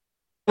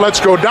Let's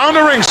go down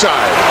to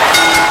ringside.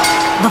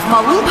 The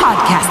following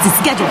podcast is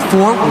scheduled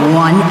for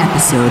one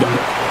episode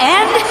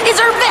and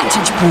is our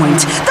vantage point,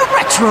 the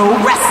Retro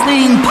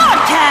Wrestling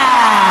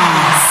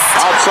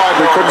Podcast. Outside,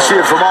 we couldn't see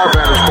it from our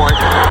vantage point.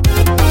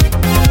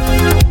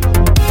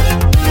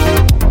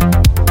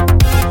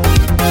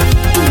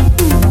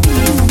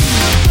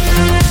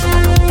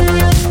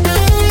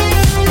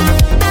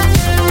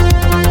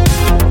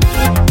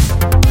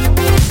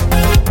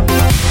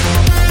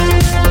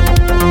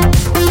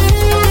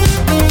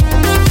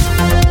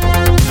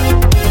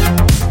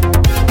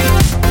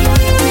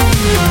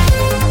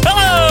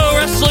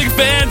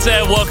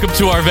 And welcome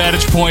to our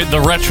Vantage Point, the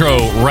Retro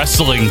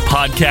Wrestling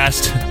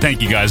Podcast.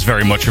 Thank you guys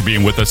very much for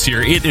being with us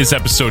here. It is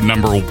episode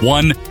number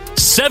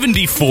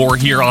 174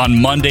 here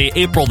on Monday,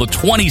 April the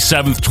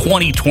 27th,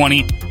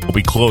 2020. We'll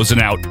be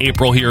closing out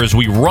April here as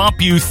we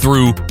romp you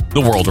through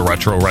the world of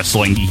retro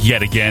wrestling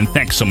yet again.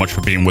 Thanks so much for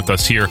being with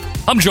us here.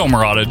 I'm Joe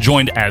Murata,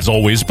 joined as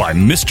always by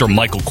Mr.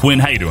 Michael Quinn.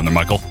 How you doing there,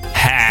 Michael?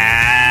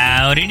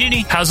 Howdy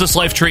doody. How's this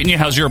life treating you?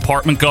 How's your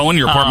apartment going?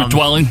 Your apartment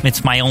dwelling?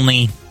 It's my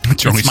only...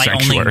 It's my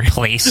sanctuary. Only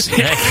place.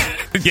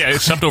 Yeah,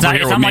 except over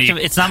here with me.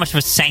 It's not much of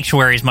a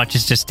sanctuary as much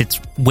as just it's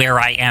where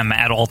I am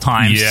at all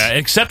times. Yeah,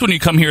 except when you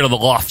come here to the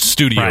Loft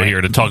Studio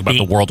here to talk about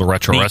the world of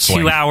retro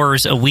wrestling. 2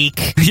 hours a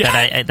week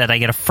that I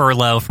get a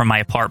furlough from my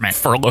apartment.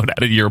 Furloughed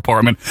out of your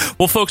apartment.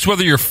 Well, folks,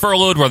 whether you're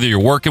furloughed, whether you're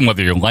working,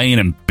 whether you're laying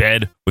in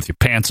bed with your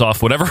pants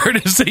off, whatever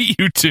it is that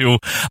you do,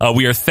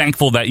 we are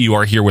thankful that you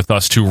are here with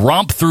us to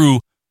romp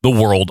through the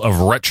world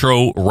of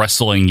retro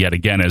wrestling yet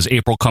again. As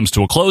April comes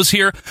to a close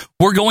here,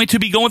 we're going to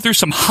be going through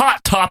some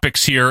hot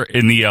topics here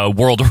in the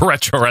world of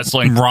retro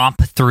wrestling.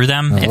 Romp through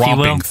them, if you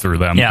will. Romping through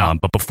them. Yeah.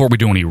 But before we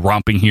do any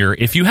romping here,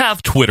 if you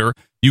have Twitter,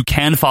 you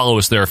can follow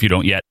us there if you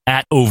don't yet,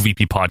 at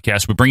OVP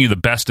Podcast. We bring you the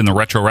best in the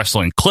retro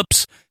wrestling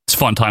clips. It's a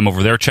fun time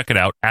over there. Check it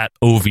out at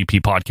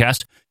OVP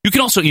Podcast. You can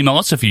also email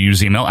us if you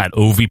use email at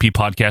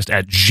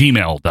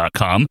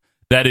ovppodcast@gmail.com.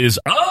 That is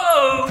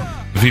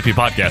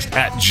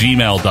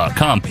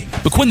VPPodcast@gmail.com.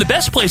 But Quinn, the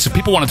best place if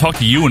people want to talk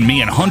to you and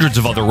me and hundreds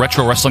of other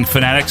retro wrestling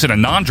fanatics in a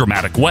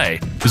non-dramatic way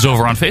is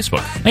over on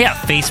Facebook. Yeah,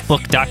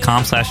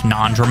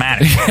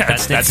 facebook.com/non-dramatic.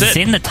 That's it. It's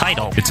in the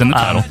title. It's in the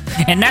title.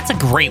 And that's a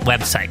great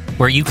website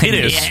where you can...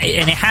 It is.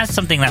 And it has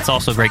something that's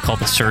also great called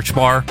the search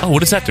bar. Oh,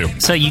 what does that do?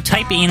 So you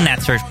type in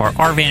that search bar,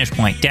 our Vantage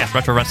Point,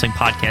 Retro Wrestling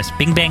Podcast,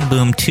 Bing Bang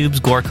Boom, Tubes,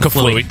 Gore,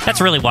 Kaflooey.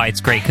 That's really why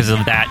it's great, because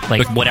of that,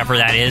 whatever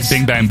that is.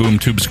 Bing Bang Boom,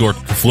 Tubes, Gore,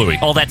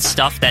 Kaflooey. All that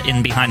stuff that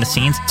in behind the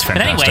scenes. It's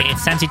fantastic. But anyway, it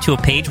sends you to a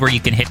page where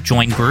you can hit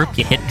join group,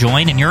 you hit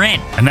join, and you're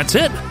in. And that's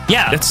it.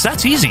 Yeah.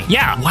 That's easy.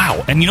 Yeah.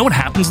 Wow. And you know what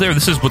happens there?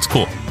 This is what's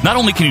cool. Not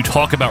only can you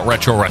talk about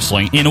retro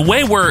wrestling in a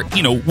way where,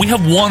 we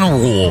have one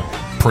rule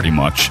pretty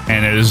much,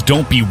 and it is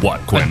don't be what,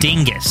 Quinn? A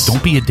dingus.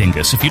 Don't be a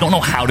dingus. If you don't know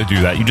how to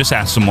do that, you just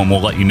ask someone, we'll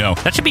let you know.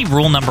 That should be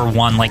rule number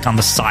 1, on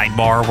the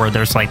sidebar where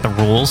there's the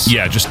rules.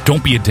 Yeah, just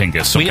don't be a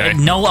dingus, okay?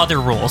 No other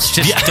rules.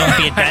 Just don't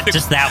be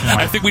just that one.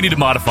 I think we need to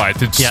modify it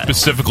to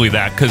specifically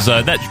that, because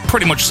that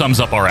pretty much sums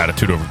up our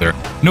attitude over there.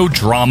 No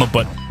drama,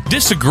 but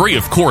disagree,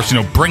 of course.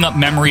 Bring up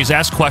memories,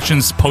 ask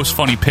questions, post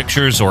funny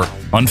pictures or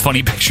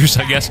unfunny pictures,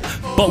 I guess.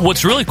 But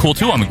what's really cool,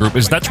 too, on the group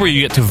is that's where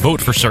you get to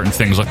vote for certain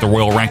things, like the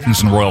Royal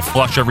Rankings and Royal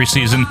Flush every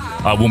season.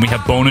 When we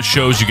have bonus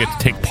shows, you get to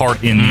take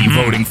part in the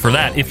voting for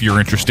that if you're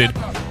interested.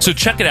 So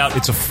check it out.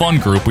 It's a fun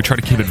group. We try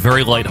to keep it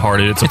very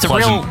lighthearted. It's a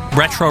real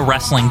retro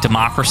wrestling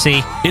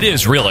democracy. It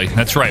is, really.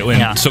 That's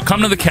right. So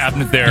come to the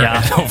cabinet there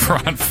over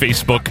on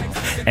Facebook.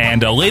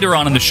 And later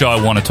on in the show,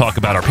 I want to talk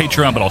about our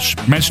Patreon, but I'll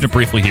mention it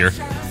briefly here.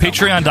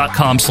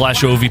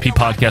 Patreon.com/OVP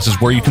Podcast is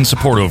where you can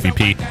support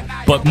OVP.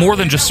 But more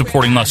than just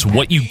supporting us,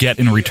 what you get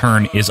in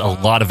return is a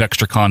lot of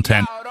extra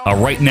content.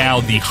 Right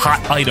now, the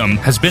hot item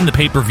has been the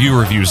pay-per-view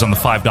reviews on the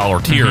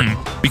 $5 tier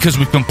because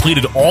we've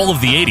completed all of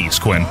the 80s,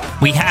 Quinn.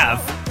 We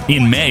have.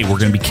 In May, we're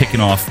going to be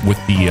kicking off with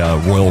the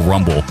Royal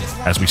Rumble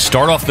as we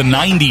start off the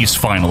 90s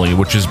finally,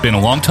 which has been a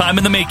long time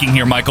in the making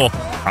here, Michael.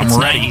 It's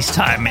ready. 90s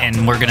time,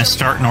 and we're going to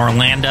start in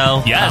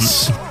Orlando.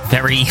 Yes.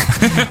 Very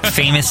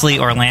famously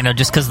Orlando,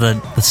 just because the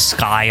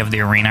sky of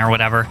the arena or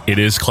whatever. It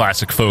is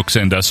classic, folks.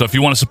 And so if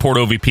you want to support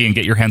OVP and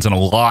get your hands on a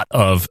lot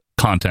of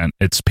content,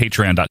 it's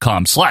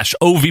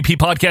patreon.com/OVP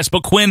Podcast.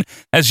 But Quinn,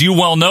 as you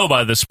well know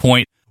by this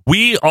point,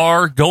 we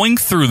are going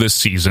through this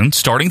season,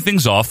 starting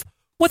things off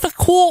with a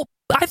cool,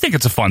 I think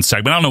it's a fun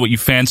segment. I don't know what you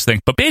fans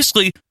think, but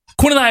basically,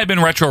 Quinn and I have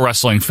been retro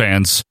wrestling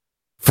fans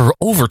for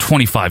over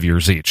 25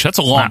 years each. That's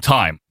a long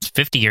time. It's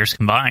 50 years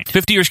combined.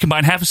 50 years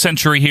combined, half a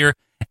century here.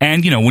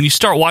 And, when you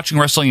start watching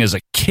wrestling as a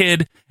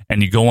kid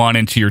and you go on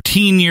into your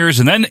teen years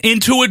and then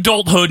into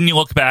adulthood and you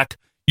look back,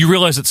 you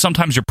realize that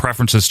sometimes your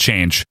preferences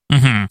change.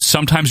 Mm-hmm.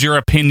 Sometimes your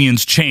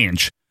opinions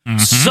change. Mm-hmm.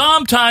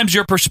 Sometimes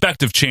your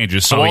perspective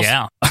changes. So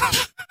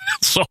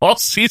so all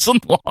season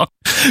long,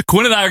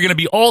 Quinn and I are going to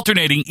be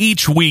alternating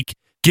each week,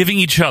 giving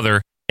each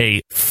other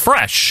a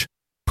fresh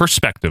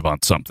perspective on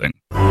something.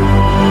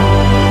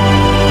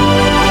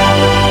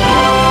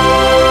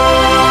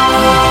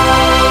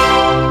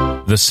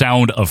 The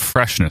sound of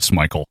freshness,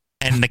 Michael.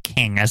 And the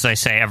king, as I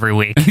say every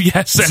week.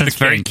 Yes, and it's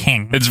very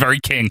king. It's very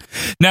king.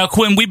 Now,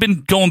 Quinn, we've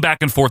been going back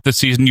and forth this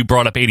season. You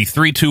brought up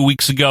 83 2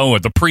 weeks ago, or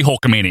the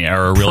pre-Hulkamania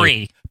era,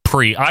 really.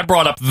 Pre. I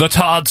brought up the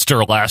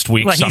Toddster last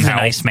week. Well, somehow. He's a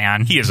nice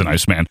man. He is a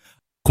nice man.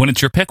 Quinn,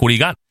 it's your pick. What do you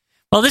got?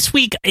 Well, this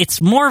week,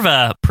 it's more of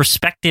a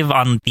perspective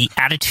on the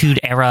Attitude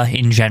Era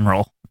in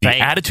general. The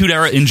right? Attitude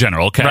Era in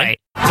general, okay. Right.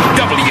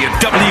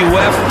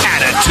 WWF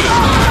Attitude.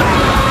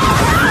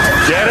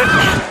 Get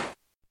it?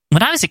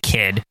 When I was a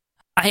kid,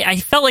 I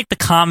felt like the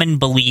common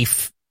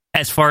belief,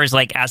 as far as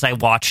like as I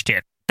watched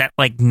it, that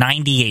like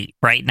 98,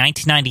 right?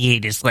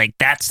 1998 is like,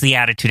 that's the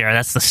Attitude Era.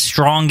 That's the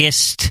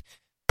strongest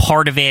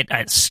part of it.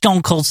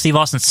 Stone Cold Steve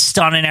Austin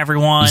stunning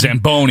everyone.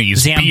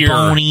 Zambonis, beer.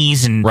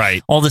 And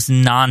right. all this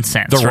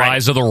nonsense. The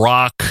Rise of the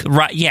Rock.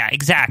 Right. Yeah,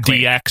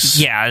 exactly.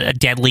 DX. Yeah, a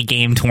Deadly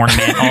Game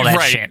tournament, all that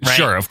right. shit. Right.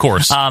 Sure, of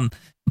course.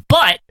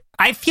 But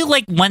I feel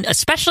like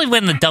especially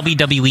when the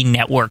WWE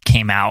Network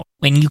came out,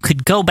 when you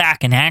could go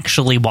back and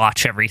actually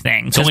watch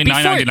everything. It's only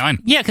 $9.99.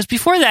 Yeah, because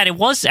before that, it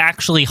was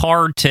actually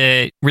hard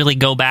to really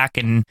go back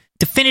and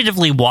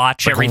definitively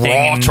watch like everything.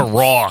 Raw and to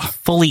Raw.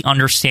 Fully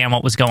understand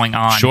what was going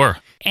on. Sure.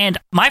 And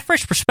my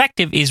first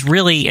perspective is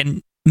really,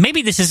 and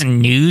maybe this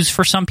isn't news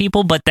for some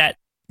people, but that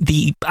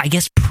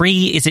is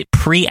it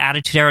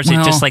pre-Attitude Era? Is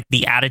it just like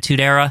the Attitude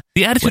Era?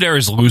 The Attitude Era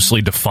is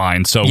loosely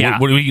defined. So yeah.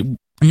 what do we...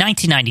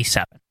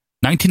 1997.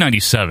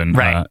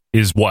 1997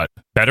 is what?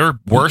 Better?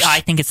 Worse?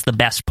 I think it's the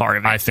best part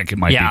of it. I think it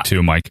might be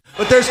too, Mike.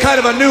 But there's kind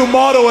of a new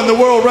motto in the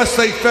World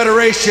Wrestling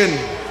Federation.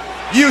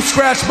 You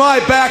scratch my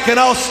back and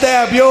I'll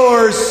stab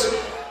yours.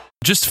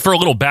 Just for a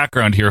little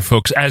background here,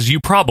 folks, as you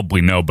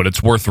probably know, but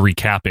it's worth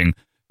recapping,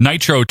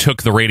 Nitro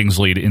took the ratings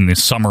lead in the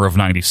summer of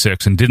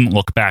 96 and didn't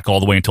look back all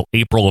the way until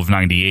April of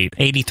 98.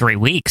 83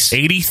 weeks.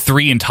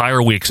 83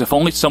 entire weeks. If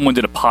only someone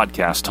did a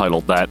podcast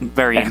titled that.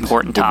 Very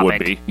important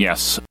topic. It would be,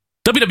 yes.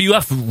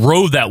 WWF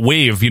rode that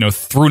wave,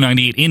 through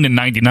 98 into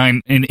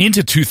 99 and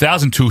into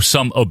 2000 to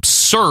some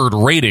absurd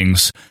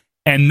ratings.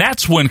 And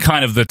that's when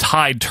kind of the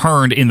tide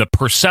turned in the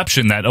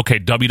perception that, okay,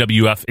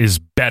 WWF is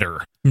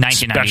better.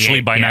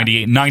 Especially by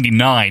 98,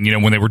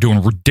 99, when they were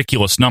doing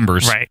ridiculous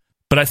numbers. Right.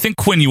 But I think,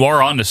 Quinn, you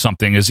are onto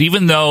something, is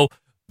even though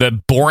the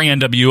boring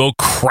NWO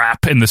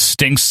crap and the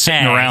stinks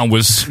sitting around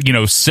was,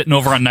 sitting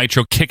over on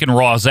Nitro kicking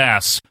Raw's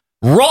ass,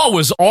 Raw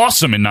was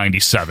awesome in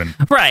 97.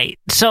 Right.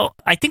 So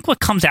I think what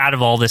comes out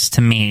of all this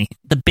to me,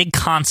 the big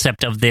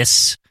concept of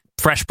this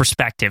fresh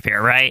perspective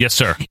here, right? Yes,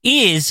 sir.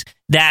 Is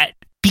that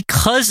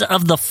because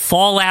of the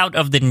fallout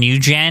of the new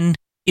gen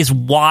is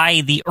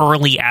why the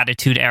early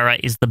Attitude Era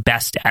is the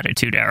best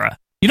Attitude Era.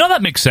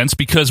 That makes sense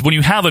because when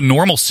you have a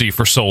normalcy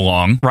for so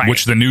long, right,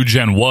 which the new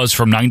gen was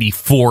from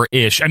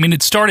 94-ish, I mean,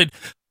 it started...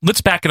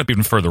 Let's back it up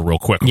even further real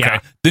quick, okay? Yeah.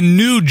 The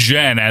new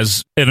gen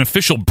as an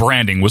official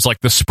branding was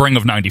like the spring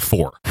of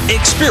 94.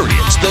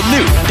 Experience the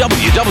new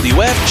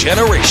WWF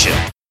generation.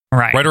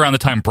 Right around the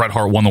time Bret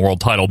Hart won the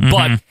world title. Mm-hmm.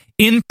 But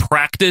in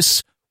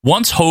practice,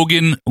 once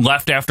Hogan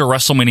left after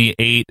WrestleMania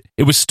 8,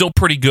 it was still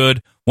pretty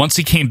good. Once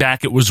he came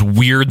back, it was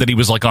weird that he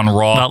was like on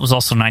Raw. Well, it was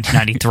also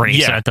 1993,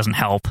 yeah. So that doesn't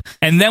help.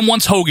 And then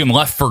once Hogan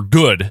left for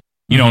good,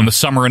 in the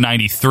summer of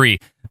 93,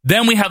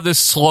 then we have this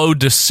slow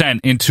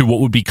descent into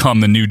what would become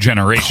the new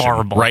generation.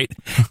 Horrible. Right?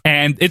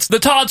 And it's the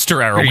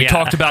Toddster era. We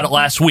talked about it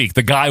last week.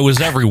 The guy was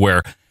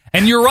everywhere.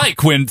 And you're right,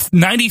 Quinn.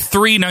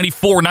 93,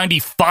 94,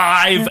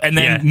 95, and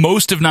then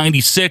most of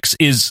 96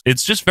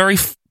 it's just very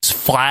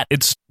flat.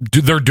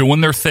 They're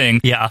doing their thing.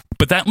 Yeah.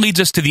 But that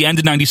leads us to the end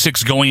of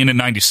 96 going into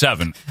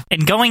 97.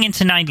 And going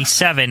into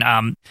 97,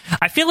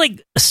 I feel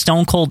like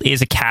Stone Cold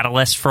is a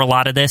catalyst for a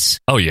lot of this.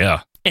 Oh,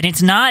 yeah. And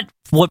it's not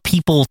what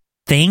people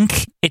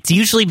think. It's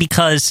usually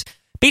because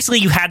basically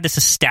you had this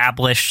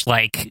established,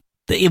 like,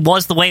 it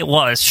was the way it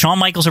was. Shawn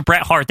Michaels or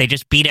Bret Hart, they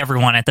just beat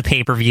everyone at the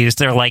pay-per-views.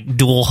 They're like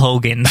dual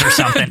Hogans or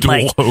something.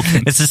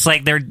 Hogans. It's just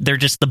like they're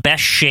just the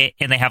best shit,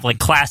 and they have like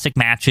classic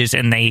matches,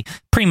 and they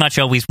pretty much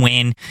always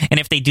win. And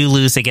if they do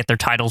lose, they get their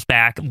titles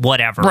back,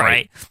 whatever,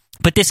 right?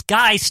 But this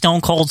guy,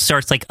 Stone Cold,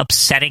 starts like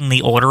upsetting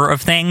the order of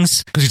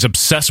things. Because he's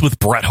obsessed with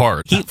Bret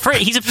Hart.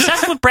 He's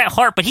obsessed with Bret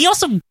Hart, but he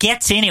also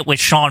gets in it with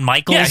Shawn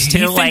Michaels,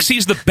 too. He thinks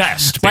he's the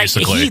best,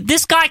 basically.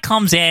 This guy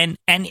comes in,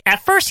 and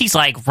at first he's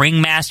like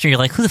ringmaster. You're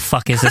like, who the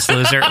fuck is this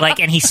loser?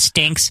 And he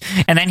stinks.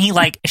 And then he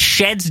like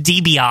sheds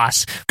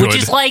DiBiase, which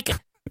is like...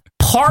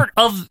 part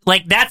of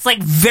that's like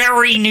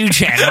very new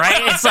gen,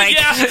 right? It's like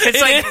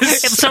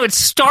so it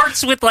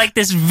starts with like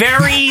this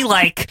very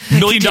like $1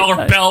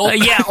 million belt,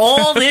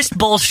 all this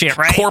bullshit,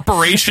 right?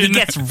 Corporation. He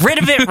gets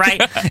rid of it,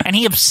 right? And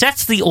he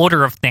upsets the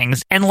order of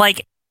things, and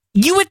like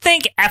you would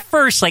think at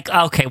first, like,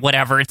 okay,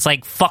 whatever, it's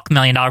like fuck $1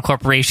 Million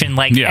Corporation,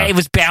 it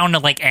was bound to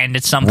like end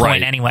at some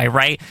point anyway,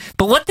 right?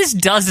 But what this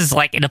does is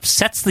like it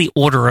upsets the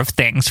order of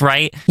things,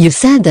 right? You've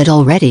said that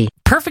already.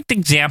 Perfect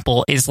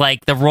example is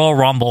like the Royal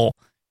Rumble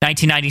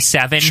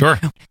 1997. Sure.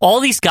 All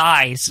these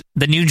guys,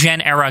 the new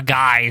gen era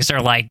guys, are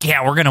like,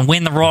 yeah, we're gonna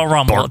win the Royal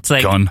Rumble. Bart it's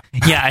like, Gunn.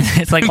 Yeah,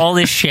 it's like all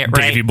this shit,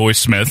 right? Davey Boy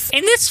Smith.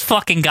 And this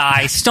fucking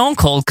guy, Stone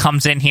Cold,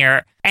 comes in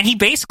here And he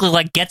basically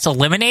like gets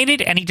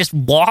eliminated, and he just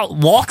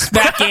walks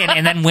back in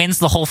and then wins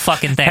the whole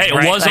fucking thing. Hey, it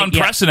was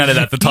unprecedented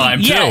at the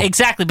time, too. Yeah,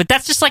 exactly. But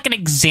that's just like an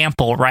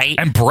example, right?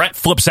 And Brett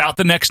flips out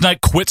the next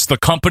night, quits the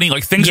company.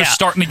 Like, things are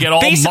starting to get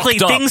all basically,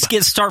 mucked up.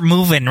 things start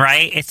moving,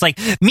 right? It's like,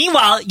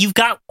 meanwhile, you've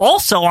got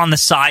also on the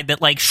side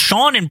that like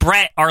Shawn and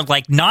Brett are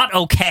like not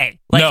okay.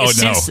 Like,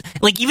 No.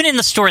 Like, even in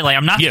the storyline,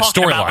 I'm not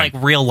talking about like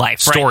real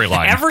life, right?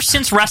 Storyline. Ever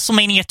since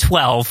WrestleMania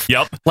 12,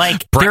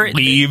 like Brett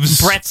leaves.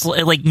 Brett's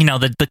like, you know,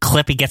 the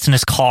clip he gets in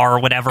his car or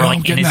whatever,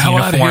 like in his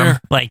uniform,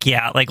 like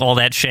like all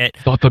that shit.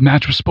 Thought the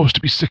match was supposed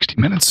to be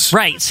 60 minutes.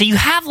 Right. So you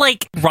have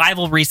like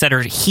rivalries that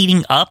are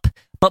heating up,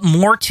 but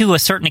more to a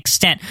certain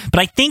extent.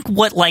 But I think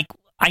what like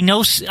I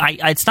know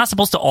it's not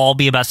supposed to all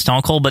be about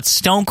Stone Cold, but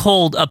Stone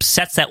Cold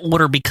upsets that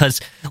order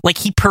because like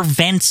he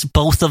prevents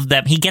both of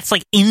them. He gets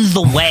like in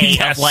the way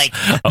of like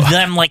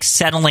them like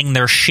settling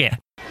their shit.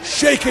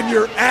 Shaking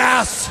your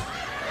ass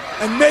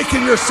and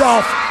making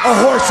yourself a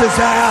horse's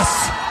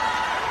ass.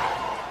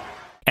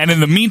 And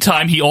in the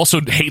meantime, he also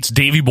hates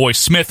Davey Boy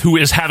Smith, who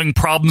is having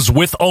problems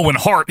with Owen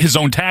Hart, his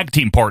own tag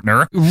team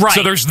partner. Right.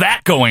 So there's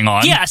that going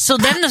on. Yeah, so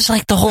then there's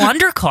like the whole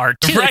undercard,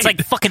 too. Right. It's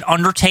like fucking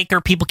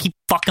Undertaker. People keep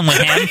fucking with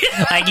him.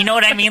 Like, you know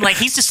what I mean? Like,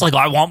 he's just like,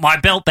 I want my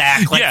belt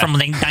back, like from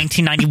like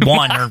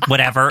 1991 or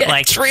whatever.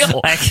 Like, it's real.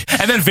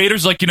 Like, and then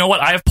Vader's like, you know what?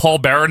 I have Paul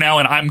Bearer now,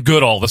 and I'm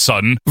good all of a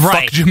sudden.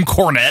 Right. Fuck Jim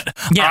Cornette.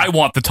 Yeah. I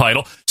want the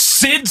title.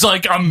 Sid's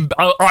like, I'm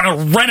on a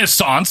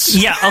renaissance.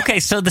 Yeah, okay,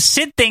 so the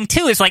Sid thing,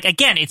 too, is like,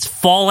 again, it's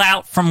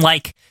fallout from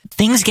like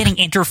things getting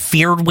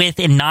interfered with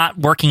and not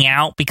working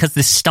out because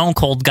this Stone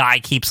Cold guy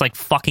keeps like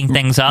fucking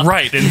things up.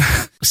 Right. And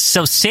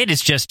so Sid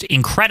is just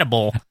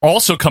incredible.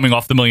 Also coming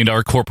off the $1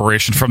 Million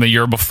Corporation from the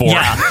year before.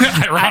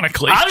 Yeah.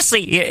 Ironically.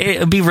 Honestly,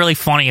 it would be really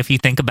funny if you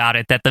think about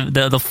it, that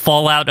the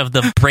fallout of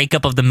the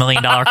breakup of the $1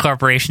 Million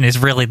Corporation is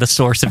really the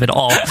source of it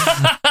all.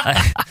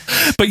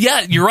 But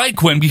yeah, you're right,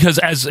 Quinn, because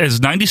as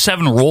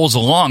 97 rolls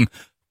along,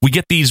 we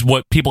get these,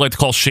 what people like to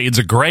call shades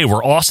of gray,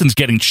 where Austin's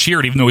getting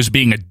cheered even though he's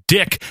being a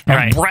dick,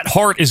 and Bret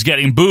Hart is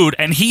getting booed,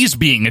 and he's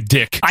being a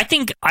dick. I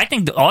think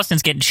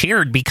Austin's getting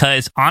cheered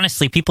because,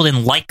 honestly, people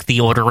didn't like the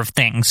order of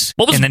things.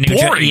 Well, it was in the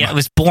boring. Yeah, it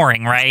was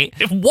boring, right?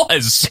 It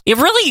was. It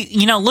really,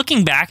 you know,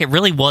 looking back, it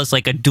really was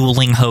like a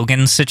dueling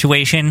Hogan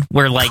situation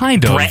where, like,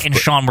 Bret and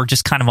Shawn were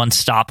just kind of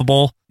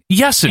unstoppable.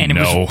 Yes and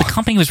no. The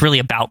company was really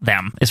about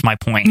them, is my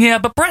point. Yeah,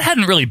 but Bret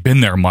hadn't really been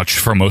there much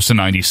for most of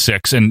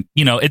 96, and,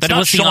 you know, it's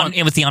not Shawn.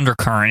 It was the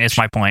undercurrent, is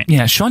my point.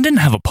 Yeah, Shawn didn't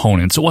have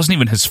opponents. It wasn't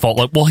even his fault.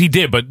 Like, well, he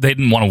did, but they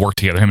didn't want to work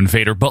together, him and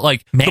Vader. But,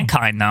 like...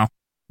 Mankind, though.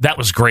 That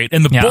was great.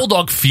 And the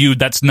Bulldog feud,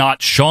 that's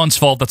not Shawn's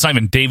fault. That's not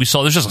even Davey's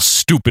fault. There's just a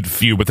stupid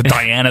feud with the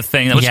Diana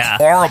thing. That was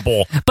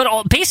horrible.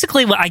 But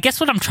basically, I guess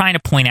what I'm trying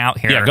to point out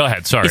here... Yeah, go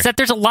ahead. Sorry. ...is that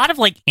there's a lot of,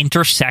 like,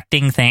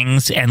 intersecting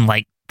things and,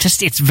 like,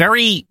 just it's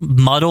very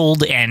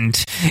muddled,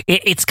 and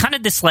it's kind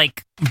of this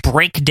like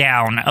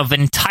breakdown of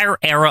an entire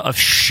era of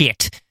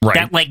shit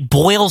that like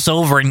boils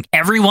over, and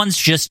everyone's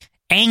just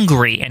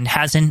angry and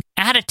has an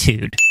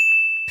attitude.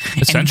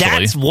 And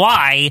that's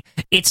why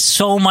it's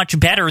so much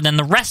better than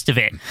the rest of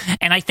it.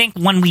 And I think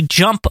when we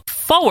jump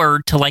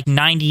forward to like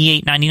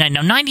 98, 99,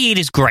 now 98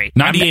 is great.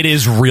 98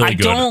 is really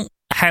good. I don't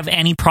have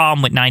any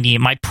problem with 98.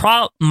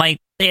 My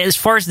as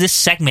far as this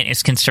segment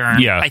is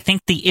concerned, I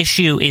think the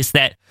issue is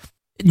that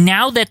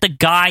now that the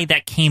guy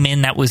that came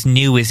in that was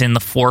new is in the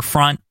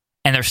forefront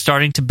and they're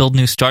starting to build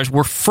new stars,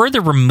 we're further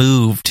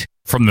removed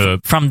from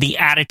the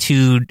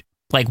attitude.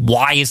 Like,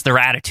 why is their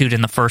attitude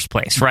in the first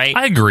place, right?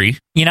 I agree.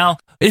 You know?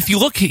 If you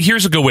look,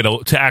 here's a good way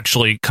to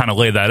actually kind of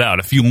lay that out.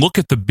 If you look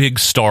at the big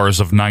stars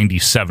of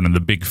 97 and the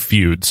big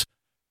feuds,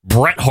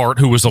 Bret Hart,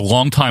 who was a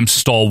longtime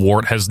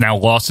stalwart, has now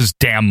lost his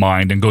damn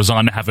mind and goes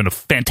on to having a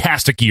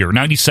fantastic year.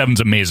 97's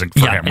amazing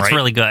for him, right? It's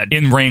really good.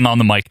 In ring, on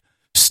the mic.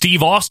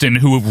 Steve Austin,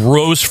 who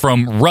rose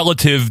from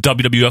relative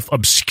WWF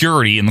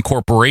obscurity in the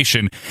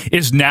corporation,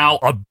 is now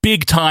a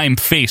big-time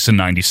face in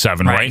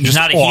 97, right? He's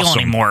not a heel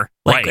anymore.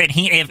 Like, right.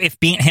 And if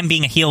him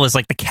being a heel is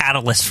like the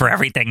catalyst for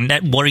everything,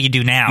 what do you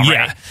do now,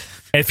 right?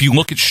 If you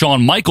look at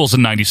Shawn Michaels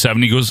in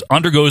 97, he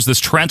undergoes this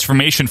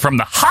transformation from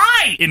the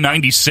high in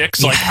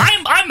 96. Like,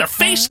 I'm the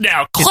face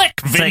now. Click,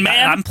 Vin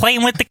Man. I'm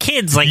playing with the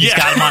kids. Like, he's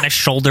got him on his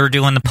shoulder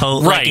doing the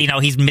pose. Right. Like, you know,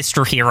 he's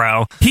Mr.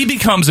 Hero. He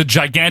becomes a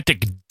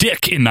gigantic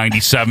dick in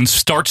 97,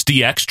 starts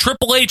DX.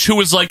 Triple H, who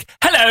was like,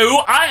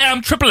 hello, I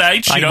am Triple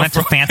H. I went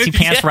to Fancy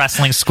Pants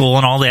Wrestling School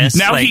and all this.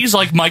 Now he's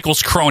like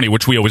Michael's crony,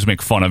 which we always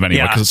make fun of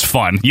anyway, because it's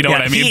fun. You know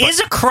what I mean? He is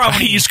a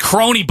crony. He's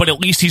crony, but at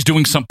least he's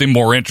doing something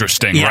more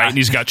interesting, right? And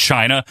he's got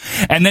China.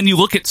 And then you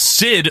look at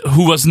Sid,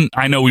 who wasn't,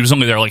 I know he was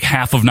only there like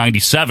half of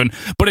 97,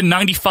 but in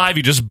 95,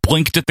 he just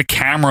blinked at the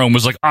camera and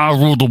was like, I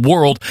rule the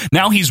world.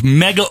 Now he's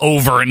mega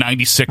over in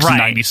 96 and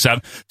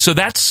 97. So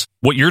that's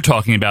what you're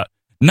talking about.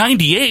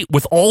 98,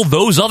 with all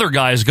those other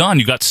guys gone,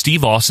 you got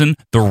Steve Austin,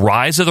 the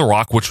rise of The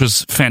Rock, which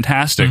was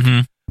fantastic.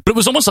 Mm-hmm. But it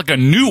was almost like a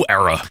new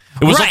era.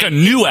 It was like a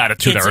new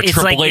Attitude Era.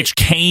 Triple H,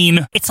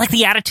 Kane. It's like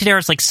the Attitude Era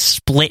is like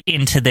split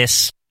into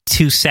this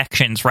two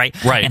sections, right?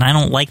 Right. And I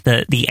don't like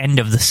the end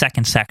of the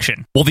second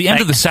section. Well, the end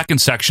of the second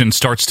section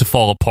starts to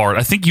fall apart.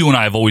 I think you and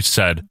I have always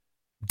said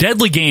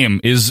Deadly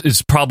Game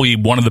is probably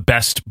one of the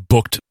best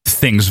booked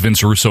things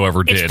Vince Russo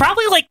ever did. It's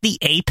probably like the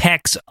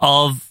apex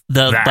of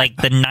the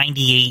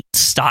 98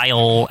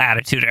 style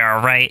Attitude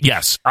Era, right?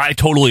 Yes, I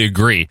totally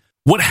agree.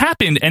 What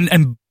happened,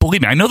 and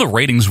believe me, I know the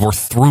ratings were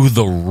through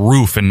the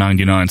roof in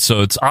 99,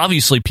 so it's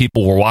obviously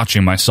people were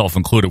watching, myself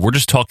included. We're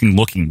just talking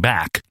looking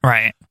back.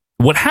 Right.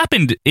 What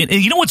happened, and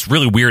you know what's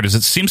really weird is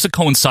it seems to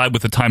coincide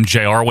with the time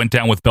JR went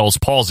down with Bell's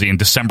palsy in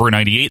December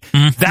 98.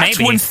 That's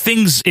maybe. when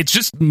things, it's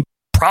just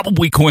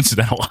probably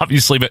coincidental,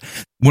 obviously, but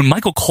when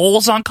Michael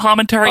Cole's on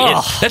commentary,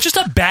 that's just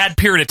a bad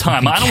period of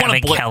time. I don't want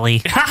to blame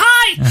Kelly.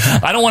 Hi!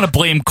 I don't want to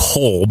blame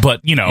Cole, but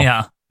you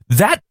know,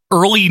 that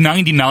early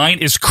 99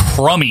 is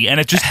crummy, and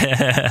it just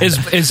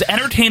as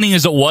entertaining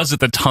as it was at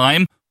the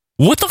time.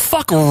 What the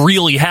fuck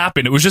really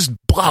happened? It was just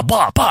blah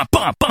blah blah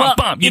blah blah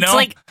blah. You know, it's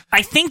like,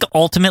 I think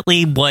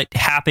ultimately what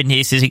happened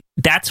is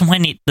that's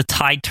when the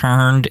tide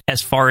turned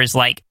as far as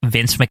like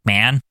Vince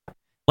McMahon.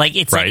 Like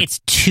it's like it's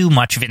too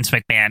much Vince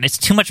McMahon. It's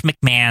too much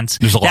McMahon's.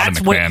 There's a lot of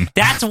McMahon.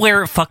 That's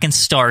where it fucking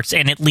starts,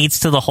 and it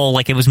leads to the whole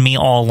like it was me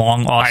all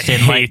along,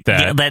 Austin. I hate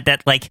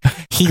that like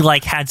he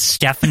like had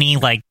Stephanie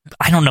like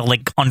I don't know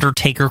like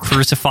Undertaker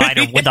crucified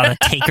or with on a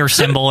Taker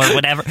symbol or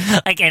whatever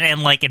like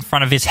and like in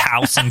front of his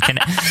house and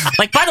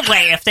like by the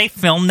way, if they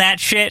filmed that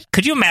shit,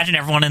 could you imagine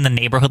everyone in the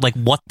neighborhood like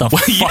what the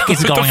fuck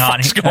is going on?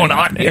 What's going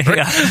on here?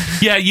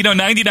 Yeah, you know,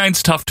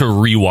 99's tough to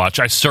rewatch.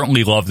 I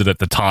certainly loved it at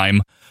the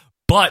time.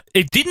 But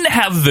it didn't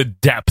have the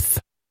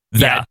depth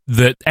that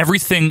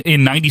everything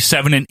in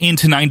 97 and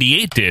into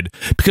 98 did.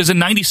 Because in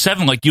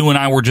 97, like you and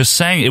I were just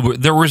saying,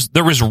 there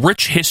was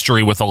rich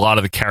history with a lot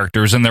of the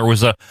characters, and there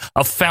was a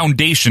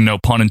foundation, no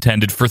pun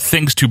intended, for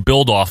things to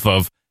build off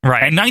of.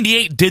 Right. And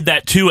 98 did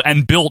that too,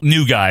 and built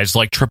new guys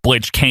like Triple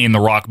H, Kane, The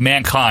Rock,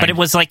 Mankind. But it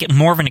was like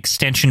more of an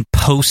extension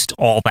post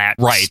all that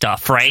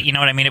stuff, right? You know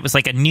what I mean? It was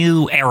like a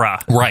new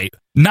era. Right.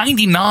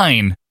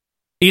 99,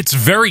 it's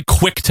very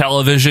quick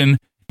television.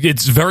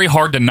 It's very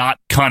hard to not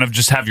kind of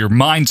just have your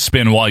mind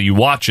spin while you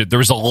watch it.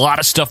 There's a lot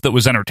of stuff that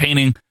was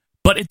entertaining,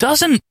 but it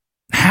doesn't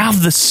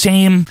have the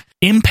same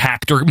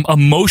impact or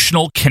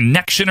emotional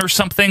connection or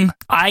something.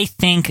 I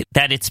think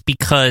that it's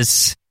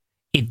because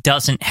it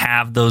doesn't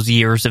have those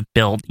years of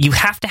build. You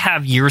have to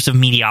have years of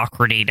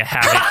mediocrity to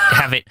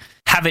have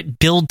it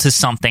build to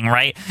something,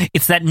 right?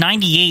 It's that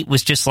 98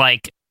 was just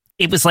like,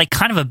 it was like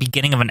kind of a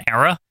beginning of an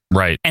era.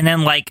 Right. And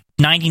then like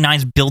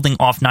 99's building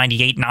off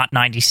 98, not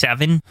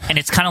 97. And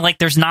it's kind of like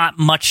there's not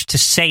much to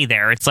say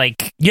there. It's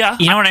like, yeah,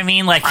 you know what I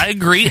mean? Like, I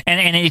agree.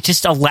 And it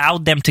just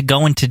allowed them to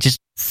go into just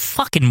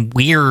fucking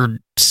weird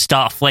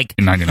stuff. Like,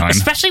 in 99.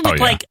 Especially with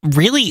like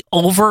really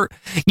over,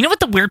 you know what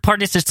the weird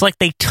part is? It's like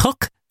they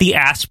took the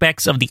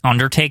aspects of The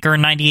Undertaker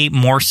in 98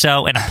 more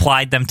so and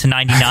applied them to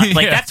 99.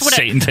 Like, that's what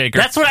Satan Taker.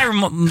 That's what I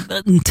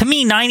remember. To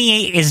me,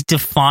 98 is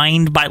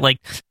defined by like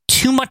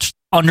too much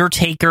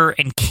Undertaker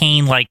and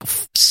Kane like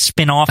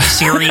spin-off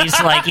series.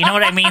 Like, you know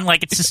what I mean?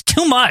 Like, it's just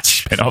too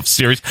much. Spin-off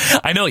series.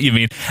 I know what you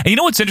mean. And you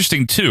know what's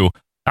interesting too?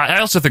 I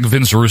also think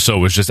Vince Russo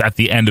was just at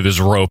the end of his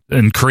rope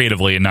and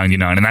creatively in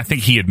 99, and I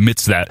think he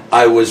admits that.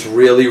 I was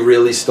really,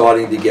 really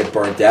starting to get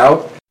burnt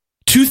out.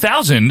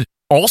 2000,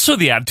 also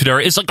the Attitude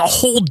Era, is like a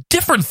whole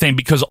different thing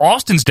because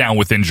Austin's down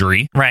with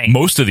injury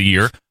most of the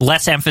year.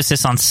 Less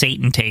emphasis on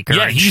Satan Taker.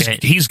 Yeah,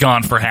 he's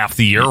gone for half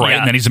the year, right? Yeah.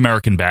 And then he's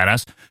American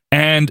Badass.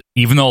 And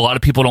even though a lot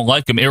of people don't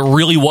like him, it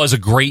really was a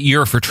great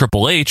year for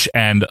Triple H,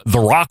 and The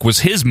Rock was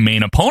his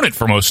main opponent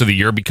for most of the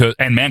year,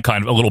 and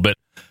Mankind a little bit,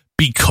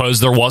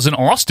 because there wasn't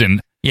Austin.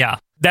 Yeah.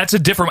 That's a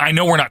different, I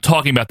know we're not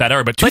talking about that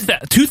era, but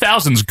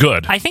 2000's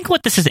good. I think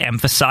what this is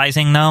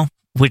emphasizing, though,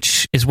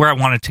 which is where I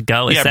wanted to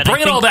go, is that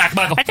bring it all back,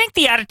 Michael. I think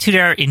the Attitude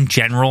Era in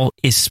general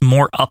is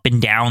more up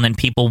and down than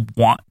people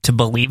want to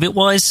believe it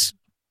was.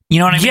 You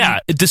know what I mean? Yeah,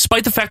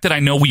 despite the fact that I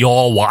know we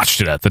all watched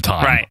it at the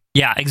time. Right.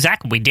 Yeah,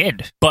 exactly. We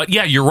did. But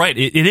yeah, you're right.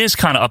 It is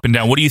kind of up and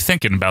down. What are you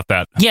thinking about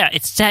that? Yeah,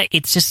 it's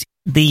just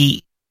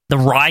the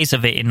rise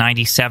of it in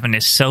 97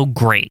 is so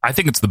great. I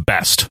think it's the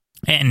best.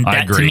 And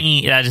that, to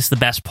me, that is the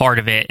best part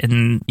of it.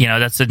 And, you know,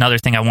 that's another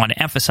thing I want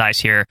to emphasize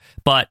here.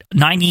 But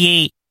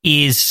 98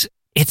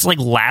 it's like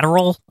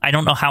lateral. I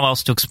don't know how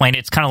else to explain it.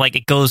 It's kind of like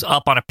it goes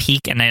up on a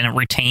peak and then it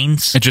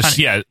retains. It just,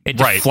 it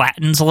just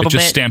flattens a little bit. It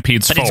just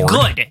stampedes but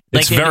forward. It's good.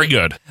 It's very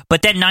good.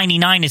 But then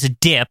 99 is a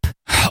dip.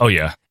 Oh,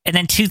 yeah. And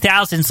then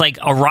 2000's like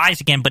a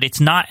rise again, but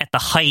it's not at the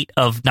height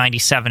of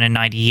 97 and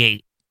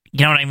 98.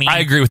 You know what I mean? I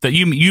agree with that.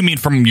 You mean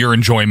from your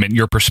enjoyment,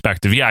 your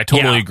perspective. Yeah, I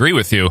totally agree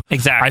with you.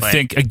 Exactly. I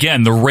think,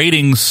 again, the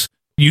ratings,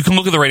 you can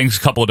look at the ratings a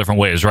couple of different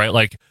ways, right?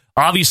 Like,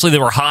 obviously they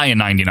were high in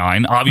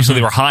 99. Obviously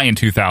they were high in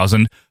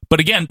 2000. But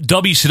again,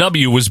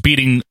 WCW was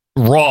beating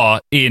Raw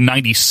in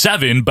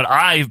 97, but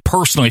I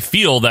personally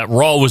feel that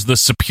Raw was the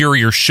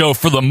superior show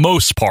for the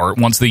most part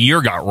once the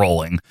year got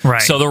rolling.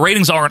 Right. So the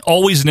ratings aren't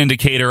always an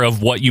indicator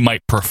of what you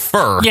might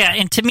prefer. Yeah,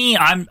 and to me,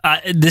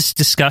 this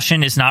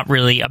discussion is not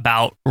really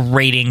about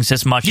ratings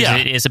as much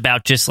as it is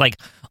about just like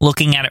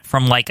looking at it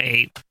from like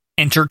an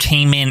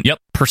entertainment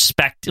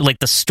perspective, like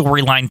the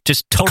storyline,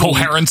 just total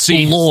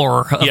coherency,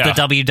 lore of the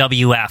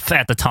WWF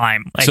at the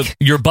time. Like, so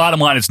your bottom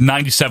line is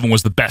 97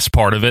 was the best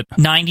part of it.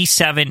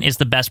 97 is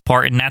the best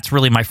part, and that's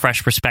really my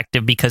fresh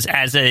perspective, because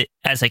as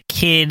a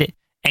kid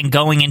and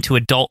going into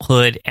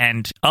adulthood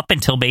and up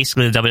until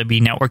basically the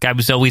WWE Network, I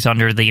was always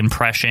under the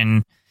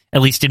impression, at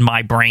least in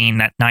my brain,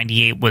 that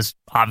 98 was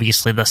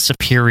obviously the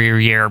superior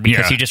year,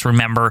 because you just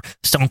remember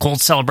Stone Cold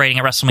celebrating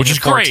at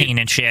WrestleMania 14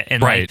 and shit,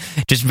 and like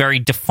just very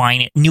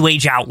defiant New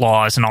Age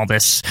Outlaws and all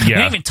this. We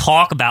didn't even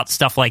talk about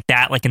stuff like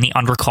that, like in the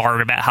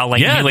undercard, about how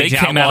like New Age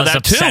Outlaws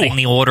upsetting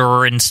the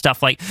Order and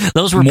stuff like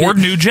those were more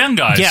new gen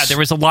guys. Yeah, there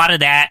was a lot of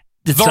that.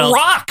 The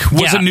Rock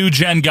was a new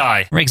gen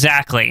guy.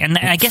 Exactly. And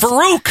I guess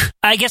Farouk.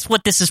 I guess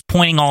what this is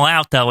pointing all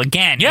out, though,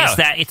 again, is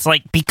that it's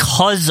like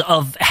because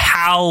of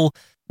how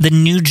the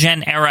new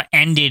gen era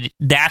ended,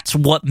 that's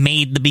what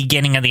made the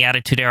beginning of the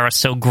Attitude Era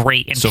so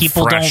great. And so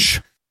people fresh.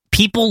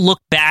 People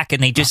look back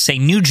and they just say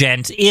new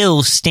gen's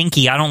ill,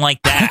 stinky, I don't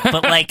like that.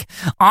 But like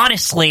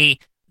honestly,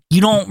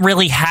 you don't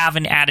really have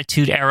an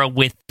Attitude Era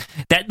with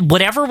that.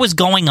 Whatever was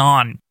going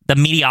on, the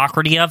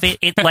mediocrity of it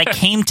like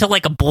came to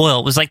like a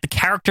boil. It was like the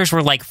characters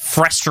were like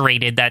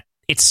frustrated that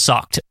it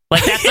sucked.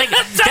 Like that's like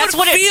that's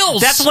what it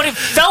feels. That's what it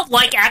felt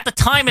like at the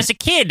time as a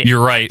kid. You're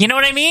right. You know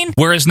what I mean?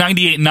 Whereas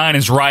 98-9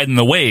 is riding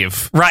the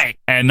wave. Right.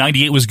 And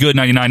 98 was good,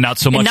 99 not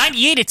so much. In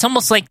 98, it's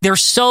almost like they're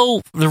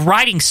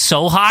riding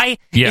so high.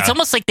 Yeah. It's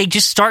almost like they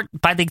just start,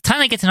 by the time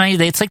they get to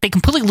 98, it's like they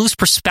completely lose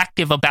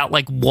perspective about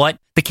like what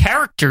the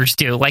characters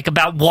do. Like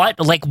about what,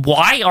 like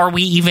why are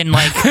we even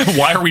like...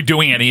 why are we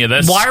doing any of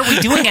this? Why are we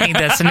doing any of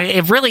this? And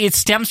it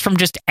stems from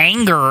just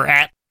anger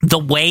at the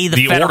way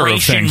the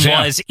Federation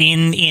was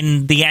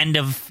in the end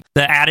of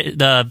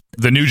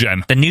the new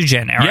gen. The new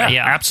gen era.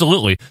 Yeah,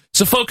 absolutely.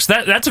 So folks,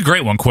 that's a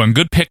great one, Quinn.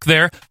 Good pick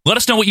there. Let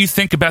us know what you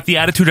think about the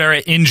Attitude Era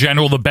in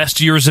general, the best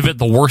years of it,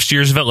 the worst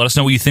years of it. Let us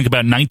know what you think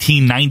about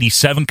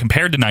 1997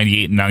 compared to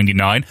 98 and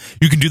 99.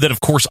 You can do that, of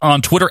course,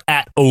 on Twitter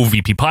at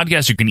OVP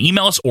Podcast. You can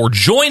email us or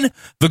join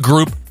the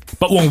group.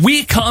 But when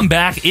we come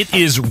back, it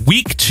is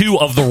week 2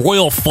 of the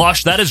Royal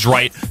Flush. That is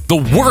right, the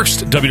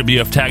worst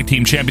WWF Tag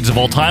Team Champions of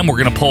all time. We're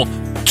going to pull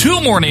 2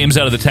 more names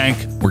out of the tank.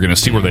 We're going to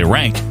see where they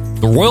rank.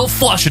 The Royal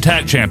Flush of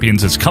Tag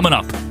Champions is coming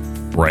up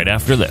right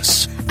after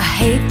this. I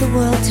hate the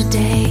world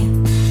today.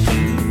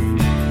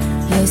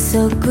 You're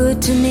so good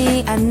to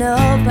me, I know,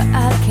 but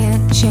I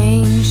can't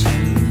change.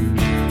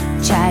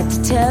 Tried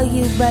to tell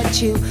you,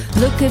 but you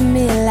look at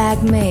me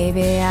like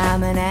maybe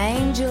I'm an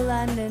angel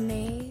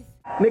underneath.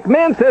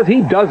 McMahon says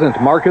he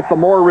doesn't market the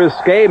more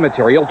risque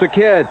material to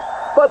kids.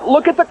 But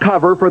look at the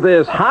cover for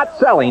this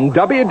hot-selling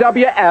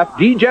WWF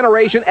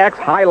D-Generation X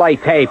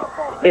highlight tape.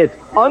 It's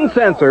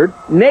uncensored,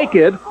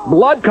 naked,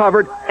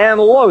 blood-covered, and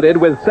loaded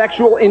with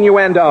sexual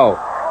innuendo.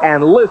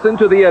 And listen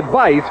to the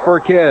advice for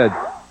kids.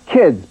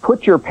 Kids,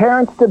 put your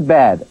parents to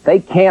bed. They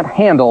can't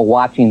handle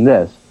watching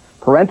this.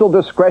 Parental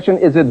discretion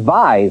is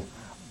advised,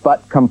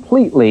 but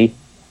completely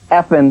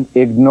effing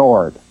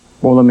ignored.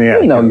 Well, let me ask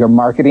you. You know you're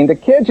marketing to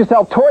kids. You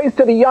sell toys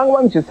to the young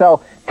ones. You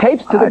sell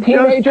tapes to the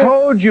teenagers. I just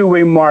told you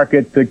we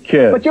market to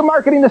kids. But you're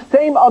marketing the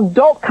same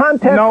adult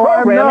content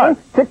programming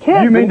to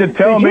kids. You mean to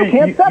tell me you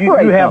can't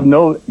separate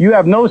you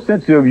have no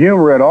sense of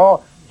humor at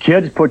all?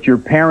 Kids put your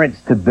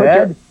parents to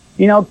bed?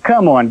 You know,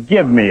 come on,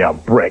 give me a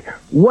break.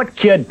 What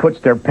kid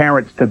puts their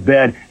parents to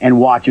bed and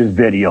watches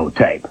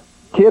videotape?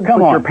 Kids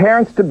put your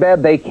parents to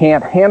bed. They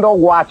can't handle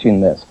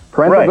watching this.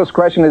 Parental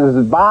discretion is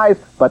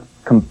advised, but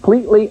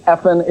completely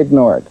effing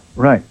ignored.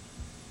 Right.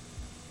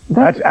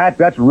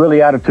 That's really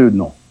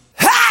attitudinal.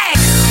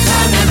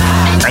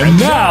 And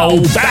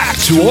now, back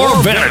to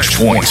our Vantage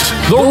Point,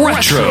 the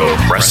Retro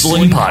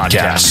Wrestling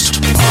Podcast.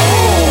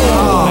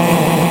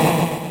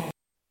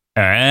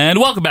 And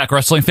welcome back,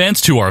 wrestling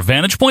fans, to our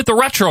Vantage Point, the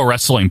Retro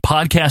Wrestling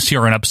Podcast,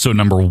 here on episode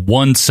number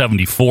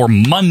 174,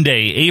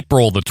 Monday,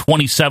 April the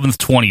 27th,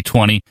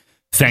 2020.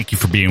 Thank you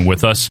for being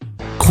with us.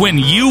 Quinn,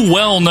 you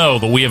well know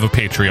that we have a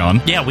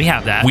Patreon. Yeah, we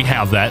have that. We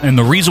have that. And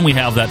the reason we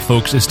have that,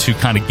 folks, is to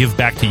kind of give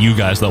back to you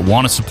guys that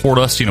want to support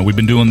us. You know, we've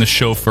been doing this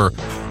show for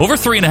over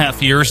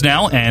 3.5 years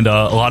now, and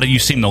a lot of you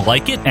seem to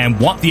like it and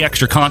want the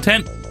extra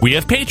content. We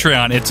have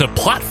Patreon. It's a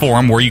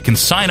platform where you can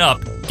sign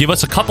up, give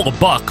us a couple of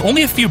buck,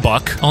 only a few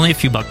buck. Only a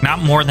few buck, not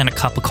more than a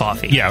cup of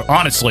coffee. Yeah,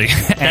 honestly.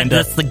 And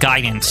that's the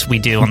guidance we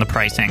do on the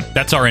pricing.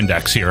 That's our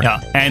index here.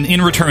 Yeah. And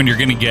in return, you're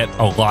going to get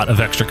a lot of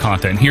extra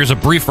content. Here's a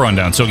brief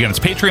rundown. So again, it's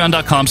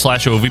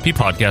patreon.com/OVP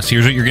podcast.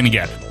 Here's what you're going to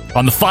get.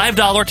 On the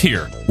 $5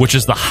 tier, which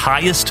is the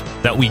highest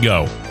that we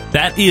go,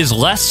 that is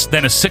less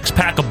than a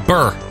 6-pack of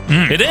Burr.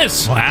 It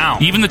is. Wow.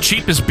 Even the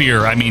cheapest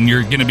beer, I mean,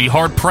 you're going to be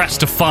hard-pressed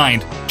to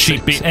find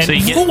cheap beer. And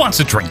who wants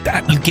to drink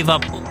that? You give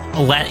up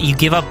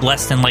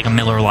less than like a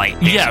Miller Lite,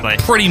 basically. Yeah,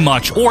 pretty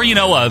much. Or, you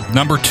know, a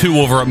number 2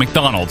 over at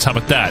McDonald's. How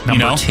about that?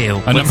 Number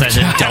 2. A number 2.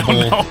 A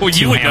double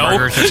 2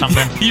 hamburgers or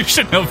something? You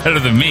should know better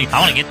than me. I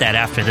want to get that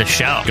after this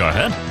show. Go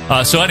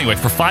ahead. So anyway,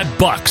 for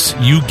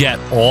 $5, you get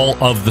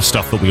all of the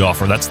stuff that we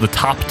offer. That's the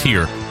top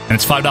tier. And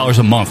it's $5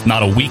 a month,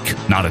 not a week,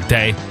 not a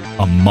day,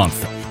 a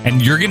month.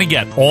 and you're going to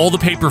get all the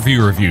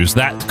pay-per-view reviews.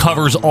 That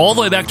covers all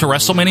the way back to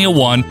WrestleMania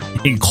 1,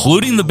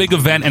 including the big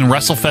event and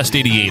WrestleFest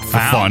 88 for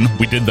fun.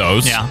 We did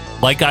those. Yeah.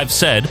 Like I've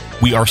said,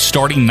 we are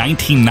starting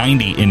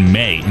 1990 in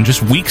May, and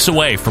just weeks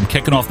away from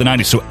kicking off the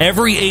 90s. So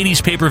every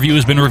 80s pay-per-view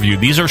has been reviewed.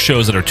 These are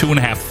shows that are 2.5,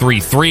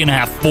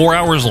 3.5, 4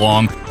 hours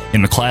long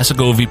in the classic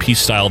OVP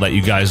style that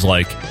you guys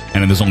like,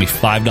 and it is only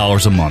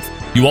 $5 a month.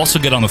 You also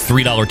get on the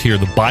 $3 tier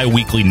the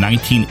bi-weekly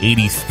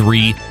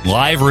 1983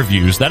 live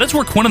reviews. That is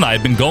where Quinn and I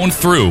have been going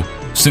through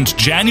since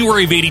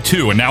January of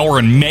 82, and now we're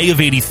in May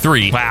of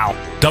 83. Wow.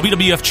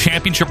 WWF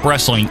Championship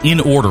Wrestling in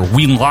order.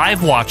 We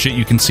live watch it.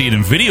 You can see it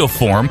in video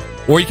form,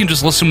 or you can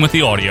just listen with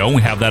the audio.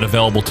 We have that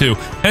available too.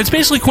 And it's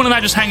basically Quinn and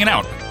I just hanging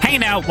out.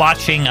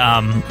 Watching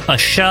a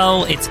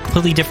show. It's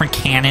completely different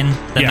canon.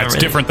 It's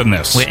different than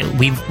this.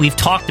 We've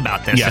talked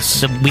about this.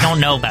 Yes. We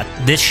don't know about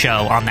this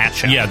show on that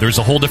show. Yeah, there's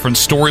a whole different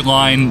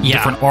storyline,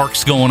 different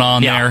arcs going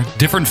on there,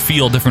 different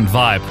feel, different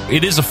vibe.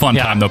 It is a fun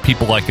time, though.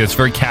 People like it. It's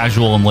very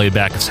casual and laid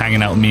back. It's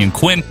hanging out with me and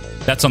Quinn.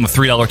 That's on the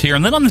 $3 tier.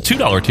 And then on the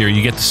 $2 tier,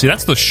 you get to see,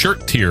 that's the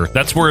shirt tier.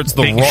 That's where it's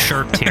the big raw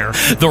shirt tier.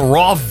 The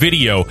raw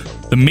video,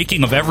 the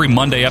making of every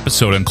Monday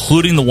episode,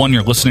 including the one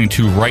you're listening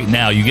to right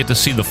now. You get to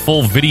see the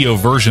full video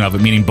version of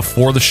it, meaning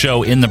before the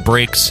show, in the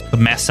breaks. The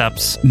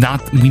mess-ups.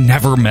 We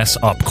never mess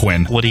up,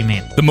 Quinn. What do you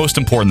mean? The most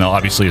important, though,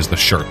 obviously, is the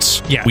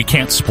shirts. Yeah. We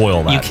can't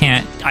spoil that. You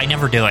can't. I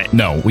never do it.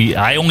 No,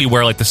 I only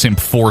wear like the same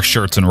 4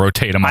 shirts and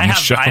rotate them on the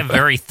show. I have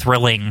very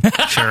thrilling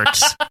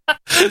shirts.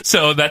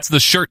 So that's the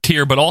shirt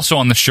tier, but also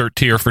on the shirt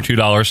tier for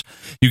 $2,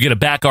 you get a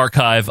back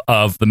archive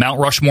of the Mount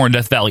Rushmore and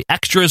Death Valley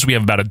extras. We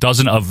have about a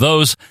dozen of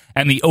those,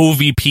 and the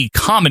OVP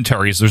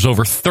commentaries. There's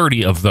over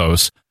 30 of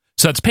those.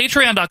 So that's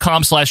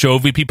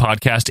patreon.com/OVP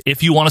podcast.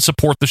 If you want to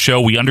support the show,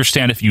 we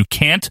understand if you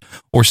can't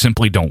or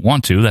simply don't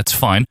want to. That's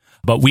fine.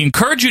 But we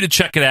encourage you to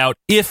check it out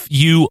if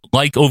you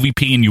like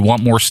OVP and you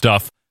want more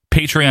stuff.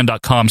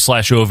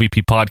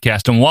 Patreon.com/OVP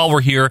podcast. And while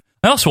we're here,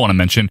 I also want to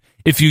mention,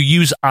 if you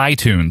use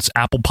iTunes,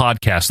 Apple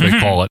Podcasts, they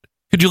call it,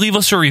 could you leave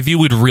us a review?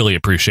 We'd really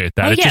appreciate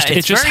that. Well,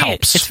 it just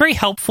helps. It's very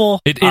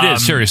helpful. It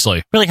is,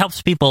 seriously. Really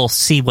helps people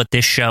see what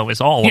this show is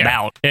all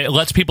about. It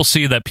lets people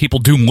see that people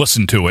do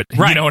listen to it.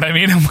 Right. You know what I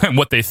mean? And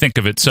what they think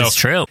of it. So it's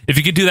true. If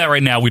you could do that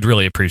right now, we'd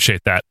really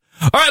appreciate that.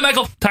 All right,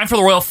 Michael, time for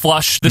the Royal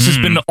Flush. This has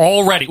been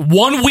already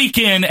 1 week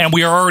in, and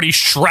we are already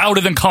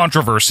shrouded in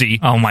controversy.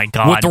 Oh, my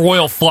God. With the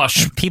Royal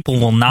Flush. People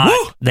will not.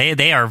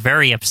 They are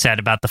very upset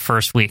about the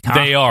first week, huh?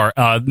 They are.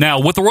 Now,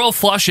 what the Royal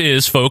Flush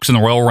is, folks, in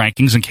the Royal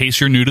Rankings, in case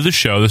you're new to the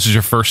show, this is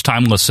your first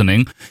time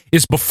listening,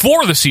 is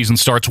before the season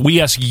starts, we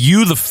ask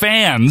you, the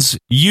fans,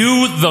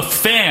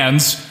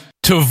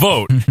 to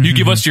vote. You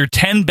give us your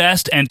 10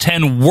 best and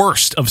 10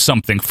 worst of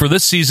something. For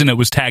this season, it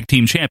was Tag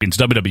Team Champions,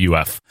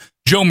 WWF.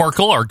 Joe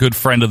Merkel, our good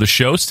friend of the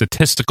show,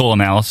 statistical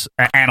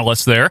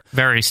analyst there.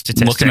 Very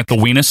statistic. Looking at the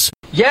weenus.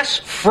 Yes,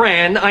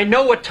 Fran, I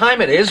know what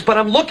time it is, but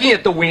I'm looking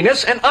at the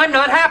weenus, and I'm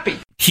not happy.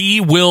 He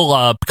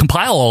will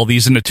compile all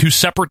these into 2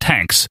 separate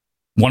tanks.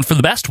 One for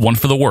the best, one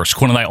for the worst.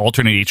 Quinn and I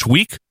alternate each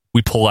week.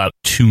 We pull out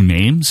 2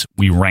 names.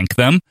 We rank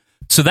them.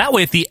 So that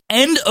way, at the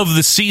end of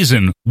the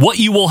season, what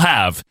you will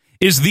have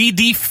is the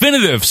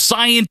definitive,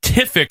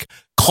 scientific,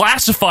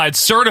 classified,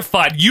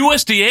 certified,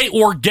 USDA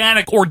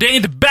organic,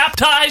 ordained,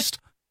 baptized,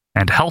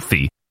 and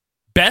healthy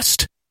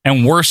best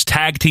and worst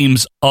tag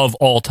teams of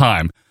all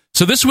time.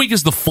 So this week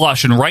is the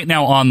Flush, and right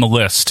now on the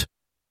list,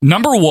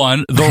 number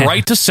 1, The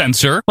Right to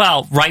Censor.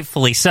 Well,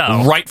 rightfully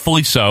so.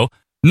 Rightfully so.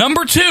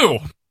 Number 2,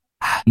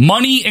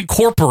 Money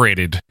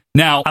Incorporated.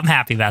 Now, I'm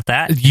happy about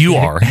that. You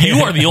are.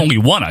 You are the only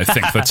one, I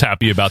think, that's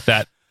happy about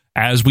that.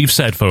 As we've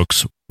said,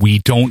 folks, we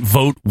don't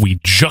vote. We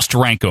just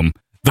rank them.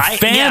 The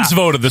fans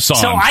voted this on.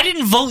 So I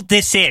didn't vote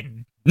this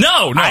in.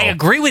 No. I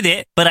agree with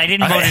it, but I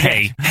didn't vote it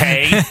in.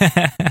 Hey.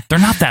 They're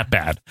not that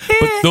bad.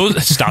 But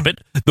stop it.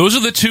 Those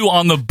are the 2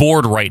 on the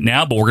board right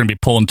now, but we're going to be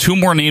pulling 2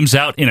 more names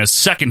out in a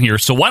second here.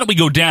 So why don't we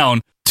go down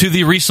to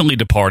the recently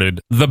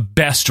departed, the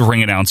best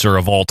ring announcer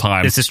of all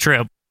time. This is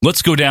true.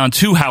 Let's go down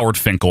to Howard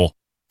Finkel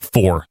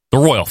for the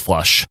Royal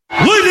Flush.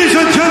 Ladies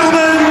and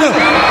gentlemen,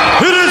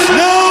 it is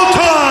now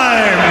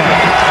time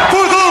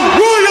for the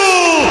Royal.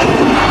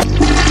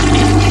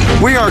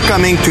 We are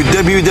coming to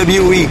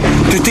WWE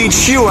to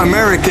teach you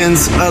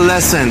Americans a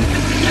lesson.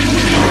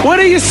 What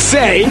do you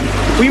say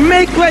we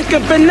make like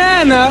a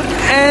banana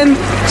and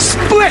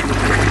split?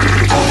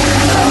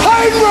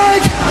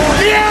 Heinrich,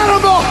 the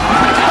animal,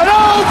 an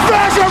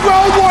old-fashioned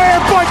road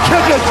warrior butt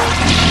kicking.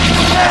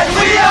 And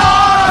we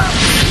are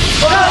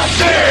the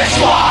Spirit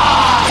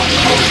Squad.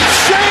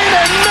 Shane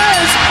and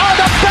Miz are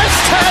the best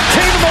tag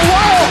team in the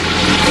world.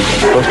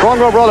 The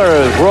Strongbow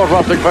Brothers, World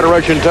Wrestling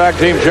Federation Tag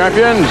Team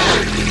Champions.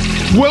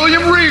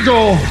 William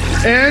Regal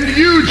and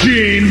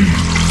Eugene.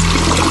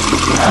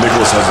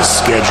 Nicholas has a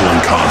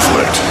scheduling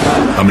conflict.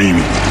 I mean,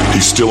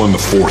 he's still in the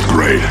 4th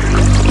grade.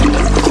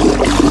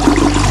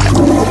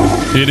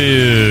 It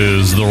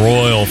is the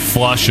Royal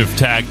Flush of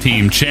Tag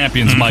Team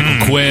Champions,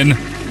 Michael Quinn.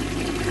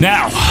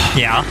 Now,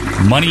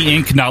 Money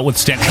Inc.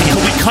 notwithstanding, can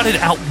we cut it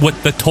out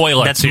with the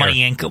toilets? That's here?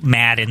 Money Inc.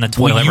 mad in the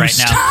toilet right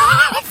now.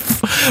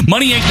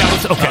 Money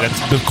Inc. Okay,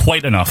 that's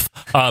quite enough.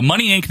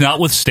 Money Inc.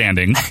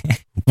 notwithstanding,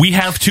 we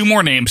have two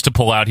more names to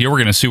pull out here. We're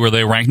going to see where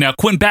they rank. Now,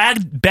 Quinn,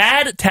 bad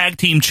tag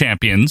team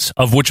champions,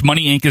 of which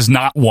Money Inc. is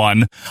not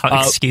one,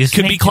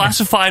 can be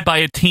classified by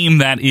a team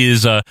that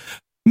is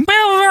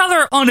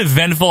rather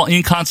uneventful,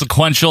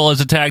 inconsequential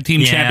as a tag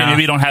team champion.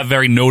 Maybe you don't have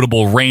very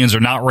notable reigns or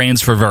not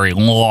reigns for very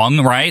long,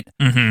 right?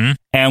 Mm-hmm.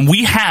 And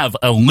we have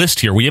a list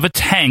here. We have a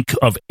tank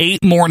of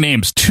 8 more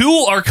names.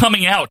 2 are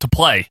coming out to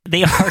play.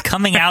 They are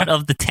coming out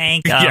of the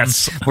tank.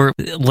 Yes. We're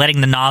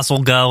letting the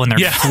nozzle go and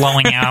they're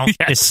flowing out.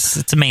 Yes.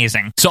 It's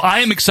amazing. So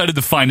I am excited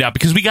to find out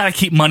because we got to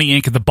keep Money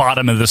Inc. at the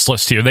bottom of this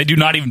list here. They do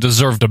not even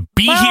deserve to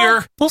be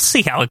here. We'll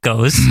see how it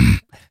goes.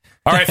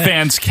 All right,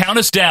 fans, count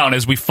us down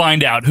as we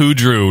find out who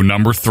drew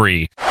number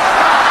 3.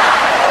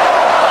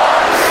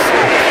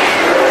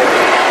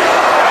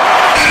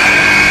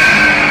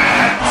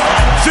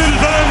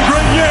 Sylvain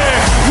Grenier,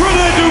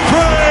 René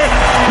Dupré,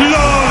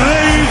 La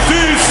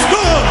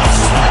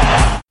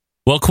Résistance.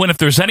 Well, Quinn, if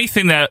there's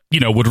anything that,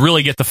 would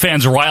really get the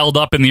fans riled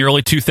up in the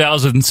early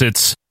 2000s,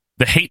 it's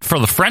the hate for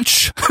the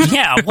French.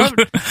 Yeah. What,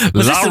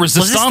 was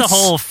this the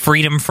whole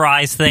freedom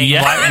fries thing?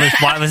 Yeah.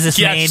 Why was this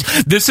made?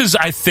 This is,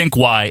 I think,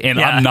 why, and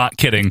I'm not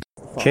kidding.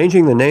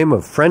 Changing the name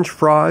of French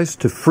fries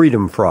to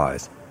freedom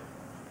fries.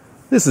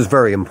 This is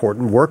very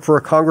important work for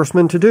a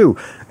congressman to do.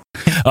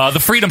 The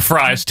Freedom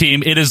Fries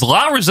team, it is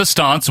La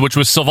Resistance, which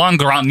was Sylvain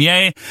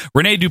Grenier,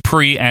 René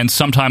Dupré, and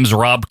sometimes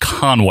Rob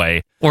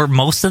Conway. Or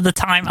most of the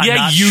time, I'm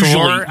not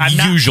sure.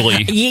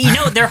 Usually.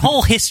 Their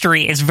whole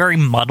history is very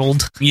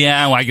muddled.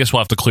 Yeah, well, I guess we'll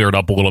have to clear it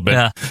up a little bit.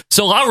 Yeah.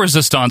 So La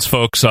Resistance,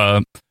 folks,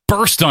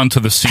 burst onto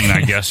the scene,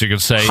 I guess you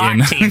could say.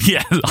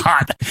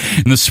 Hot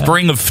in the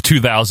spring of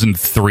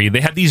 2003.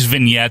 They had these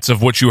vignettes,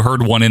 of which you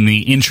heard one in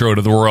the intro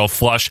to the Royal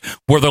Flush,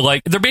 where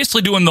they're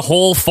basically doing the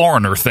whole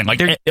foreigner thing. Like,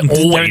 they're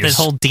this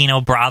whole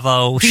Dino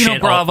Bravo shit. Dino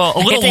Bravo,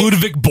 a little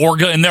Ludwig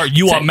Borga in there,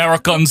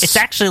 Americans. It's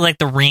actually like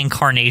the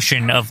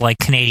reincarnation of like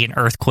Canadian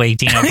Earthquake,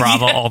 Dino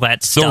Bravo, all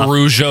that stuff. The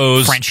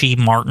Rougeos. Frenchie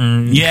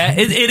Martin. Yeah,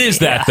 it is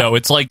that, though.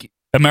 It's like,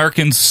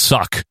 Americans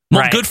suck.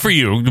 Well, good for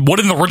you. What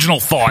an original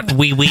thought.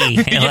 Oui.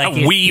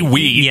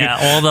 Yeah,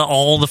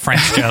 all the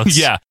French jokes.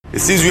 Yeah. It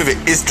seems we have a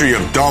history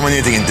of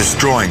dominating and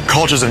destroying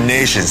cultures of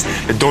nations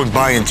that don't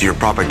buy into your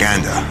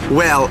propaganda.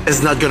 Well,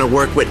 it's not going to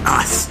work with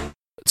us.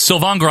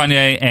 Sylvain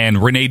Grenier and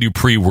René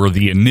Dupré were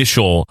the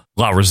initial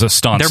La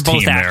Resistance team. They're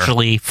both there.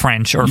 actually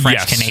French or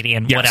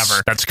French-Canadian,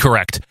 whatever. That's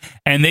correct.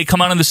 And they come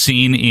out on the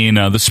scene in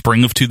the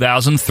spring of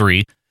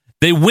 2003.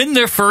 They win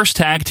their first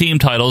tag team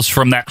titles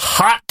from that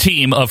hot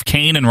team of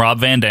Kane and Rob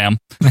Van Dam.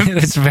 It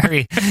was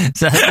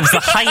the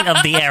height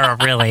of the era,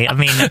 really. I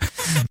mean,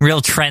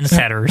 real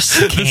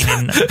trendsetters, Kane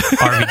and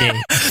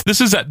RVD.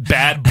 This is at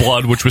Bad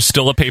Blood, which was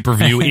still a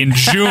pay-per-view in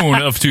June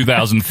of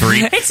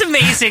 2003. It's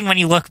amazing when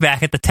you look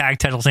back at the tag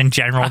titles in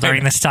general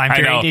during this time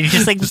period. I know. You're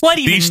just like, what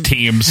even? These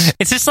teams.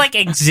 It's just like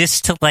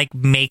exists to like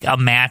make a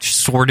match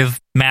sort of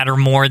matter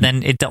more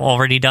than it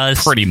already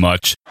does. Pretty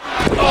much.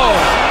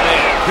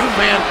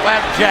 Two-man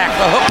flapjack,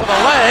 the hook of the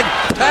leg.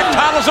 Tag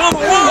title's on the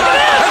wall.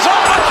 It's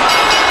over.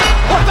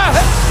 What the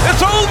heck?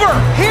 It's over.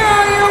 Here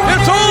are your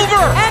winners. It's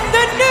over. And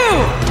the new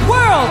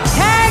World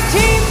Tag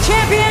Team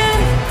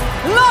Champions,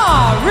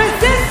 La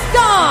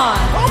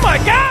Resistance. Oh,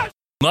 my God.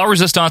 La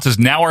Resistance is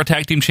now our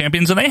tag team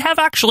champions, and they have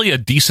actually a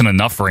decent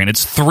enough reign.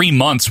 It's 3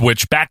 months,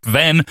 which back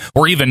then,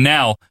 or even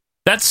now,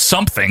 that's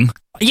something.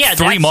 Yeah,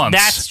 3 months.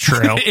 That's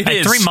true. It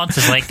is. 3 months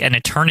is like an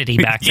eternity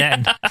back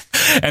then.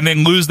 And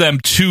then lose them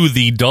to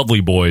the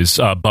Dudley Boys,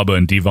 Bubba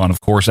and Devon, of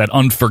course, at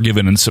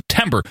Unforgiven in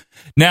September.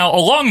 Now,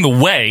 along the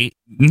way,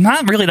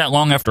 not really that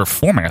long after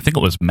forming, I think it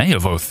was May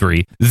of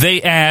 2003,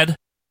 they add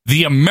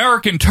the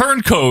American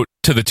Turncoat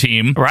to the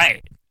team.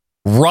 Right.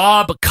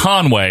 Rob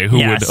Conway,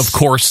 who would, of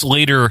course,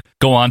 later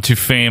go on to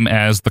fame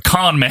as the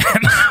Con Man.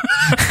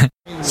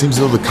 Seems as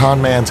though the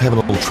Con Man's having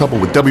a little trouble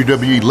with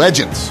WWE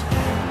legends.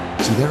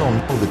 See, they don't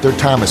know that their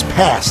time has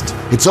passed.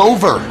 It's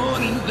over.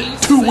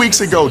 2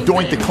 weeks ago,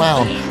 Doink the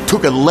Clown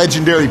took a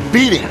legendary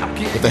beating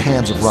at the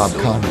hands of Rob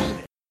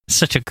Conway.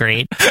 Such a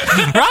great...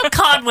 Rob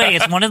Conway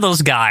is one of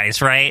those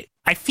guys, right?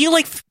 I feel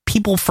like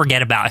people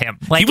forget about him.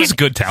 Like, he was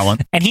good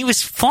talent. And he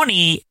was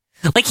funny.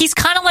 Like, he's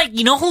kind of like...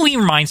 You know who he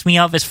reminds me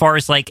of as far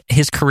as, like,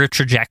 his career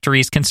trajectory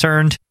is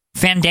concerned?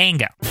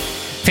 Fandango.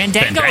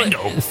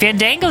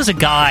 Fandango's a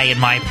guy, in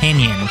my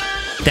opinion,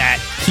 that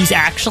he's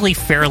actually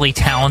fairly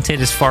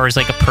talented as far as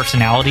like a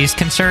personality is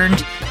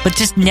concerned, but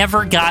just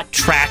never got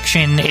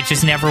traction. It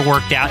just never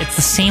worked out. It's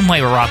the same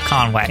way with Rob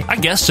Conway. I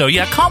guess so.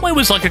 Yeah, Conway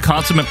was like a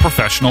consummate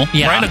professional.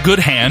 Yeah. Right? A good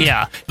hand.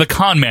 Yeah. The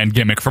con man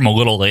gimmick from a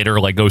little later,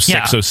 like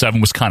 06,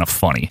 07, was kind of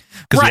funny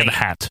because he had a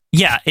hat.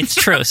 Yeah, it's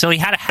true. So he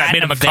had a hat that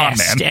made him a con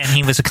man. And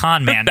he was a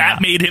con man.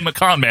 That made him a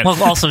con man.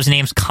 Well, also his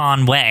name's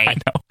Conway. I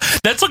know.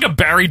 That's like a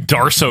Barry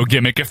Darso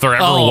gimmick if there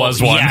ever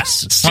was one.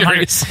 Yes.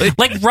 Seriously.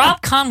 Like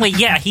Rob Conway,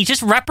 yeah, he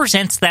just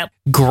represents that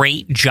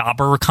great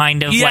jobber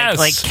kind of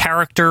like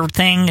character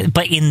thing,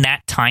 but in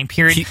that time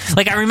period.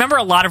 Like I remember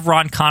a lot of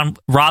Rob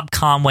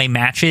Conway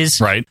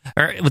matches. Right.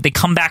 Or they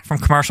come back from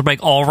commercial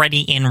break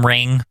already in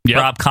ring. Yep.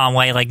 Rob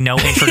Conway, like no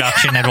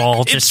introduction at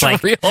all. Just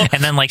like real.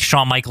 And then like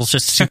Shawn Michaels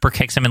just super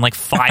kicks him in like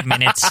 5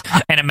 minutes,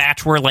 and a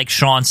match where like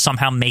Shawn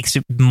somehow makes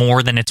it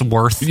more than it's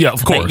worth. Yeah,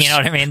 of course. Like, you know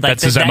what I mean? Like,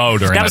 that's his MO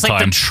during that was like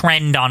time. the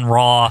trend on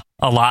Raw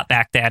a lot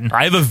back then.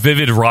 I have a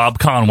vivid Rob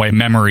Conway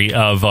memory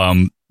of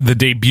the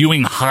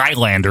debuting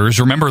Highlanders.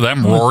 Remember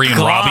them, Rory and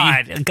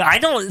Robbie? I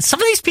don't. Some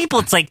of these people,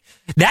 it's like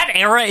that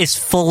era is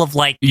full of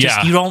like.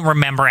 Just, you don't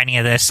remember any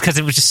of this because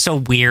it was just so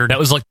weird. That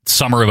was like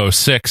summer of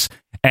 06,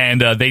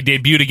 and they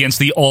debuted against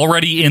the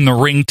already in the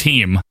ring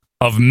team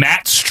of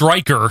Matt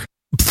Stryker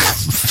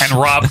and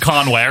Rob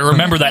Conway. I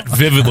remember that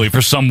vividly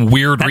for some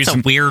weird reason.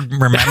 That's a weird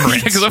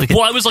remembrance.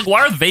 I was like,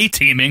 why are they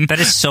teaming? That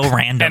is so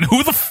random. And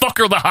who the fuck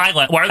are the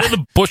Highlanders? Why are they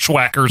the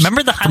Bushwhackers?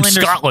 Remember the Highlanders?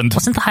 From Scotland?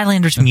 Wasn't the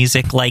Highlanders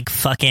music like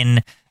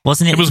fucking?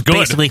 Wasn't it? It was good.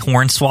 Basically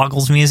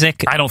Hornswoggle's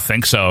music. I don't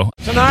think so.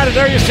 Tonight,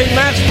 there you see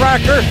Matt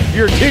Stryker,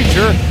 your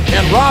teacher,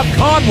 and Rob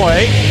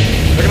Conway.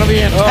 They're going to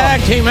be in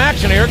tag team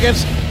action here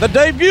against the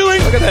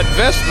debuting. Look at that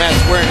vest Matt's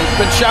wearing. He's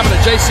been shopping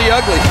at JC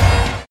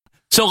Ugly.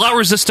 So La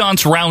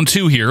Resistance round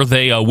 2 here.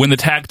 They win the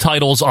tag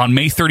titles on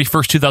May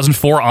 31st,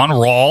 2004 on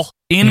Raw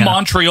in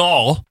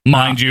Montreal,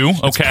 mind you.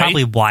 That's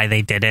probably why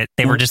they did it.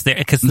 They were just there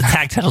because the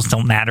tag titles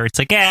don't matter. It's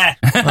like,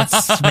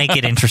 let's make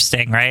it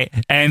interesting, right?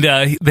 And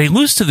they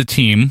lose to the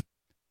team,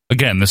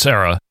 again, this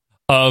era,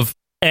 of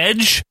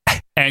Edge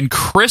and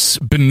Chris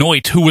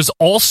Benoit, who was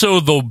also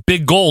the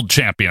Big Gold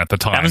champion at the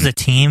time. That was a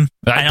team?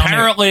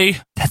 Apparently.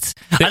 I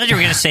thought you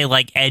were going to say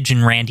like Edge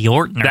and Randy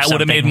Orton or that would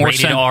have made more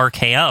sense.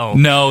 RKO.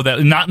 No,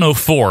 not in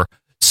 04.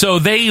 So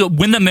they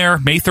win them there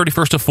May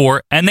 31st of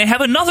 4, and they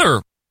have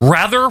another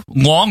rather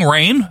long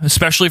reign,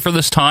 especially for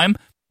this time,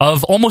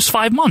 of almost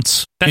 5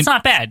 months. That's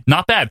not bad.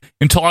 Not bad.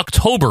 Until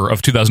October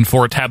of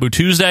 2004 at Taboo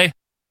Tuesday.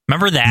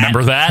 Remember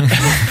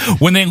that?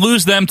 When they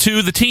lose them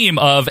to the team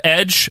of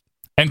Edge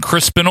and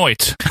Chris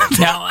Benoit.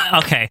 Now,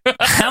 okay.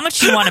 How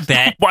much you want to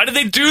bet? Why did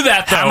they do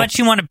that, though? How much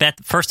you want to bet,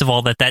 first of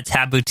all, that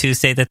Taboo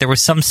Tuesday, that there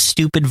was some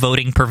stupid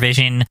voting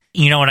provision?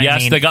 You know what I mean?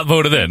 Yes, they got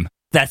voted in.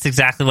 That's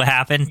exactly what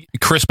happened.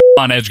 Chris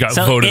on Edge got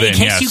voted in, in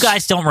case you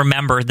guys don't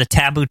remember the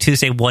Taboo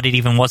Tuesday, what it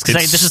even was,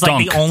 because this is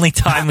like the only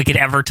time we could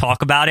ever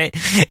talk about it.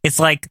 It's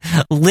like,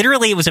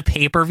 literally, it was a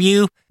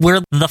pay-per-view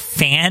where the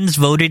fans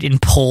voted in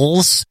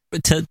polls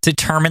to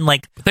determine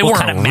like what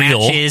kind of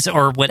matches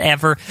or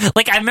whatever.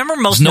 Like I remember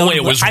most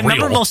notably,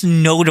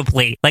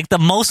 like the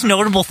most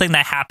notable thing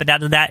that happened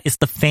out of that is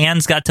the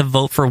fans got to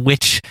vote for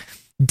which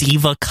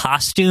diva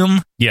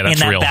costume in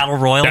that battle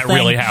royal that thing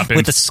really happened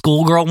with the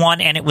schoolgirl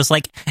one, and it was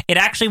like, it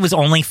actually was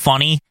only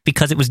funny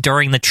because it was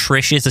during the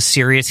Trish is a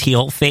serious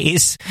heel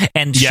phase,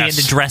 and she had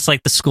to dress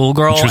like the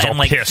schoolgirl, she was and all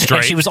like pissed, right?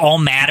 and she was all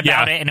mad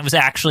about it, and it was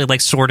actually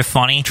like sort of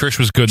funny. Trish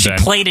was good. She then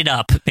played it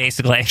up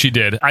basically. She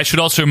did. I should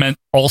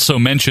also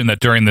mention that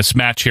during this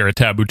match here at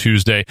Taboo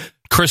Tuesday,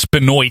 Chris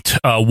Benoit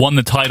won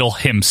the title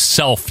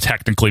himself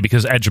technically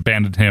because Edge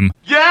abandoned him.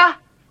 Yeah,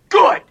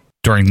 good.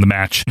 During the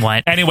match.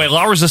 What? Anyway,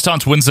 La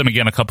Resistance wins them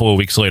again a couple of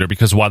weeks later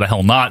because why the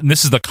hell not? And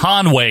this is the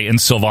Conway and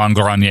Sylvain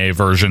Grenier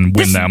version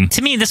them.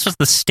 To me, this was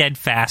the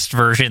Steadfast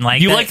version.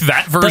 Like you like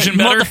that version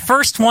better? Well, the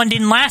first one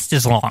didn't last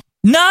as long.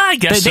 No, I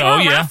guess they were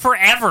around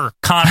forever.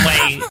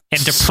 Conway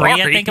and Dupree,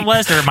 I think it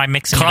was, or am I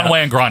mixing it up?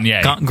 Conway and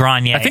Grenier.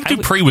 Grenier. I think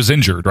Dupree was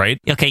injured, right?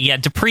 Okay, yeah,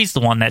 Dupree's the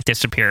one that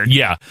disappeared.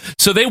 Yeah.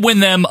 So they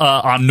win them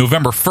on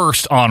November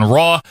 1st on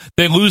Raw.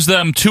 They lose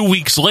them 2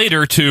 weeks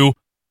later to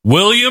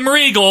William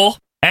Regal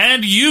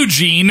and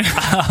Eugene.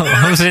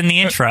 Who's in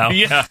the intro.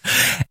 Yeah.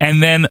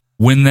 And then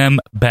win them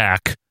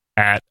back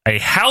at a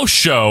house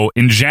show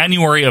in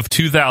January of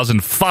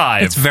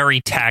 2005. It's very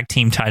tag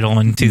team title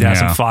in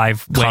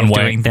 2005 way of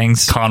doing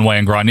things. Conway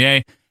and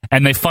Grenier.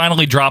 And they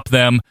finally drop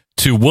them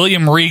to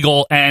William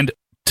Regal and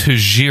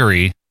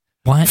Tajiri.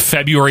 What?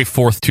 February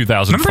 4th,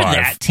 2005.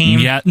 Remember that team?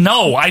 Yeah.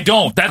 No, I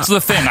don't. That's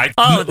the thing.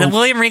 The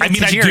William Regal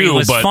Tajiri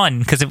was fun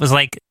because it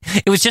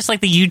was just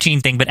like the Eugene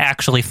thing, but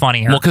actually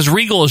funnier. Well, because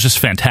Regal is just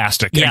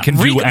fantastic and can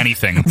do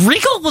anything.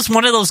 Regal was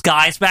one of those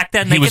guys back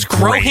then. They could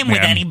throw him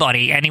with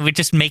anybody, and he would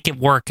just make it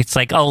work. It's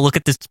like, oh, look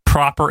at this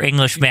proper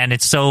Englishman.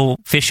 It's so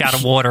fish out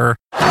of water.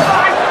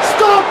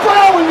 Stop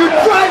bowing!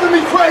 You're driving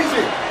me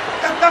crazy!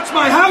 That's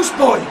my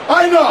houseboy!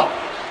 I know!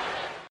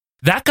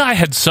 That guy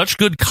had such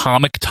good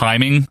comic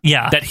timing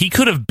that he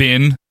could have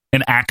been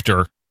an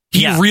actor.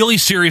 He really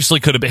seriously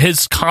could have been.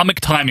 His comic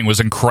timing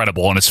was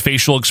incredible, and his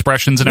facial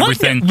expressions and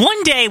everything.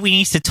 One day we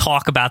need to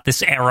talk about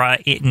this era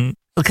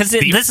because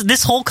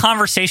this whole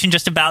conversation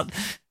just about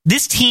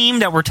this team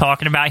that we're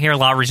talking about here,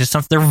 La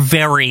Resistance, they're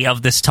very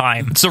of this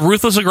time. It's a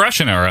ruthless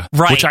aggression era,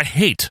 right? Which I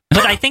hate.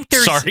 But I think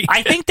there's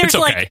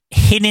like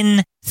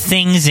hidden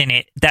things in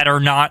it that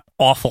are not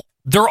awful.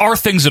 There are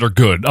things that are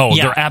good. Oh,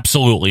 there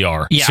absolutely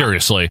are. Yeah.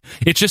 Seriously.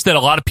 It's just that a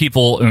lot of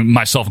people,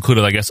 myself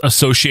included, I guess,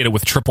 associate it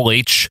with Triple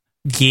H.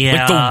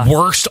 Yeah. Like the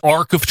worst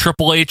arc of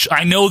Triple H.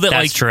 I know that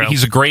That's true. He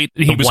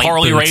was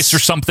Harley Race or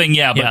something.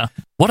 Yeah,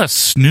 but what a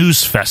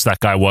snooze fest that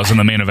guy was in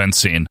the main event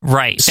scene.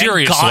 Right.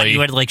 Seriously. Thank God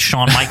you had like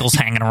Shawn Michaels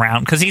hanging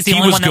around because he's the He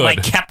only was one that good.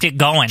 like kept it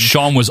going.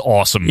 Shawn was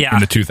awesome Yeah.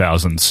 in the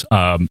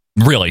 2000s.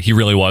 Really, he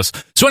really was.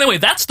 So anyway,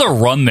 that's the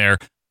run there.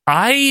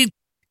 I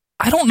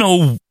don't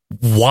know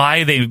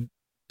why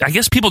I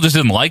guess people just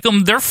didn't like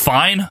them. They're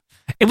fine.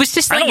 It was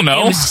just like, I don't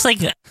know. It was just like,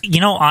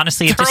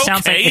 honestly, it They're just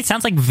sounds okay. like, it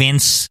sounds like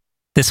Vince,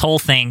 this whole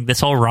thing, this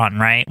whole run,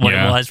 right? What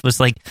Yeah. it was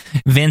like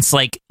Vince,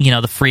 like,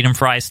 the freedom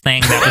fries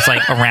thing that was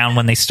like around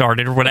when they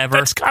started or whatever.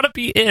 That's gotta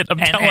be it. I'm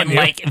telling you.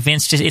 Like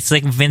Vince it's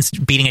like Vince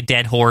beating a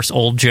dead horse,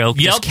 old joke,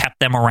 just kept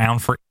them around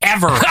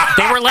forever.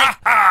 They were like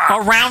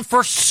around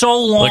for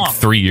so long. Like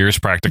 3 years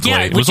practically.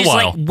 Yeah, it was which a is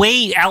while. like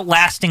way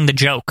outlasting the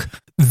joke.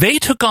 They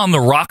took on the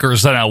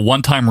Rockers at a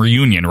one-time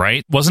reunion,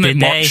 right? Wasn't Did it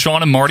they?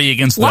 Shawn and Marty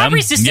against La them?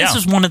 Resistance Yeah.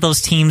 was one of those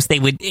teams they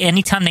would,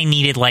 anytime they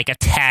needed like a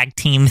tag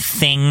team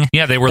thing.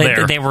 Yeah, they were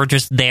there. They were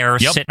just there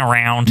sitting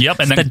around.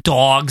 Yep, and then the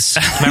dogs.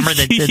 Remember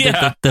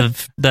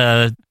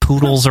the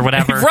poodles or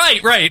whatever?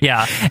 Right.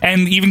 Yeah.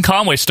 And even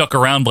Conway stuck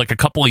around like a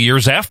couple of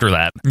years after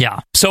that. Yeah.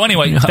 So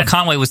anyway,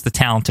 Conway was the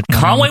talented one.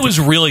 Conway was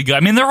really good. I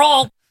mean, they're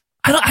all.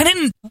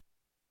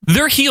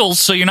 They're heels,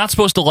 so you're not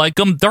supposed to like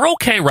them. They're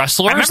okay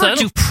wrestlers. I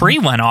remember Dupree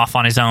went off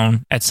on his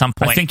own at some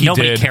point. I think he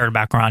Nobody did. cared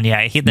about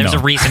Grenier. There's No.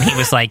 a reason he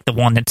was like the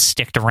one that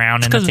sticked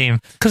around in the team.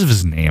 Because of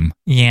his name.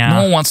 Yeah.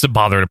 No one wants to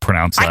bother to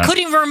pronounce that. I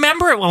couldn't even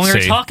remember it when we were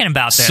talking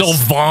about this.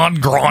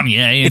 Sylvain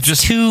Grenier.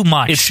 It's too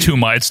much. It's too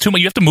much. It's too much.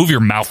 You have to move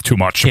your mouth too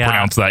much to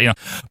pronounce that.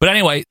 But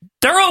anyway,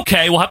 they're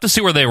okay. We'll have to see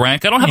where they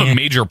rank. I don't have a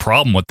major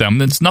problem with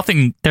them. It's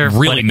nothing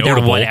really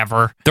notable. They're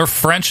whatever. They're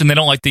French and they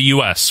don't like the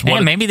U.S. Yeah,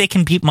 maybe they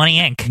can beat Money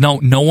Inc.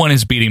 No one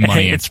is beating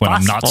Money Inc. It's when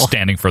I'm not possible.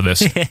 standing for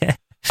this.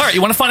 All right,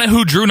 you want to find out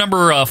who drew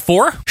number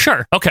 4?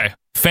 Sure. Okay,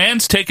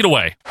 fans, take it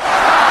away.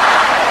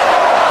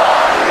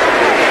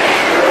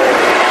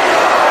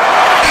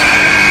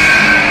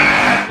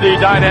 The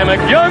dynamic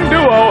young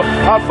duo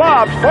of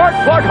Bob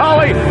Sparkplug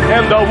Holly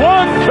and the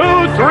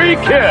 1, 2, 3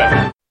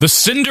 Kid. The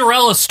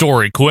Cinderella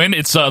story, Quinn.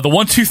 It's the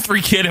 1, 2,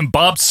 3 Kid and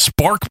Bob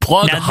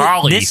Sparkplug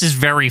Holly. This is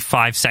very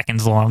 5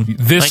 seconds long.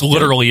 This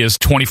literally is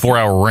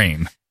 24-hour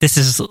reign. This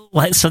is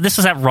so. This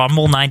was at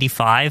Rumble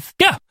 '95.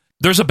 Yeah,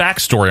 there's a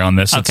backstory on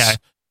this. Okay.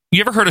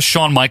 You ever heard of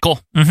Shawn Michael?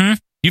 Mm-hmm.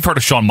 You've heard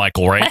of Shawn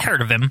Michael, right? I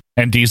heard of him.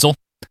 And Diesel.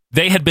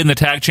 They had been the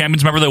tag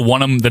champions. Remember, they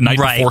won them the night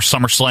before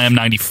SummerSlam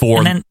 '94.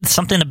 And then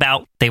something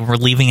about they were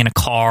leaving in a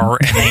car,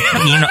 and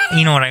they,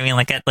 you know what I mean,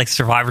 like at like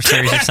Survivor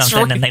Series or something,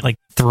 right. and they like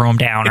threw them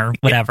down or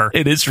whatever.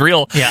 It is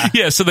real.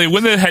 Yeah. So they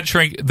win the head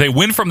shrink. They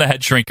win from the head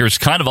shrinkers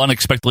kind of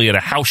unexpectedly at a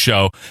house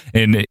show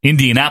in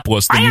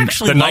Indianapolis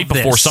the night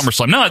before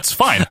SummerSlam. No, it's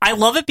fine. I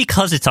love it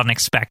because it's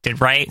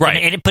unexpected, right?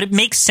 Right. But it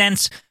makes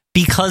sense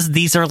because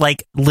these are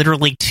like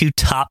literally 2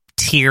 top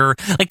tier.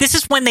 Like this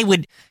is when they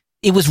would.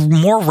 It was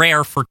more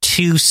rare for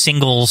 2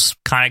 singles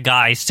kind of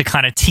guys to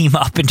kind of team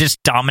up and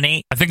just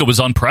dominate. I think it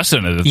was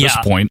unprecedented at this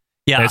point.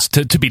 Yeah. It's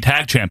to be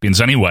tag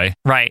champions anyway.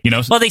 Right.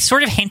 Well, they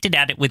sort of hinted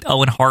at it with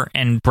Owen Hart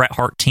and Bret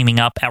Hart teaming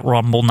up at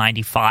Rumble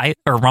 95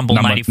 or Rumble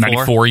 94.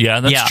 94, yeah,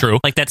 that's true.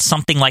 Like that's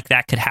something like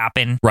that could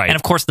happen. Right. And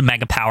of course the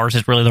Mega Powers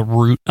is really the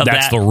root of that.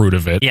 That's the root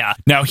of it. Yeah.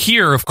 Now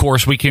here, of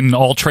course, we can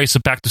all trace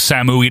it back to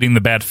Samu eating the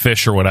bad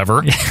fish or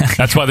whatever.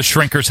 That's why the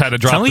Shrinkers had to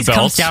drop It always the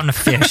belts. comes down to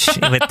fish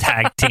with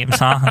tag teams,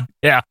 huh?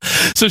 Yeah.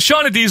 So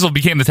Shawn and Diesel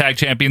became the tag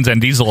champions, and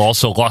Diesel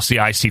also lost the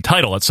IC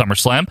title at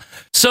SummerSlam.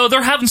 So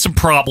they're having some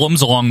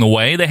problems along the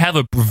way. They have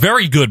a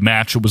very good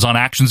match. It was on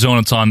Action Zone.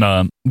 It's on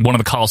one of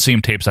the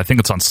Coliseum tapes. I think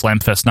it's on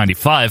Slamfest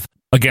 95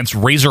 against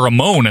Razor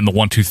Ramon and the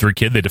 1, 2, 3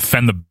 Kid. They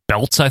defend the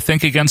belts, I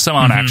think, against them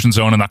on Action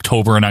Zone in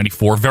October of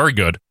 94. Very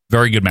good.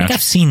 Very good match. I think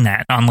I've seen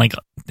that on like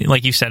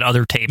you said,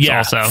 other tapes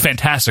also.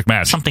 Fantastic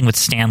match. Something with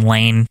Stan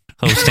Lane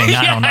hosting.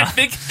 I don't know. I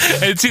think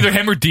it's either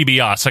him or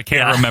DiBiase. I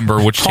can't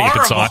remember which tape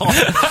it's on.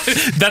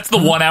 That's the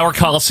 1 hour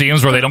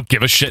Coliseums where they don't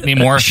give a shit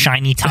anymore.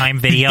 Shiny Time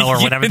Video or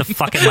whatever the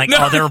fucking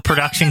other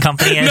production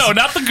company is. No,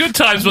 not the good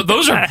times, but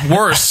those are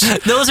worse.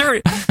 Those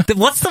are.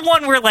 What's the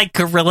one where like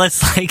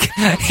Gorilla's like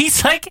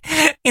he's like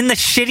in the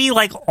shitty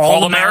like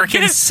all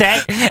American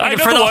set and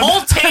for the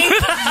whole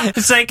tape?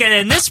 It's like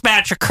and this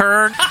match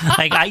occurred.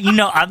 Like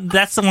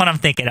that's the one I'm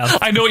thinking of.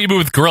 I know what you mean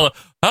with Gorilla.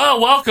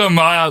 Oh, welcome.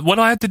 What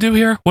do I have to do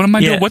here? What am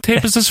I doing? What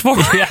tape is this for?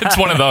 It's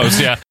one of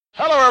those, yeah.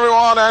 Hello,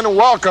 everyone, and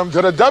welcome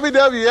to the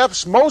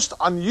WWF's most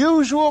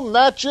unusual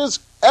matches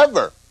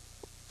ever.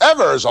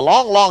 Ever is a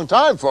long, long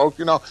time,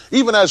 folks.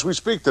 Even as we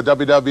speak, the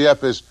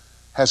WWF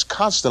has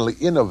constantly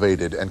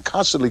innovated and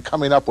constantly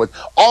coming up with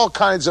all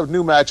kinds of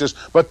new matches.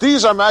 But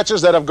these are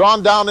matches that have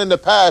gone down in the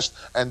past,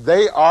 and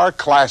they are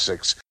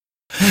classics.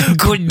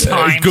 Good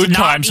times. Good not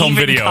times home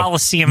even video.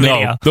 Coliseum no,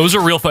 video. Those are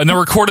real fun. And they're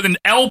recorded in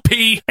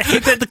LP.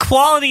 The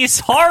quality is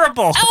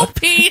horrible.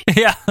 LP.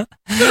 Yeah.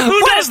 Who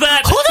does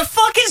that? Who the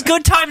fuck is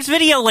Good Times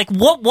Video? Like,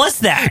 what was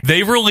that?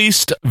 They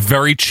released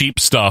very cheap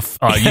stuff,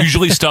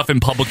 usually stuff in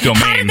public domain.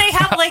 How did they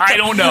have, like, I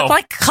don't know.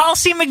 Like,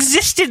 Coliseum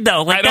existed,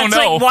 though. Like, I don't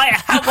that's know.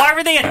 Like, why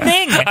were they a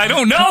thing? I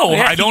don't know.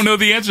 I don't know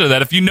the answer to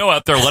that. If you know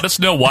out there, let us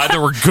know why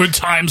there were Good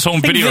Times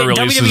home video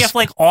releases. WWF,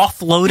 like,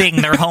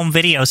 offloading their home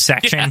video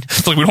section. Yeah.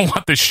 It's like, we don't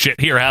want this shit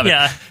here, have it?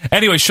 Yeah.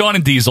 Anyway, Shawn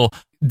and Diesel.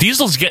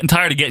 Diesel's getting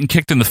tired of getting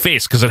kicked in the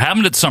face because it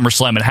happened at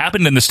SummerSlam. It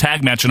happened in this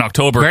tag match in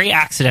October. Very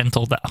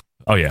accidental, though.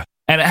 Oh, yeah.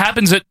 And it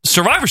happens at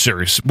Survivor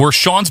Series, where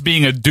Shawn's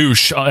being a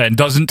douche and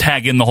doesn't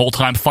tag in the whole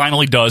time,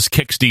 finally does,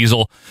 kicks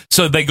Diesel.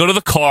 So they go to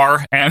the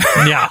car, and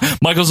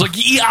Michael's like,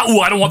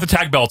 I don't want the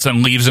tag belts,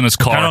 and leaves in his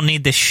car. I don't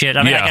need this shit.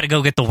 I mean, I got to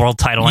go get the world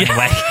title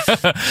anyway.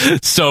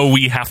 So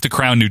we have to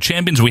crown new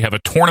champions. We have a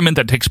tournament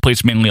that takes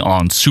place mainly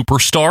on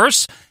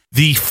Superstars.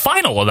 The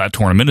final of that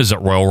tournament is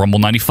at Royal Rumble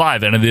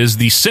 95, and it is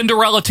the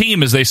Cinderella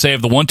team, as they say,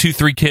 of the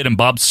 1-2-3 Kid and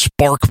Bob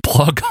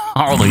Sparkplug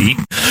Holly,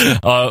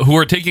 who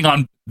are taking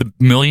on the $1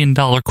 million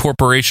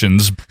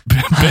corporations,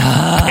 Bam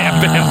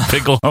Bam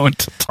Bigelow and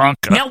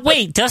Tatanka. Now,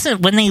 wait,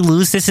 when they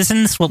lose this,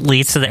 isn't this what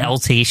leads to the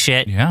LT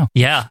shit? Yeah.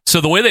 Yeah. So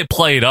the way they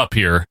play it up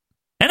here,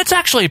 and it's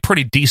actually a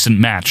pretty decent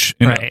match,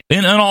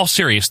 in all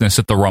seriousness,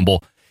 at the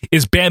Rumble,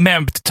 is Bam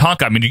Bam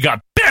Tatanka. I mean, you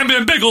got Bam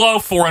Bam Bigelow,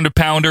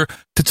 400-pounder,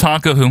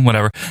 Tatanka,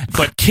 whoever.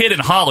 But Kid and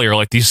Holly are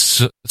like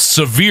these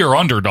severe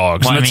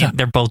underdogs. Well, I mean,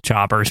 they're both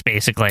jobbers,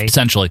 basically.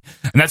 Essentially.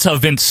 And that's how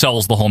Vince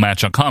sells the whole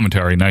match on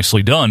commentary.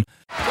 Nicely done.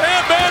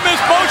 Bam Bam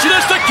is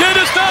motionless. The Kid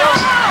is down.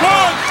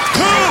 1,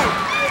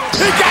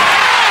 2. He got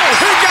it.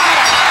 He got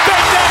it. They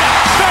did it.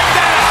 They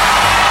did it.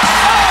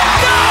 Oh,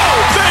 no.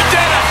 They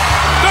did it.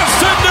 The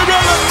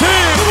Cinderella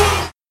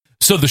team.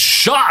 So the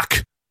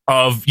shock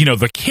of,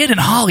 the Kid and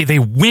Holly, they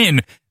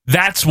win.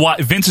 That's why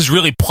Vince is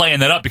really playing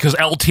that up, because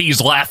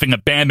LT's laughing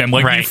at Bam Bam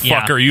like, you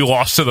fucker, you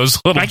lost to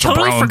those little I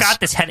totally jabrones. forgot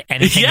this had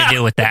anything to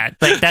do with that.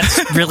 Like,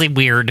 that's really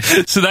weird.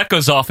 So that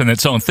goes off in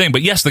its own thing.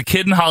 But yes, the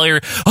Kid and Holly are,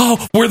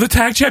 we're the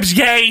tag champs,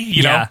 yay!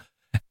 You know?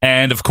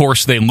 And of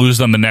course, they lose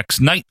them the next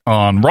night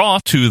on Raw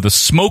to the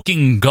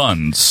Smoking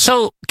Guns.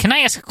 So, can I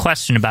ask a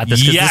question about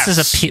this? Because this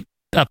is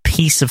a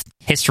piece of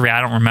history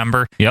I don't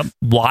remember. Yep.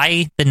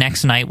 Why the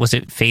next night was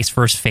it face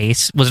versus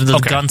face? Was it the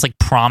Guns like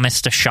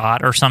promised a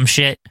shot or some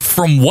shit?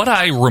 From what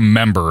I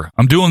remember,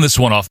 I'm doing this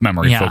one off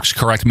memory, folks.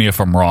 Correct me if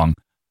I'm wrong.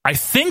 I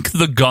think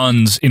the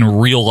Guns in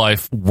real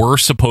life were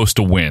supposed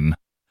to win.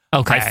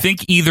 Okay. I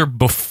think either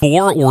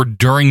before or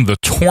during the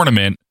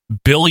tournament,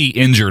 Billy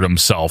injured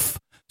himself,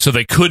 so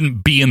they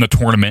couldn't be in the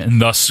tournament and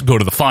thus go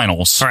to the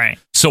finals. Right.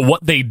 So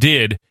what they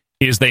did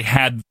is they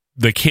had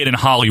the Kid and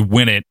Holly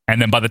win it,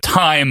 and then by the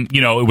time,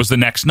 it was the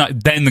next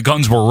night, then the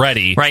Guns were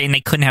ready. Right, and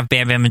they couldn't have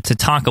Bam Bam and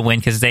Tatanka win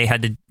because they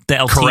had to,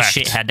 the LT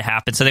shit had to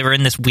happen. So they were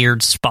in this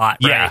weird spot,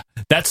 right? Yeah,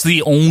 that's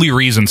the only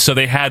reason. So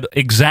they had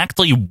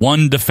exactly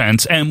one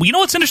defense. And you know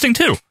what's interesting,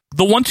 too?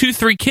 The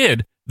 1-2-3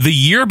 Kid, the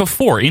year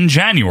before, in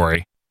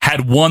January,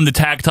 had won the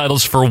tag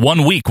titles for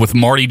 1 week with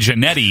Marty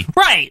Jannetty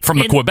from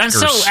the Quebecers.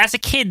 So, as a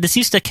kid, this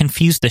used to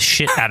confuse the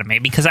shit out of me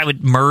because I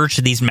would merge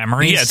these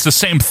memories. Yeah, it's the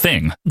same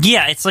thing.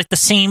 Yeah, it's like the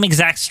same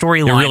exact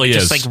storyline. It really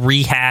just is. like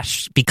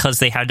rehashed because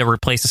they had to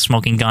replace the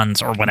Smoking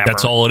Guns or whatever.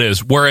 That's all it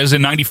is. Whereas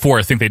in 94,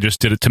 I think they just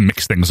did it to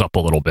mix things up a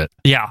little bit.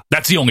 Yeah.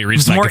 That's the only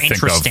reason more I can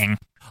interesting. think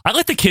of. I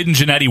like the Kid and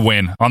Jannetty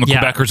win on the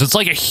Quebecers. It's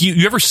like a huge...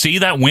 You ever see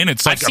that win?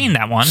 It's like I've seen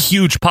that one.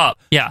 Huge pop.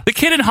 Yeah. The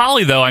Kid and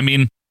Holly, though, I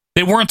mean...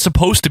 They weren't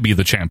supposed to be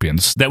the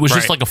champions. That was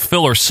just like a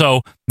filler.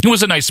 So it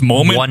was a nice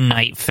moment. One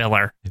night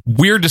filler.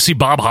 Weird to see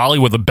Bob Holly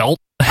with a belt.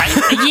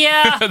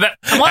 Yeah. At that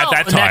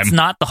time. That's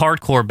not the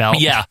hardcore belt.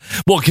 Yeah.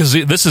 Well, because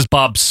this is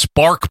Bob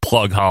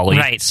Sparkplug Holly.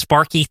 Right.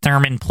 Sparky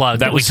Thurman Plug.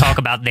 That we talk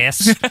about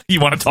this. You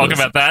want to talk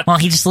about that? Well,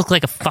 he just looked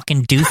like a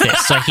fucking doofus.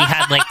 So he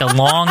had like the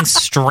long,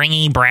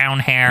 stringy brown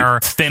hair.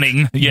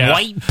 Thinning. Yeah.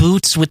 White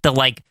boots with the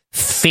like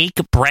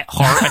fake Bret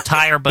Hart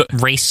attire, but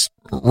racing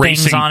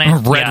things on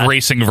it. Red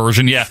racing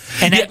version, yeah.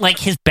 And then, like,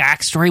 his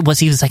backstory was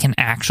he was like an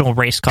actual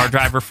race car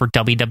driver for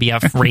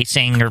WWF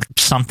Racing or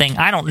something.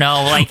 I don't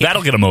know. Like,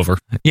 that'll get him over.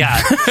 Yeah.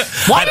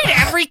 Why did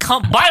every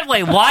by the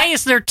way, why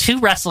is there two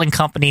wrestling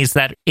companies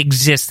that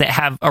exist that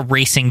have a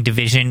racing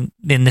division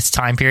in this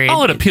time period?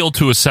 Oh, it appealed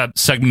to a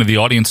segment of the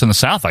audience in the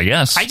South, I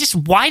guess.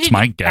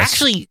 My guess.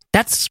 Actually,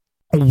 that's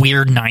a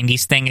weird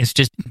 90s thing, is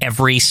just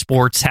every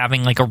sports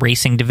having like a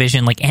racing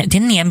division. Like,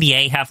 didn't the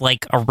NBA have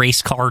like a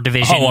race car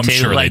division? Oh, I'm too?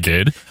 sure like, they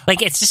did.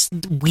 Like, it's just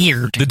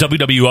weird. The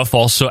WWF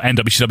also and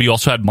WCW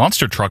also had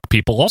monster truck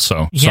people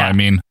also. So I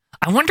mean,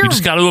 I wonder. You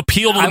just got to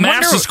appeal to the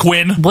masses,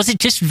 Quinn. Was it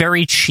just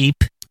very cheap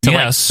to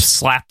like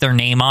slap their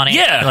name on it?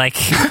 Yeah, like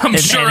I'm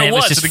sure it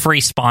was just free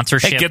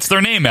sponsorship. It gets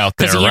their name out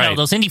there, because right?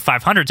 Those Indy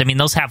 500s. I mean,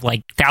 those have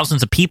like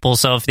thousands of people.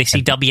 So if they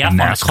see WF on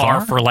a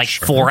car for like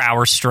 4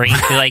 hours straight,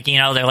 they're like,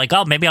 they're like,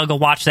 oh, maybe I'll go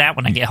watch that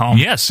when I get home.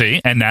 Yeah,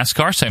 see, and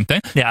NASCAR, same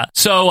thing. Yeah.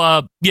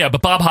 So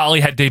but Bob Holly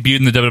had debuted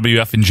in the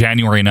WWF in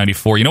January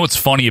 '94. You know what's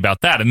funny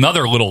about that?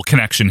 Another little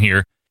connection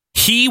here.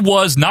 He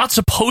was not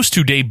supposed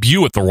to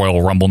debut at the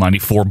Royal Rumble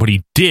 '94, but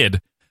he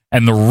did.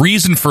 And the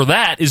reason for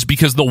that is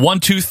because the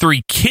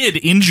 1-2-3 Kid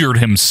injured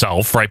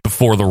himself right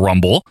before the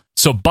Rumble.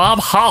 So Bob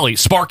Holly,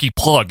 Sparky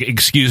Plug,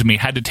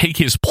 had to take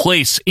his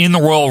place in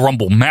the Royal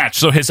Rumble match.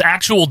 So his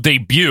actual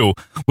debut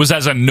was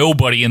as a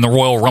nobody in the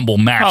Royal Rumble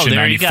match in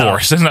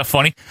 '94. Isn't that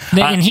funny?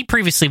 And he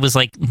previously was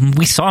like,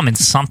 we saw him in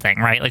something,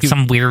 right? Like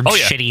some weird,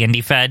 shitty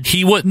indie fed.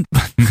 He wouldn't.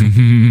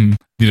 You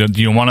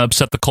don't want to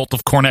upset the cult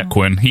of Cornette,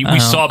 Quinn. We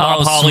saw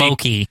Bob Holly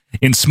Smokey.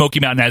 in Smoky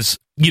Mountain as,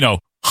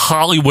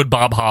 Hollywood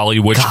Bob Holly,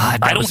 which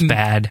that was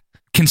bad.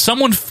 Can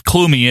someone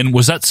clue me in?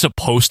 Was that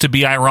supposed to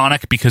be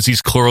ironic because he's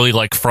clearly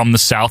like from the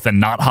South and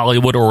not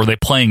Hollywood, or were they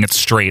playing it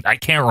straight? I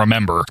can't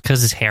remember.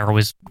 Because his hair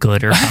was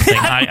good or something.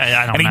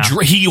 I don't know.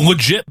 He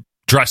legit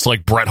dressed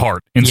like Bret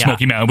Hart in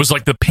Smoky Mountain. It was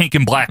like the pink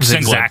and black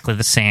singlet. Exactly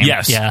the same.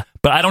 Yes. Yeah.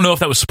 But I don't know if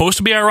that was supposed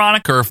to be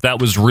ironic or if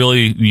that was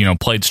really,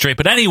 played straight.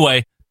 But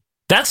anyway,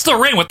 that's the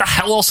ring. What the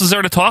hell else is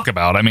there to talk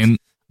about? I mean,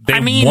 they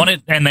won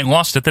it and they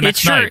lost it the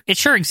next night. It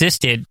sure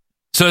existed.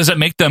 So does that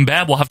make them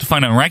bad? We'll have to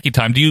find out in Ranking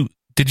Time.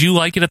 Did you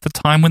like it at the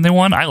time when they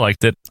won? I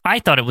liked it. I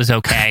thought it was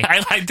okay.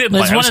 I did.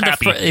 I was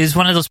happy. It was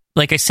one of those,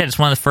 like I said, it's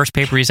one of the first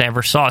pay-per-views I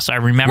ever saw, so I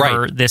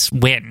remember this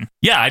win.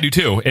 Yeah, I do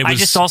too. I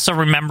just also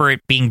remember it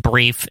being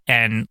brief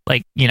and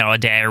like, a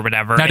day or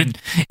whatever.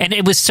 And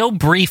it was so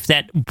brief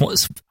that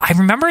I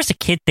remember as a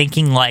kid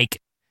thinking like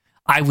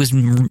I was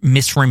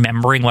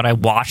misremembering what I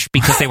watched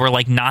because they were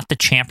like not the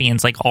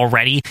champions like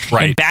already.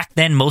 Right. And back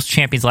then, most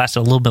champions lasted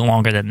a little bit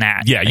longer than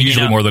that. Yeah,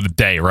 usually more than a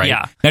day, right?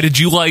 Yeah. Now, did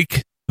you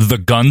like the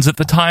guns at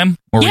the time?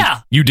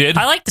 You did?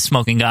 I like the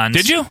smoking guns.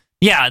 Did you?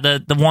 Yeah,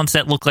 the ones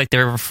that look like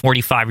they're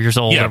 45 years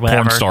old or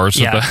whatever. Porn stars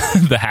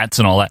with the hats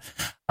and all that.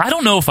 I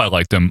don't know if I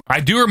liked them. I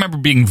do remember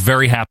being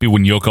very happy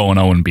when Yoko and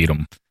Owen beat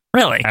them.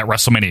 Really? At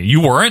WrestleMania.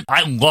 You weren't?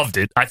 I loved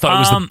it. I thought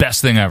it was the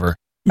best thing ever.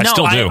 I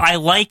still do. I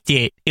liked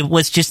it. It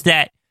was just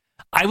that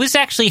I was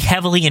actually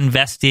heavily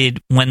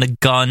invested when the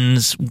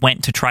Guns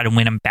went to try to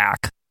win him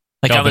back.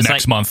 Like I was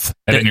next month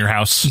in your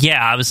house.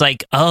 Yeah, I was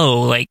like,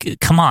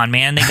 come on,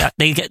 man!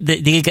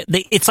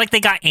 It's like they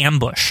got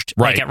ambushed,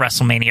 right, like at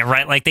WrestleMania,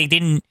 right? Like they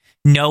didn't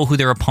know who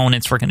their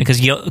opponents were going to, because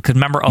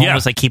remember Owen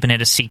was like keeping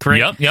it a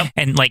secret,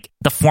 and like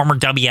the former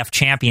WF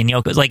champion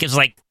Yoko, like it's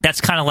like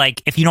that's kind of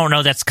like if you don't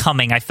know that's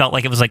coming. I felt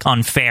like it was like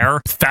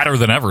unfair, fatter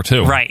than ever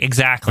too, right?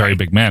 Exactly, very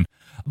big man.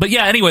 But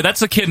yeah, anyway, that's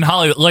the Kid and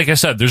Holly. Like I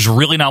said, there's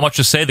really not much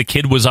to say. The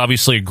Kid was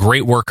obviously a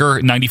great worker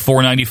in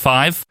 94,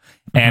 95,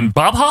 and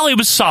Bob Holly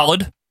was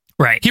solid.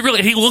 Right. He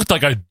looked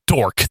like a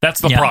dork.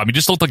 That's the problem. He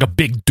just looked like a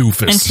big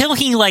doofus. Until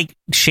he like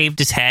shaved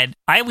his head.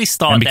 I always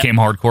thought and became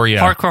hardcore,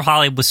 Hardcore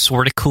Holly was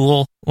sort of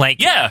cool.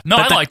 Like I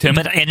liked him.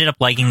 But I ended up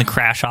liking the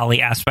Crash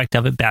Holly aspect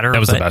of it better. That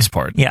was the best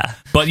part. Yeah.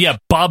 But yeah,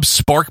 Bob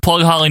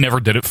Sparkplug Holly never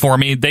did it for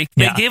me. They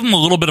gave him a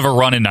little bit of a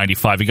run in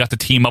 95. He got to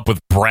team up with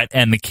Brett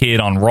and the Kid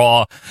on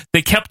Raw.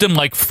 They kept him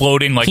like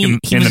floating like in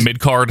the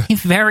mid-card.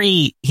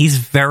 He's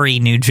very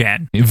new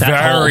gen.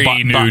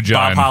 Very new gen.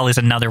 Bob Holly's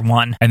another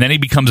one. And then he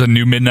becomes a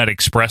new Midnight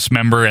Express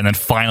member, and then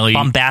finally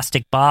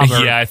Bombastic Bob.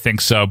 Yeah, I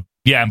think so.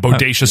 Yeah, and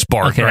Bodacious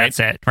Bart, okay, right?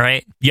 That's it,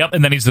 right? Yep,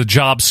 and then he's the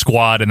Job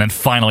Squad, and then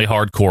finally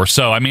Hardcore.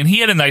 So, I mean, he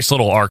had a nice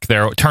little arc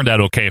there. It turned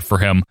out okay for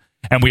him.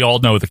 And we all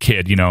know the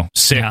Kid,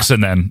 6,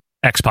 and then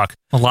X-Pac.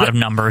 A lot of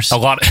numbers. A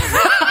lot.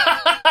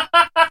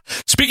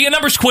 Speaking of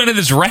numbers, Quinn, it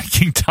is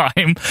Ranking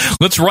Time.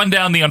 Let's run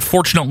down the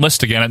unfortunate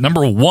list again. At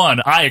number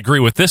 1, I agree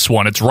with this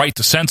one. It's Right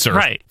to Censor.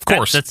 Right. Of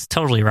course. That's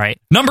totally right.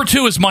 Number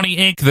 2 is Money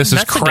Inc. This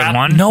is crap. A good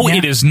one. No,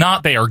 it is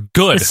not. They are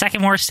good. The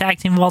second worst tag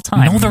team of all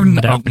time. No, they're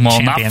not.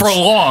 Well, not for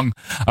long.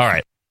 All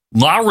right.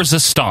 La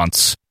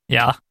Resistance.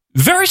 Yeah.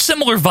 Very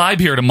similar vibe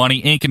here to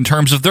Money Inc. in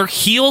terms of their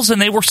heels,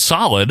 and they were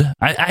solid.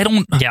 I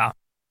don't... Yeah.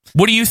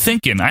 What are you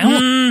thinking?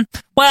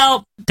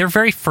 Well, they're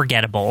very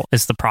forgettable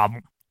is the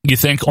problem. You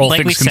think, all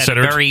like things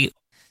considered?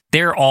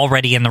 They're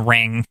already in the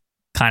ring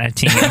kind of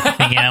team. You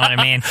know what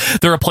I mean?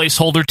 They're a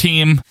placeholder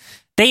team.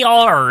 They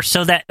are.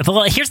 So that,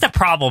 well, here's the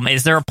problem: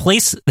 is they're a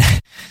place.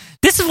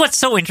 This is what's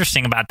so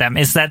interesting about them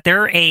is that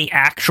they're a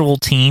actual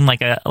team,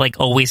 like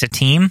always a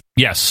team.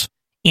 Yes.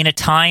 In a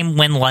time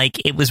when like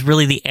it was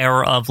really the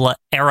era of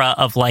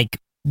like.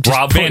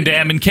 Rob Van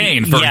Dam and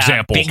Kane, for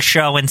example. Big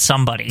Show and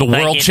somebody. The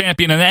world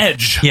champion and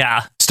Edge.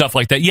 Yeah. Stuff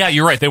like that. Yeah,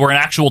 you're right. They were an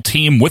actual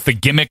team with the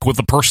gimmick, with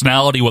the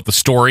personality, with the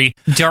story.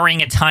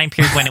 During a time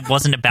period when it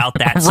wasn't about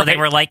that. Right. So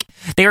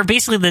they were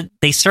basically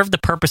they served the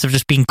purpose of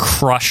just being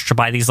crushed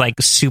by these like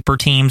super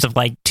teams of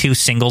like 2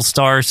 single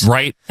stars.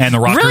 Right. And the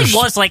Rockers. It really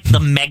was like the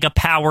Mega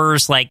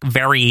Powers, like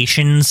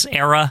variations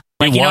era.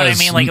 Like, you know what I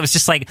mean? Like, it was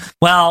just like,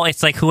 well,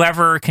 it's like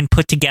whoever can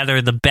put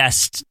together the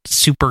best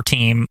super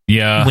team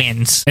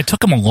wins. It took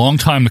them a long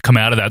time to come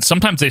out of that.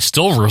 Sometimes they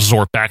still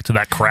resort back to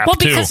that crap, well,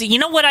 because you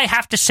know what I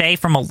have to say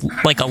from a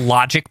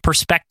logic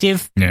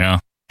perspective? Yeah.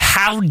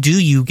 How do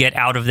you get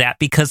out of that?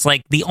 Because,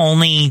 like, the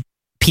only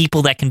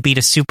people that can beat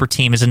a super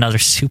team is another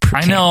super team.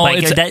 I know.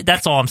 Like,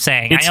 that's all I'm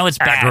saying. I know it's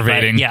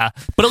aggravating. bad,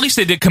 but at least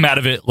they did come out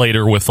of it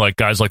later with like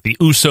guys like the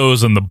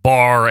Usos and the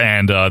Bar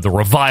and the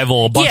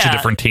Revival, a bunch of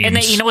different teams.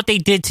 And you know what they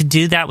did to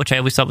do that, which I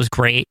always thought was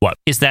great? What?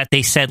 Is that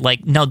they said,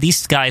 like, no,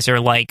 these guys are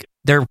like,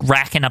 they're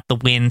racking up the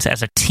wins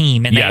as a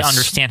team, and they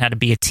understand how to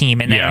be a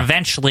team. And then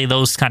eventually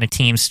those kind of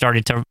teams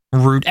started to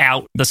root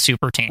out the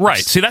super teams.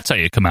 Right. See, that's how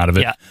you come out of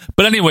it. Yeah.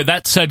 But anyway,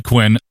 that said,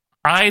 Quinn,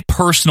 I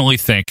personally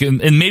think, and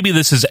maybe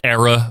this is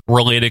era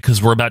related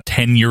because we're about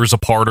 10 years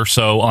apart or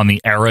so on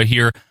the era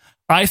here.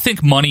 I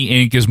think Money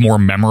Inc. is more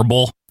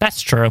memorable.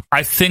 That's true.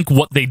 I think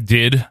what they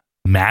did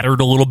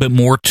mattered a little bit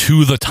more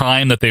to the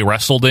time that they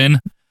wrestled in.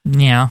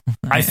 Yeah.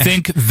 I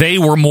think they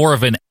were more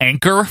of an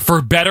anchor,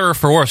 for better or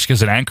for worse,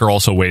 because an anchor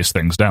also weighs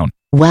things down.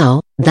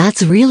 Wow,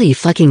 that's really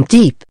fucking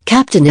deep,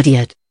 Captain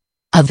Idiot.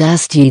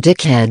 Avast ye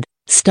dickhead,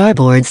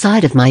 starboard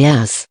side of my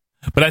ass.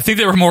 But I think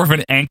they were more of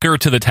an anchor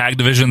to the tag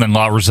division than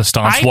La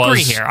Resistance was. I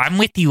agree here. I'm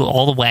with you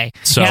all the way.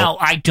 So, now,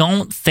 I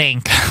don't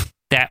think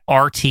that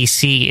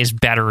RTC is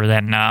better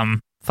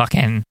than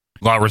fucking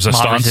La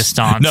Resistance.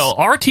 No,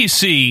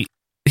 RTC,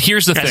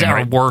 here's the thing. Or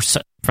right? worse,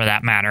 for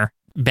that matter.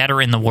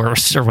 Better in the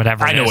worst, or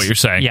whatever I know what you're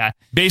saying. Yeah.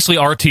 Basically,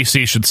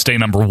 RTC should stay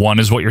number one,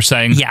 is what you're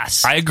saying.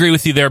 Yes. I agree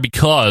with you there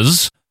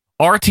because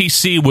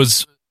RTC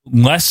was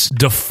less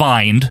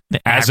defined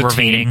as a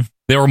team.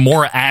 They were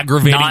more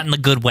aggravating. Not in the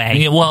good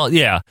way. Yeah, well,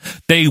 yeah.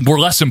 They were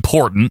less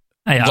important.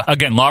 Yeah.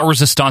 Again, La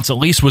Resistance at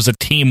least was a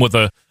team with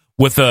a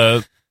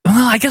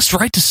I guess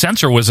Right to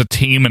Censor was a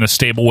team and a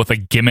stable with a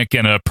gimmick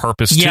and a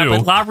purpose, too. Yeah,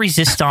 but La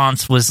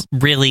Resistance was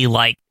really,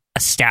 like,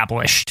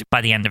 established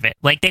by the end of it.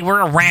 Like, they were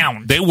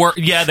around. They were,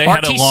 yeah, they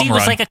had a long run. RTC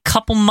was like a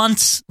couple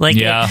months. Like,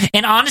 yeah.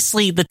 And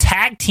honestly, the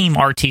tag team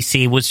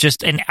RTC was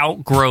just an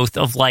outgrowth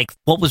of, like,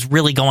 what was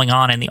really going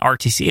on in the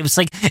RTC. It was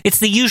like, it's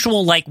the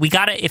usual, like, we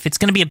gotta, if it's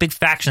gonna be a big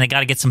faction, they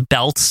gotta get some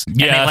belts.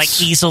 Yes. And they,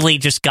 like, easily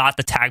just got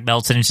the tag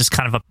belts, and it's just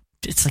kind of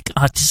it's like,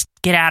 just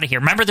get out of here.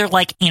 Remember, they're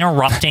like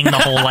interrupting the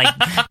whole like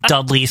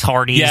Dudley's,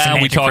 Hardys. Yeah,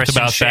 and we talked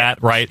Christian about shit.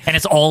 that, right? And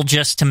it's all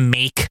just to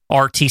make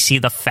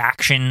RTC the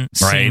faction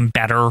seem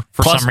better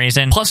for some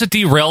reason. Plus, it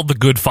derailed the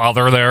Good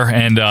Father there,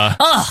 and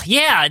oh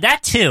yeah,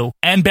 that too.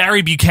 And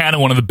Barry Buchanan,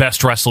 one of the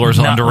best wrestlers,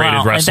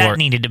 underrated wrestler. That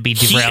needed to be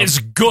derailed. He is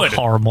good.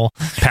 Horrible,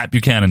 Pat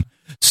Buchanan.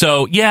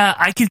 So yeah,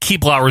 I could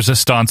keep La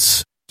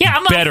Resistance. Yeah,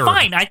 I'm better.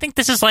 Fine. I think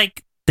this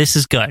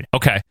is good.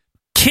 Okay,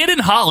 Kid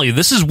and Holly.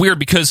 This is weird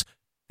because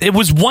it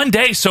was one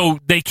day, so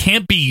they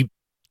can't be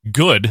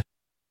good.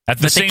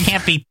 They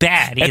can't be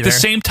bad either. At the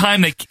same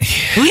time,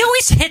 we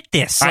always hit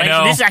this. I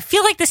know. I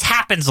feel like this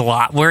happens a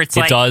lot, where it's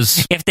like,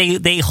 does. If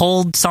they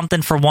hold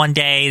something for one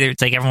day,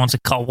 it's like everyone's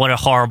like, "Oh, what a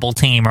horrible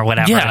team," or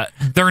whatever. Yeah,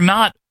 they're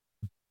not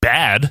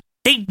bad.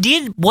 They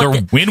did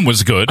their win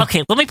was good.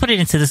 Okay, let me put it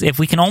into this. If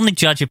we can only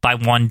judge it by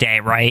one day,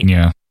 right?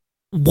 Yeah.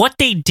 What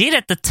they did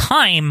at the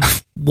time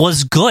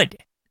was good.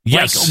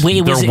 Yes,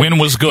 their win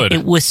was good.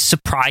 It was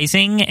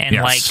surprising, and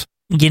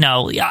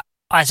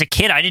as a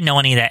kid, I didn't know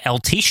any of that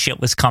LT shit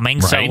was coming.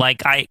 Right. So,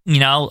 like, I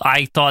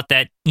thought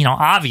that,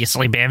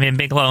 obviously Bam Bam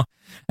Bigelow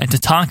and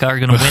Tatanka are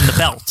going to win the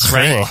belts,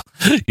 right?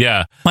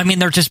 Yeah. I mean,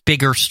 they're just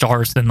bigger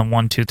stars than the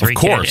 1, 2, 3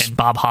 Kid and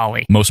Bob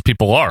Holly. Most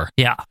people are.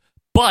 Yeah.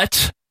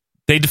 But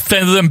they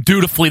defended them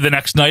dutifully the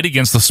next night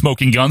against the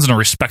Smoking Guns in a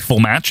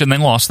respectful match, and they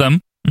lost them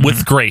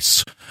with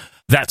grace.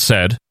 That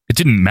said, it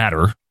didn't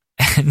matter.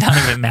 None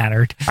of it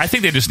mattered. I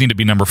think they just need to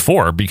be number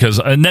 4 because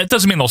and that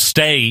doesn't mean they'll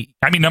stay.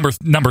 I mean,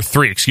 number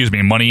 3, excuse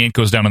me. Money Inc.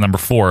 goes down to number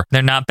 4.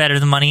 They're not better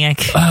than Money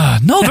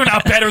Inc. No, they're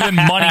not better than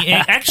Money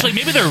Inc. Actually,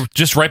 maybe they're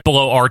just right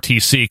below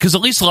RTC because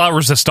at least La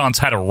Resistance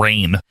had a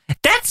reign.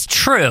 That's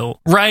true,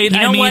 right? You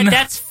know what?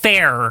 That's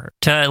fair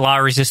to La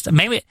Resistance.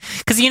 Maybe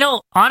because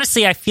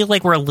honestly, I feel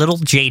like we're a little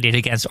jaded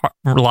against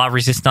La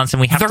Resistance,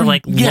 and we have to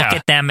look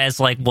at them as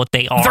like what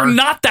they are. They're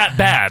not that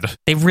bad.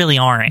 They really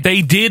aren't.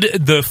 They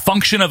did the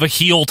function of a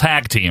heel tag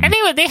team. And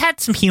they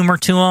had some humor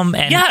to them,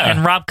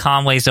 and Rob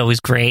Conway's always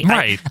great.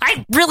 Right.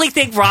 I really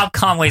think Rob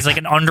Conway's like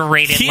an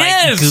underrated,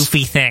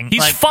 goofy thing. He's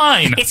like,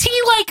 fine. Is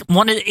he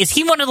like is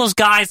he one of those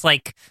guys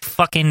like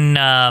fucking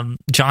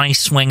Johnny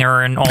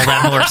Swinger and all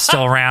them who are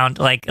still around,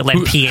 like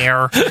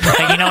Pierre?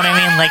 Like, you know what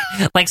I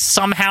mean? Like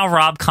somehow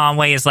Rob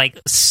Conway is like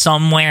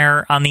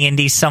somewhere on the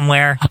indies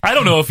somewhere. I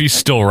don't know if he's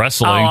still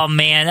wrestling. Oh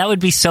man, that would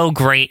be so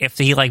great if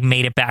he like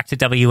made it back to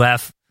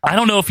WF. I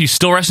don't know if he's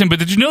still wrestling, but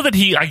did you know that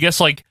he, I guess,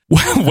 like,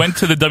 went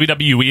to the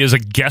WWE as a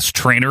guest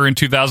trainer in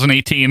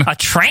 2018? A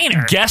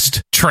trainer?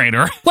 Guest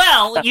trainer.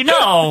 Well,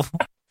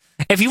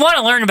 if you want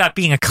to learn about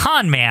being a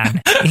con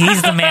man,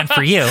 he's the man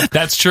for you.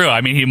 That's true. I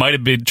mean, he might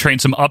have been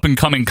trained some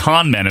up-and-coming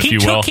con men, if you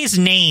will. He took his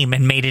name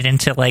and made it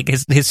into, like,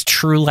 his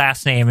true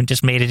last name and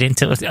just made it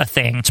into a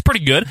thing. It's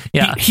pretty good.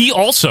 Yeah. He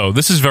also,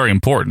 this is very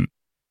important,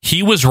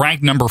 he was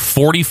ranked number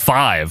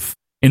 45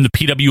 in the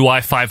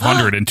PWI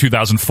 500 in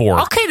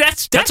 2004. Okay,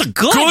 that's a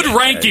good. Good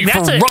ranking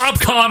for Rob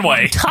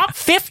Conway. Top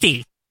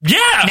 50. Yeah.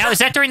 Now, is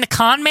that during the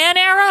Con Man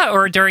era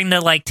or during the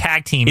like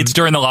tag team? It's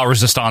during the La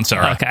Resistance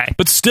era. Okay.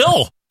 But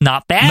still,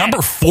 Not bad.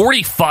 Number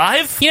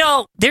 45? You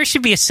know, there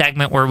should be a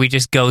segment where we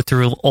just go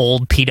through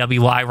old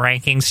PWI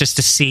rankings just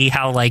to see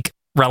how, like,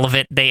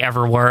 relevant they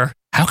ever were.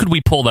 How could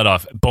we pull that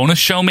off? Bonus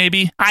show,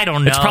 maybe? I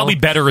don't know. It's probably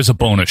better as a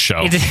bonus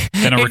show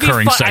than a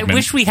recurring segment. I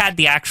wish we had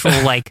the actual,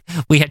 like,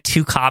 we had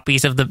 2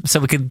 copies of so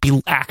we could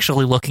be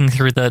actually looking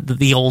through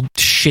the old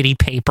shitty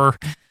paper.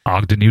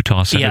 Ogden,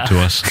 Utah, send it to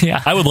us.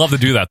 Yeah. I would love to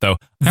do that, though.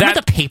 Remember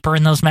the paper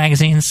in those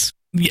magazines?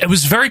 It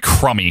was very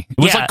crummy. It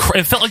was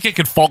it felt like it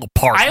could fall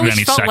apart I in always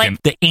any felt second.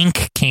 like the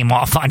ink came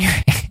off on your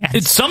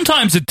hands.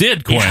 Sometimes it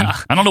did, Glenn. Yeah.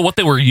 I don't know what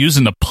they were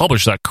using to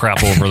publish that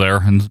crap over there.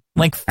 And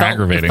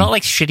aggravating. It felt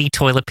like shitty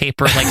toilet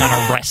paper, like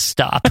on a rest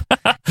stop.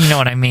 You know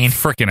what I mean?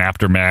 Frickin'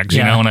 Aftermags,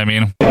 you know what I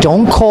mean?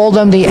 Don't call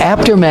them the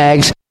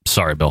Aftermags.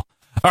 Sorry, Bill.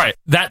 All right,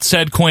 that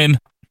said, Quinn,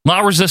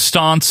 La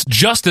Resistance,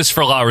 justice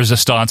for La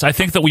Resistance. I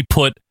think that we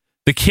put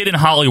the Kid and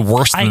Holly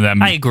worse than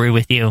them. I agree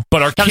with you.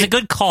 But that was a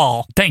good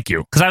call. Thank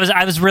you. Because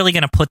I was really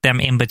going to put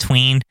them in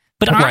between.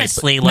 But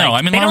honestly, right. No,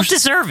 I mean, they don't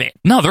deserve it.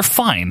 No, they're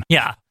fine.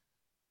 Yeah.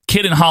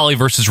 Kid and Holly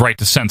versus Right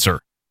to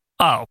Censor.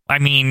 Oh, I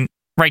mean,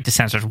 Right to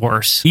Censor's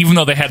worse. Even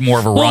though they had more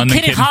of a run than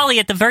Kid and Holly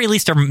at the very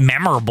least are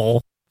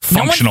memorable.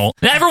 Functional.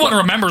 Everyone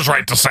remembers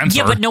Right to Censor.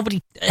 Yeah, but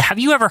nobody... Have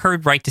you ever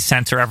heard Right to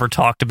Censor ever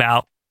talked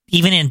about?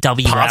 Even in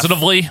WF?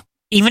 Positively?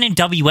 Even in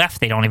WF,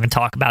 they don't even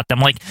talk about them.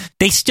 Like,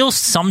 they still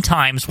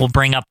sometimes will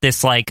bring up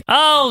this, like,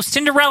 oh,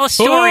 Cinderella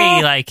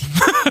story, like,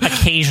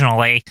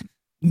 occasionally.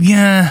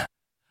 Yeah.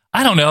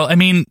 I don't know. I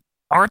mean,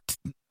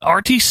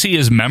 RTC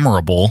is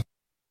memorable,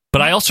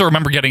 but I also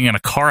remember getting in a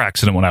car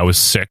accident when I was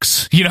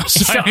 6. You know,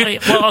 so I mean,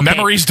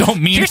 memories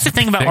don't mean Here's the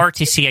thing about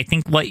RTC. I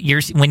think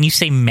when you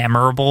say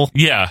memorable,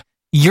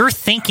 you're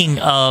thinking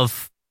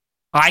of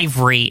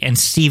Ivory and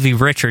Stevie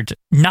Richards,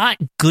 not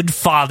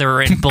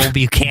Goodfather and Bull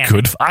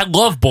Buchanan. I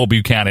love Bull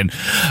Buchanan.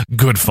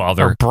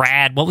 Goodfather. Or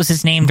Brad. What was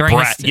his name during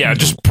Brad,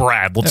 just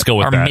Brad. Let's go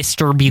with or that. Or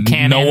Mr.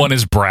 Buchanan. No one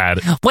is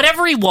Brad.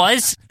 Whatever he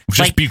was.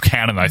 Just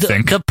Buchanan, I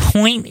think. The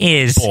point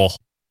is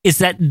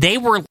that they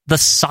were the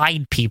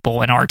side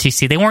people in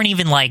RTC. They weren't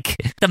even, like,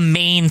 the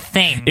main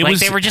thing.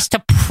 They were just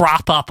to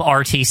prop up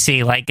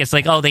RTC. Like, it's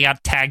like, oh, they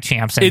got tag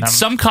champs in them. It's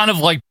some kind of,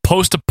 like,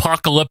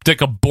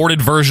 post-apocalyptic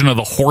aborted version of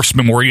the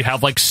Horsemen where you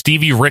have, like,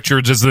 Stevie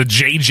Richards as the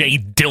J.J.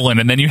 Dillon,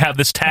 and then you have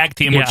this tag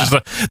team, which is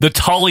the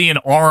Tully and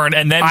Arn,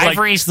 and then,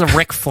 Ivory's the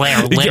Ric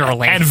Flair,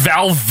 literally. And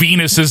Val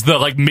Venus is the,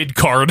 like,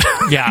 mid-card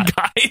guy.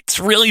 It's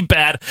really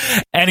bad.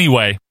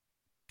 Anyway,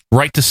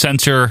 Right to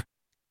Censor...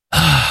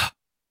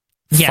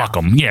 Fuck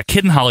them. Yeah,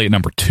 Kid and Holly at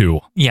number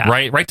 2. Yeah.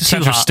 Right to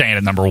Censor staying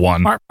at number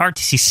 1.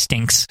 RTC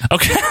stinks.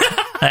 Okay.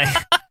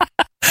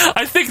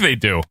 I think they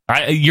do.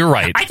 You're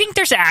right. I think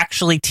there's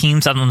actually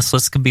teams on this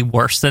list could be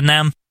worse than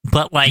them,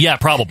 but like, yeah,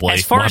 probably.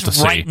 As far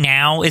as right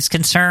now is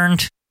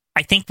concerned,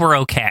 I think we're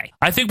okay.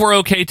 I think we're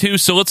okay too.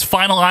 So let's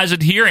finalize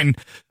it here and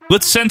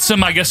let's send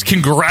some, I guess,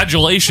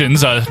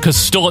 congratulations, because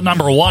still at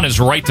number 1 is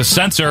Right to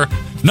Censor.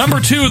 Number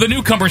 2, the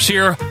newcomers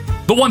here,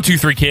 the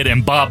 1-2-3 Kid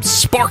and Bob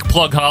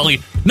Sparkplug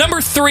Holly.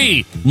 Number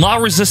 3, La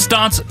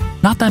Resistance.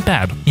 Not that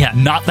bad. Yeah.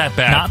 Not that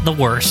bad. Not the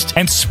worst.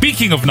 And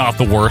speaking of not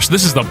the worst,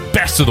 this is the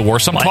best of the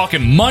worst. I'm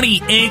talking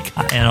Money Inc.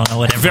 I don't know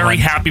what Very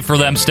happy for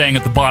them staying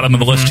at the bottom of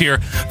the list here.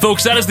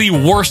 Folks, that is the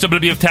worst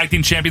WWF Tag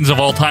Team Champions of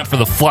all time for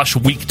the Flush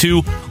Week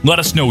 2. Let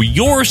us know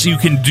yours. You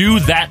can do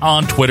that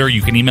on Twitter.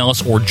 You can email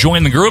us or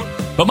join the group.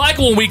 But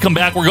Michael, when we come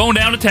back, we're going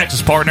down to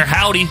Texas, partner.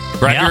 Howdy.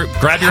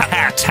 Grab your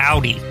hat.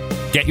 Howdy.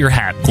 Get your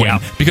hat, Quinn.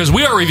 Because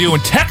we are reviewing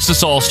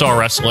Texas All-Star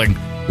Wrestling.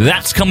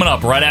 That's coming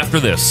up right after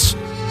this.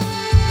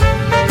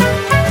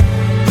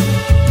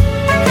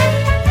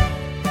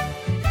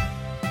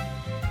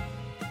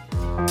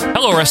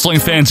 Hello, wrestling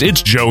fans.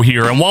 It's Joe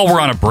here. And while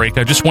we're on a break,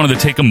 I just wanted to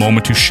take a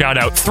moment to shout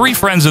out 3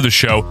 friends of the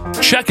show.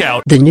 Check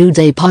out The New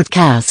Day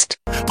Podcast,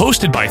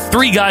 hosted by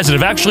 3 guys that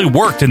have actually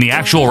worked in the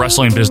actual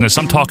wrestling business.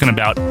 I'm talking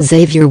about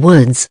Xavier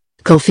Woods,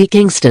 Kofi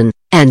Kingston,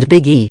 and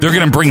Big E. They're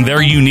going to bring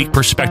their unique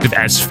perspective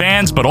as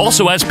fans, but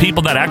also as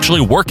people that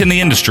actually work in the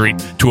industry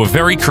to a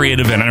very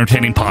creative and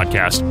entertaining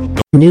podcast.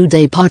 New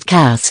Day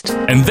Podcast.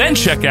 And then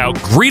check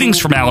out Greetings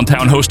from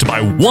Allentown, hosted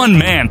by one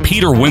man,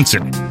 Peter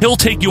Winson. He'll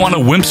take you on a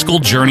whimsical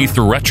journey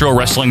through retro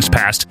wrestling's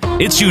past.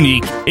 It's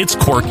unique, it's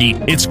quirky,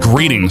 it's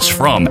Greetings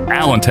from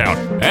Allentown.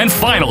 And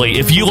finally,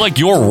 if you like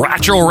your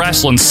retro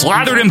wrestling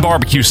slathered in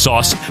barbecue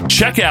sauce,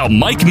 check out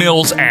Mike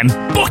Mills and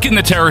Bookin'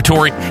 the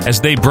Territory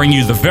as they bring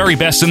you the very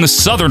best in the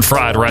Southern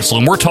fried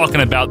wrestling. We're talking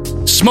about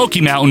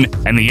Smoky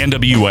Mountain and the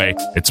NWA.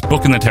 It's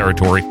Bookin' the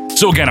Territory.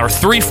 So again, our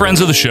 3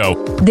 friends of the show,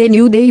 The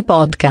New Day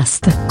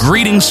Podcast,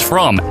 Greetings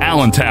from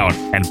Allentown,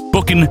 and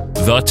Bookin'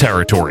 the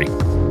Territory. Boy,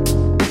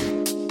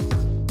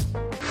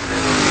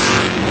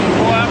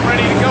 I'm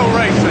ready to go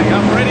racing.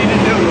 I'm ready to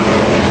do it.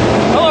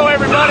 Hello,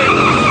 everybody.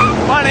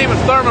 My name is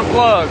Thurman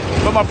Plug,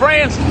 but my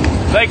friends,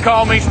 they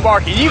call me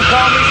Sparky. You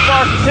call me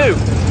Sparky, too.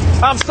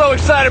 I'm so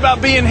excited about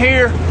being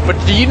here, but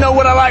do you know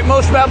what I like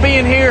most about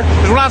being here?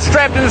 Is when I'm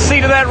strapped in the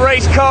seat of that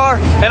race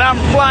car and I'm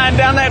flying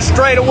down that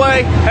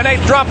straightaway and they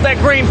drop that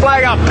green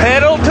flag, I'm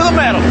pedal to the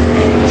metal.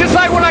 Just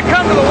like when I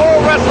come to the World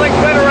Wrestling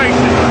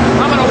Federation,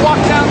 I'm going to walk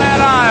down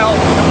that aisle,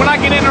 and when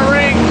I get in the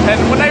ring and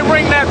when they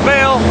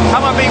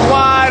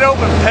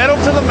and pedal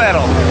to the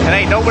metal, and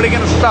ain't nobody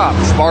gonna stop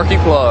Sparky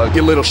Plug.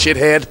 You little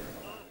shithead.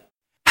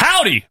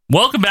 Howdy!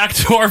 Welcome back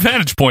to our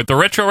Vantage Point, the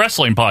Retro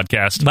Wrestling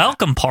Podcast.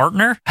 Welcome,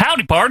 partner.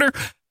 Howdy, partner.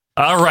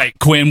 All right,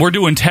 Quinn, we're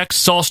doing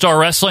Texas All-Star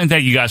Wrestling.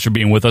 Thank you guys for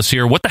being with us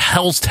here. What the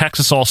hell's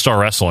Texas All-Star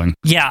Wrestling?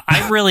 Yeah,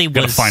 I really was...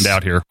 Gotta find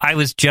out here. I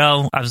was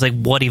Joe. I was like,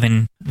 what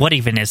even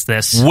is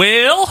this?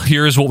 Well,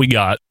 here's what we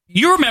got.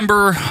 You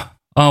remember,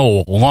 a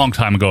long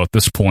time ago at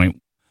this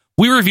point,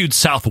 we reviewed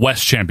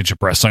Southwest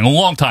Championship Wrestling a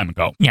long time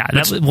ago. Yeah,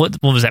 what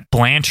was that,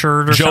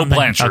 Blanchard or Joe something?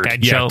 Blanchard. Okay,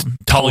 Yeah, Joe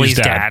Tully's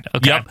dad.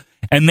 Okay. Yep.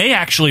 And they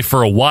actually,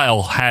 for a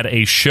while, had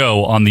a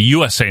show on the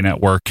USA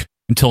Network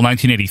until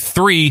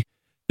 1983.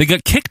 They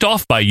got kicked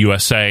off by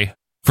USA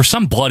for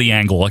some bloody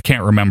angle. I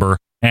can't remember.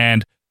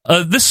 And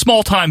this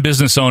small-time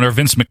business owner,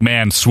 Vince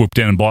McMahon, swooped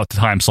in and bought the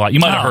time slot. You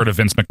might have heard of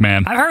Vince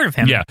McMahon. I've heard of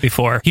him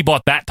before. He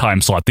bought that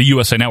time slot, the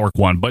USA Network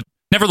one. But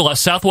nevertheless,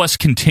 Southwest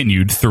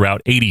continued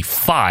throughout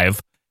 85.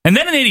 And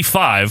then in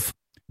 85,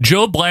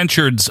 Joe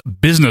Blanchard's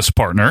business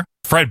partner,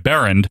 Fred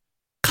Berend,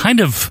 kind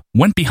of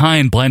went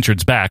behind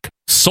Blanchard's back,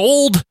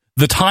 sold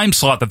the time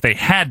slot that they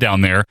had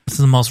down there. This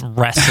is the most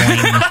wrestling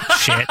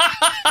shit.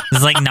 This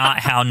is like not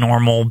how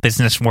normal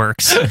business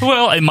works.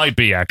 Well, it might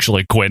be,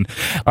 actually, Quinn.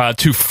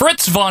 To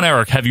Fritz von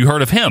Erich. Have you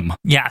heard of him?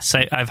 Yes,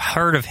 I've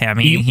heard of him.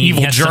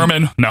 Evil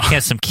German. He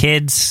has some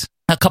kids.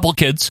 A couple of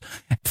kids.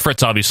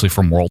 Fritz, obviously,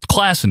 from World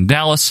Class in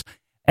Dallas.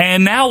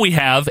 And now we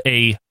have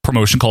a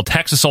promotion called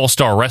Texas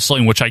All-Star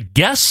Wrestling, which I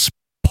guess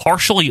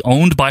partially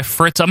owned by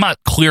Fritz. I'm not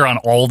clear on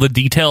all the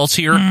details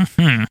here,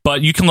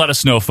 but you can let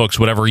us know, folks,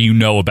 whatever you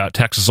know about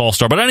Texas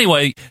All-Star. But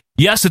anyway,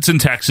 yes, it's in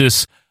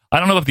Texas. I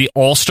don't know about the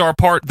All-Star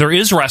part. There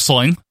is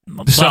wrestling.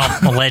 Well,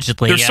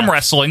 allegedly, There's some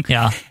wrestling.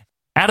 Yeah.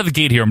 Out of the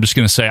gate here, I'm just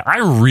going to say, I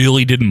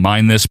really didn't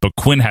mind this, but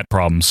Quinn had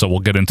problems, so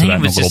we'll get into that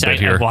in a little bit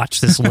here. I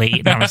watched this late,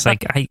 and I was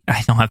like, I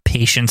don't have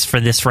patience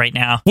for this right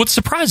now. What's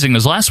surprising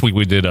is last week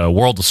we did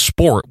World of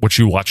Sport, which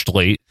you watched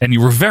late, and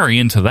you were very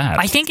into that.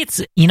 I think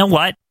it's, you know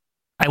what?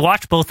 I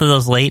watched both of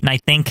those late, and I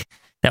think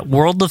that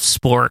World of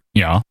Sport,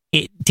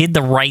 it did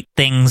the right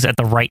things at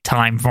the right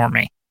time for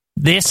me.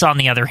 This, on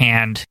the other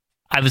hand,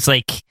 I was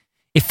like,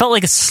 it felt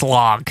like a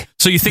slog.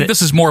 So you think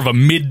this is more of a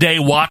midday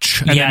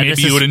watch, and then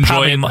maybe you would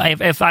enjoy it?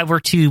 If I were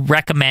to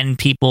recommend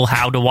people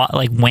how to watch,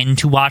 like when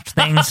to watch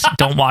things,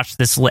 don't watch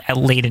this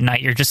late at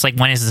night. You're just like,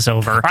 when is this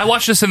over? I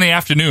watched this in the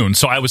afternoon,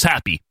 so I was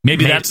happy.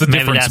 Maybe that's the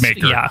difference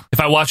maker. Yeah. If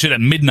I watched it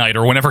at midnight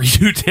or whenever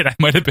you did, I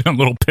might have been a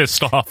little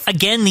pissed off.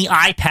 Again, the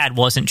iPad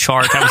wasn't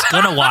charged. I was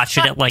going to watch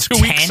it at like 2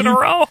 10 weeks in a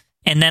row.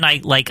 And then I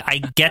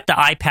get the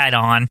iPad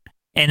on,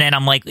 and then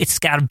I'm like, it's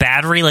got a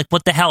battery. Like,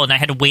 what the hell? And I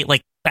had to wait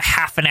like a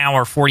half an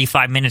hour,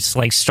 45 minutes to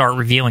like start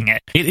reviewing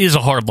it. It is a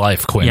hard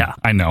life, Quinn. Yeah.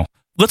 I know.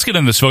 Let's get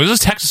into this, folks. This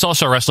is Texas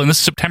All-Star Wrestling. This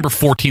is September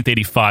 14th,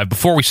 85.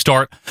 Before we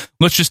start,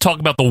 let's just talk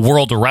about the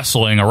world of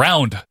wrestling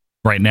around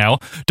right now.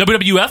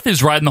 WWF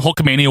is riding the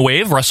Hulkamania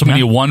wave.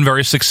 WrestleMania 1,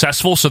 very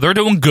successful, so they're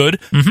doing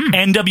good.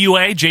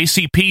 NWA,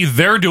 JCP,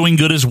 they're doing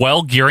good as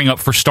well, gearing up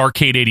for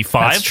Starrcade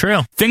 85. That's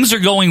true. Things are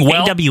going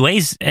well.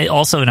 AWA's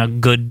also in a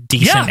good,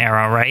 decent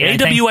era, right?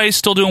 AWA is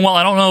still doing well.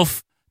 I don't know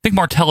if... I think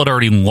Martel had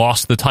already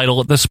lost the title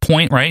at this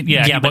point, right?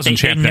 Yeah, he wasn't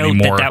champion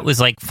anymore. That was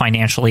like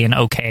financially an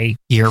okay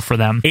year for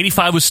them.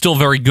 85 was still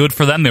very good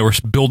for them. They were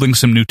building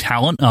some new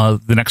talent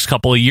the next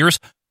couple of years.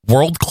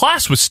 World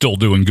Class was still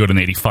doing good in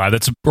 85.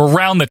 That's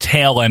around the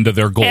tail end of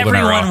their golden era.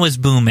 Everyone was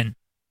booming.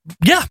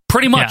 Yeah,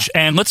 pretty much.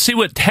 Yeah. And let's see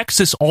what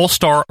Texas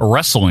All-Star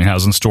Wrestling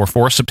has in store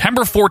for us.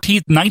 September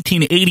 14th,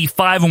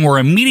 1985, and we're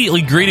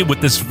immediately greeted with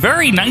this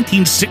very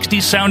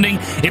 1960s-sounding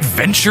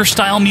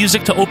adventure-style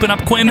music to open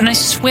up, Quinn. And I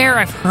swear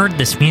I've heard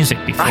this music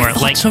before. I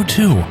thought so,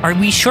 too. Are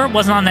we sure it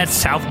wasn't on that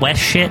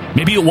Southwest shit?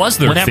 Maybe it was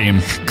their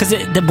theme. Because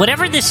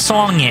whatever this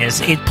song is,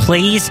 it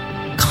plays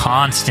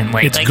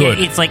constantly. It's good.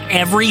 It's like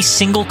every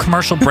single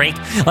commercial break,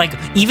 like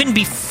even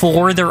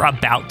before they're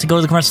about to go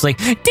to the commercial, like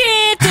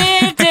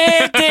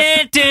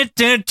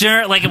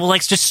like it will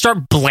like just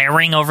start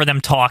blaring over them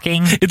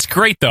talking. It's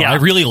great though. Yeah. I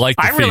really like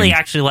the theme. Really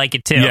actually like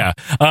it too. Yeah.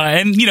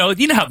 And you know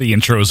how the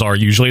intros are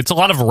usually. It's a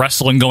lot of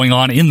wrestling going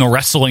on in the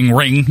wrestling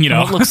ring, you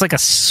know. It looks like a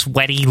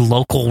sweaty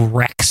local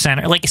rec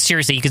center. Like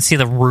seriously, you can see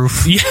the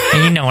roof. Yeah.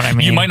 And you know what I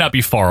mean. You might not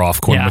be far off,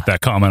 Quinn, with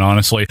that comment,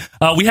 honestly.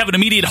 We have an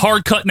immediate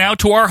hard cut now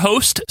to our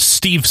host,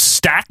 Steve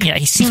Stack. Yeah,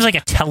 he seems like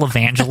a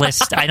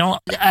televangelist.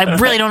 I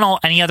really don't know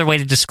any other way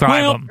to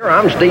describe him.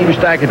 I'm Steve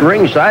Stack at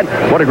ringside.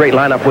 What a great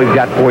lineup we've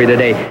got for you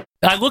today.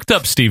 I looked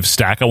up Steve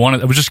Stack. I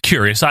was just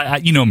curious.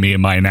 You know me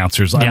and my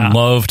announcers. I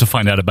love to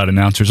find out about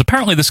announcers.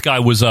 Apparently, this guy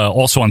was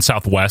also on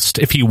Southwest.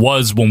 If he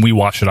was when we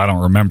watched it, I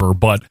don't remember.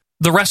 But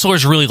the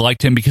wrestlers really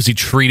liked him because he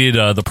treated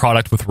the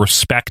product with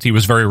respect. He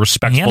was very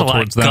respectful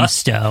towards them.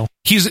 Gusto.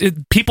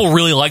 People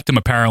really liked him,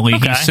 apparently.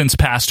 Okay. He's since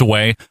passed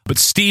away. But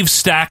Steve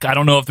Stack, I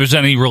don't know if there's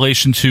any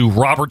relation to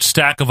Robert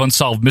Stack of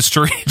Unsolved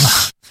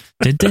Mysteries.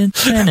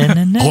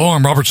 Hello,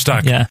 I'm Robert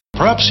Stack. Yeah.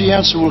 Perhaps the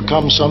answer will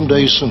come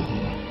someday soon,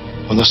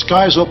 when the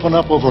skies open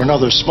up over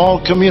another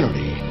small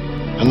community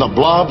and the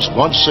blobs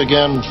once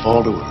again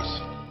fall to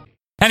earth.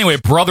 Anyway,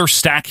 Brother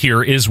Stack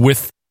here is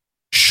with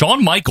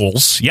Shawn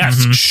Michaels,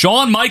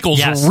 Shawn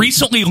Michaels,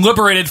 recently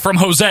liberated from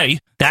Jose.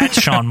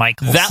 That's Shawn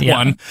Michaels. That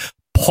one.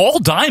 Paul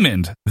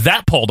Diamond.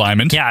 That Paul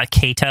Diamond. Yeah,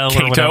 Kato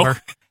or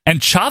whatever. And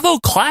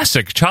Chavo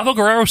Classic, Chavo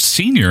Guerrero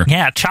Sr.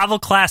 Yeah,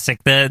 Chavo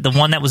Classic, the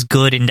one that was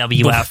good in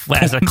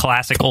WF as a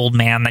classic old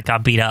man that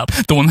got beat up.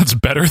 The one that's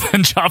better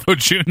than Chavo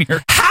Jr.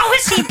 How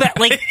is he better?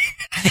 Like,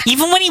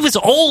 even when he was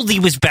old,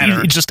 he was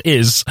better. He just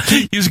is.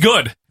 He's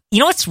good. You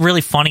know what's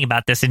really funny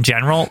about this in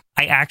general?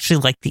 I actually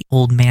like the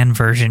old man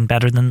version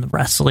better than the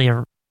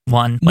wrestler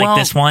one,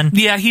 this one.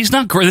 Yeah, he's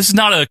not great. This is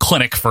not a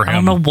clinic for him. I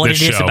don't know what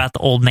it is about the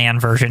old man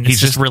version.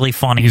 It's just really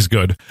funny. He's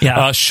good.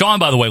 Yeah. Shawn,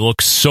 by the way,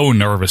 looks so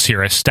nervous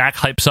here as Stack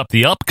hypes up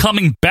the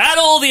upcoming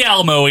Battle of the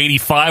Alamo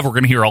 85. We're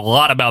going to hear a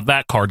lot about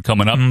that card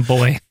coming up.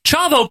 Boy.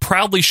 Chavo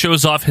proudly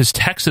shows off his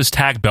Texas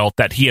tag belt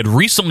that he had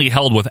recently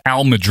held with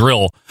Al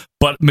Madrill,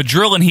 but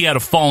Madrill and he had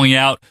a falling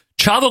out.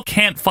 Chavo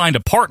can't find a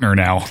partner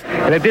now.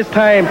 And at this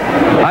time,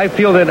 I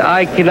feel that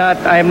I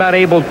am not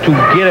able to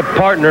get a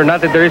partner, not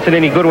that there isn't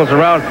any good ones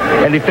around,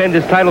 and defend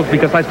his titles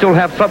because I still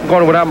have something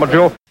going without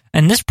Madrill.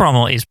 And this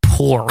promo is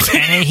poor.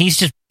 And he's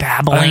just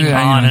babbling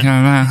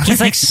on.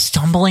 He's like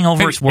stumbling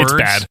over his words.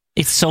 It's bad.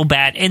 It's so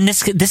bad. And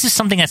this is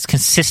something that's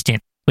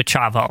consistent with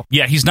Chavo.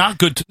 Yeah, he's not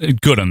good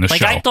on the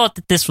show. I thought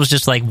that this was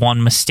just like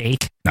one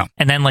mistake. No.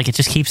 And then it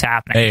just keeps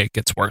happening. Hey, it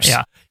gets worse.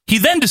 Yeah. He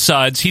then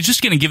decides he's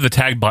just going to give the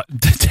tag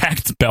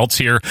belts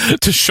here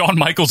to Shawn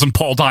Michaels and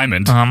Paul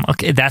Diamond.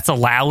 Okay, that's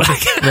allowed.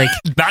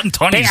 Not in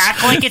Tony's they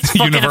act like it's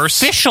fucking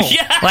universe. Official.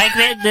 Yeah.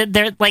 Like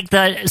they're like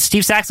the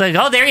Steve Sack's like,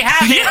 oh, there you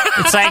have it. Yeah.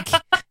 It's like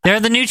they're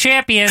the new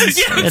champions.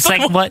 Yeah, it's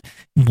like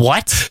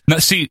what? Now,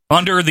 see,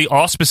 under the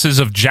auspices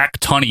of Jack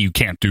Tunney, you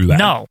can't do that.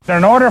 No.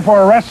 In order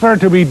for a wrestler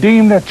to be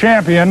deemed a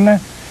champion,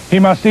 he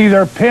must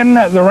either pin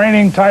the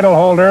reigning title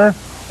holder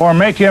or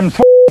make him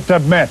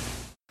submit.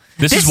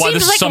 This is why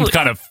this is some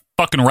kind of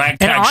fucking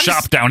ragtag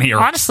shop down here.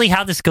 Honestly,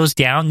 how this goes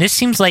down, this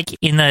seems like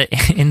in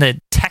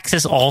the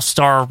Texas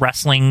All-Star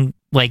Wrestling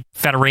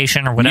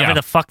Federation or whatever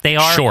the fuck they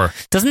are. Sure.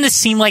 Doesn't this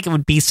seem like it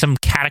would be some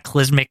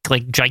cataclysmic,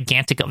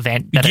 gigantic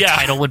event that a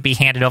title would be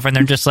handed over, and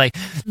they're just like,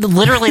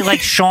 literally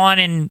like Shawn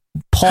and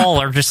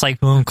Paul are just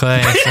like,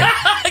 okay,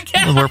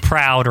 we're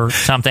proud or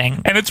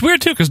something. And it's weird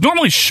too, because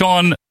normally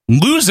Shawn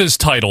loses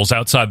titles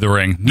outside the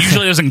ring.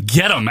 Usually doesn't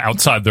get them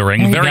outside the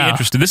ring. Very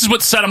interesting. This is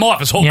what set him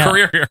off his whole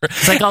career here.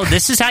 It's like, oh,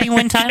 this is how you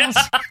win titles?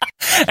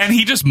 And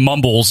he just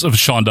mumbles,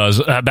 Shawn does,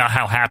 about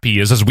how happy he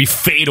is as we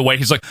fade away.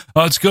 He's like,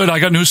 oh, it's good. I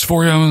got news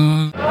for you. You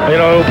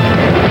know,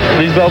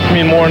 these belts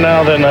mean more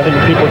now than I think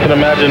people can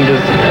imagine,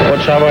 because what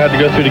Chavo had to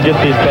go through to get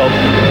these belts,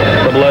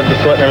 the blood, the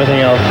sweat, and everything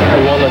else.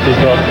 We won't let these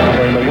belts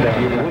before anybody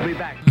down.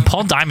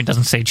 Paul Diamond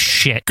doesn't say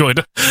shit.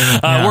 Good.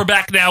 We're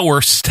back now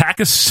where Stack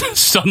is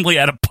suddenly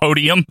at a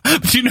podium.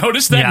 Did you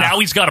notice that? Yeah. Now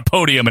he's got a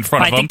podium in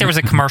front of him. I think there was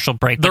a commercial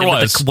break. There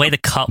was. The way the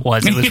cut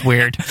was, it was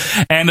weird.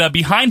 And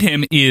behind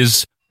him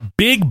is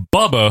Big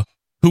Bubba,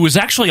 who is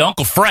actually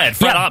Uncle Fred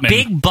Ottman.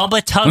 Big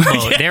Bubba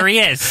Tugboat. There he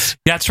is.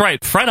 That's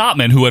right. Fred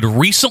Ottman, who had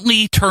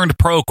recently turned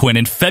pro, Quinn,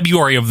 in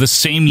February of the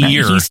same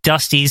year. He's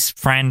Dusty's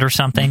friend or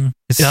something.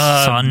 His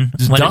son.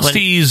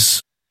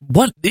 Dusty's...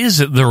 What is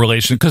the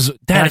relation? Because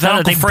Dad, is that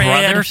Uncle Fred?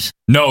 Brothers?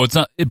 No, it's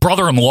not.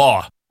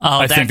 Brother-in-law.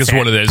 I think is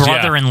what it is.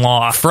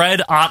 Brother-in-law. Yeah.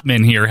 Fred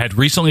Ottman here had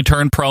recently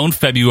turned pro in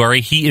February.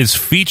 He is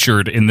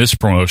featured in this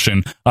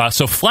promotion.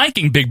 So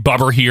flanking Big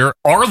Bubba here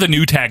are the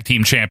new tag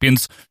team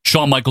champions,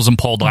 Shawn Michaels and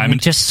Paul Diamond. We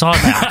just saw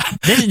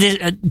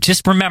that.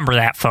 Just remember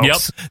that, folks.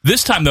 Yep.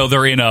 This time, though,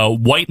 they're in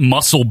white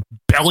muscle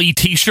belly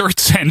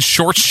T-shirts and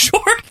short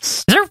shorts.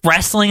 Is there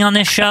wrestling on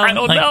this show? I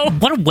don't know.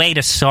 What a way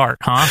to start,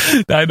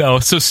 huh? I know.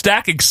 So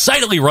Stack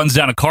excitedly runs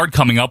down a card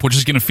coming up, which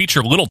is going to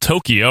feature Little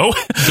Tokyo.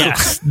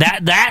 Yes,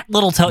 that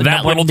Little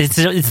Tokyo.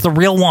 It's the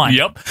real one.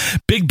 Yep.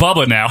 Big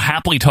Bubba now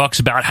happily talks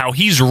about how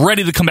he's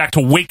ready to come back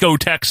to Waco,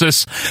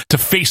 Texas to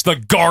face the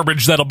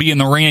garbage that'll be in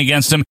the ring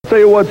against him. Tell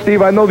you what,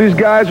 Steve, I know these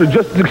guys are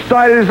just as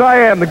excited as I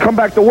am to come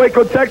back to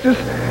Waco, Texas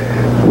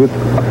with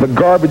the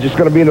garbage that's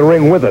going to be in the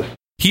ring with us.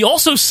 He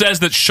also says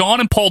that Shawn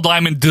and Paul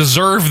Diamond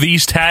deserve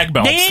these tag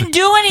belts. They didn't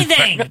do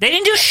anything. They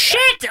didn't do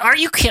shit. Are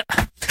you kidding?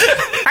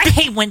 I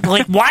hate when,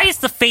 why is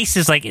the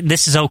faces like,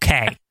 this is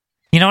okay?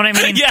 You know what I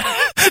mean? Yeah.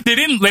 They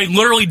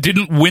literally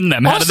didn't win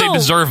them. How did they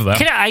deserve them?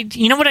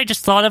 You know what I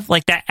just thought of?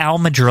 Like that Al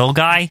Madrill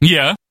guy?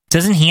 Yeah.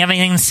 Doesn't he have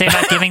anything to say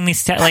about giving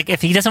these...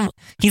 if he doesn't...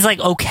 He's,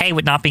 okay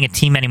with not being a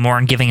team anymore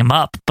and giving him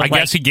up. But I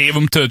guess he gave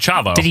him to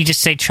Chavo. Did he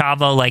just say,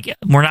 Chavo,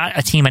 we're not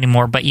a team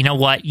anymore, but you know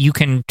what? You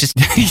can just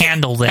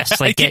handle this.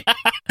 He's like,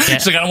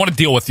 I don't want to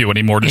deal with you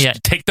anymore.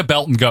 Just take the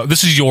belt and go.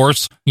 This is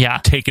yours. Yeah.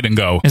 Take it and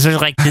go. Is there,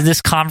 did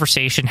this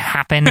conversation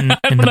happen in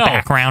the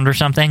background or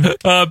something?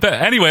 But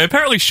anyway,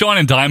 apparently Shawn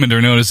and Diamond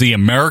are known as the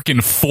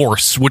American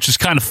Force, which is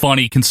kind of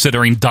funny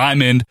considering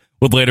Diamond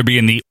would later be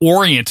in the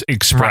Orient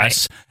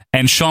Express. Right.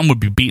 And Shawn would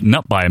be beaten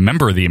up by a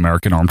member of the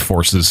American Armed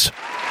Forces.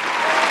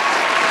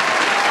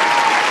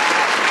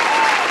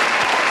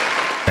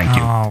 Thank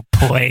you. Oh,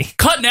 boy.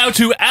 Cut now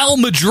to Al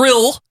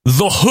Madrill,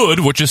 the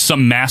Hood, which is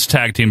some mass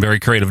tag team, very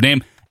creative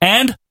name,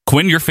 and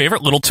Quinn, your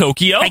favorite, Little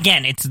Tokyo.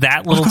 Again, it's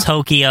that Little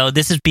Tokyo.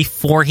 This is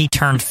before he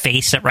turned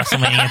face at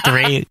WrestleMania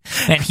 3.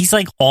 And he's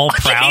like all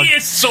proud. He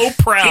is so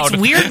proud. It's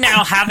weird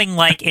now having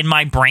like in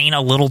my brain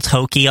a Little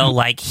Tokyo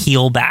like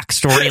heel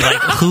backstory,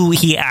 like who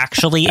he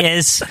actually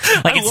is.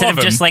 Like instead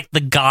of just like the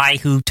guy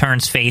who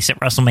turns face at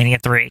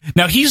WrestleMania 3.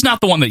 Now, he's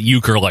not the one that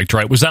Euchre liked,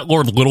 right? Was that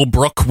Lord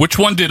Littlebrook? Which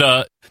one did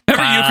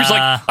Remember Euchre's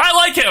like, I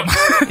like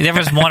him. There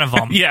was one of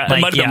them. Yeah,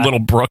 it might have been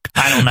Littlebrook.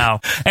 I don't know.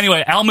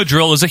 Anyway, Al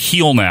Madrill is a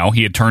heel now.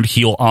 He had turned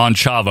heel on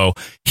Chavo.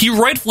 He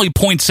rightfully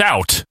points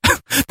out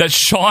that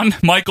Shawn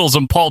Michaels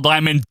and Paul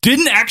Diamond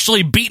didn't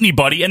actually beat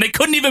anybody, and they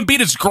couldn't even beat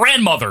his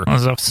grandmother.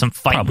 Those are some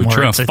fighting Probably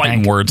words. true.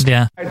 Fighting words.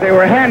 Yeah. They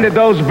were handed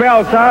those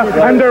belts,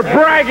 and they're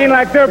bragging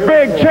like they're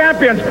big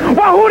champions.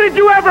 Well, who did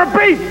you ever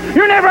beat?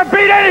 You never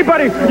beat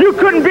anybody. You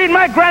couldn't beat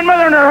my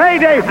grandmother in her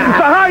heyday, so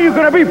how are you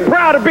going to be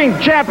proud of being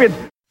champions?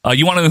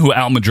 You want to know who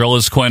Al Madrill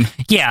is, Quinn?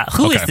 Yeah,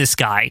 who is this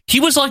guy? He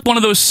was like one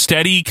of those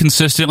steady,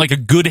 consistent, like a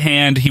good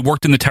hand. He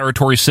worked in the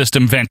territory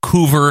system,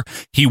 Vancouver.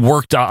 He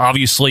worked,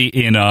 obviously,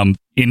 in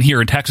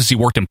here in Texas. He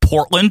worked in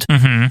Portland.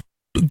 Mm-hmm.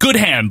 Good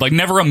hand, like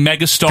never a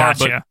megastar,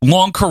 but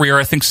long career,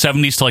 I think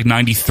 70s to like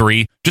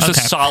 93. Just a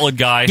solid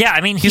guy. Yeah,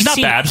 I mean, he's not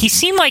bad. He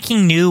seemed like he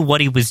knew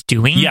what he was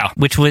doing,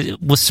 which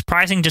was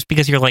surprising just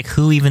because you're like,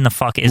 who even the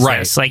fuck is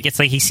this? Like, it's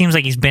like he seems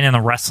like he's been in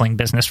the wrestling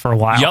business for a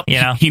while. Yep.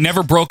 You know? He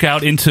never broke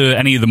out into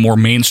any of the more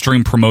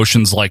mainstream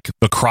promotions like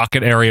the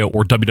Crockett area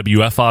or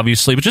WWF,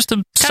 obviously, but just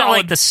a solid,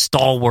 like the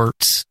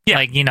stalwarts. Yeah.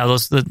 Like, you know,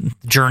 those the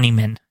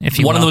journeymen, if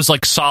you will. One of those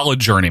like solid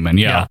journeymen,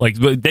 yeah. Like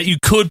that you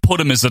could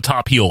put him as the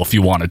top heel if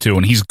you wanted to,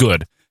 and he's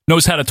good.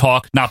 Knows how to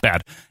talk, not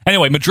bad.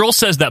 Anyway, Madrill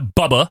says that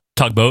Bubba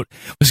Tugboat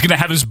was going to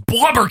have his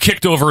blubber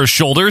kicked over his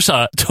shoulders.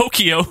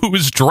 Tokyo, who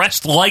is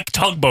dressed like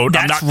Tugboat,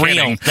 That's I'm not real.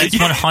 kidding. That's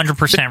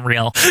 100%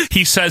 real.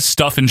 He says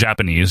stuff in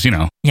Japanese, you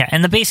know. Yeah,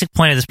 and the basic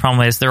point of this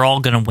promo is they're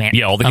all going to win.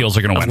 Yeah, all the heels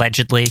are going to win.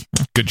 Allegedly.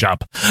 Good job.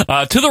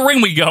 To the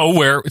ring we go,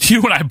 where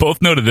you and I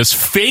both noted this.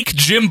 Fake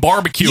Jim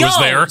Barbecue is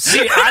there.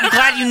 See, I'm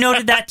glad you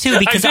noted that too,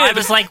 because I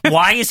was like,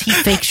 why is he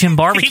fake Jim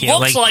Barbecue? He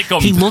looks like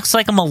him. He looks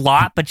like him a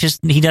lot, but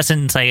just he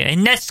doesn't say.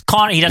 And that's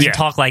Connor. He doesn't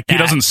talk like that. He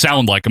doesn't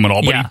sound like him at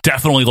all, but he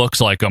definitely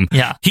looks like him.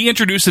 Yeah. He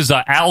introduces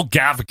Al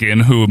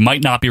Gaffigan, who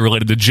might not be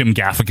related to Jim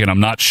Gaffigan. I'm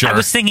not sure. I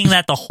was thinking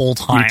that the whole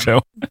time. Me too.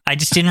 I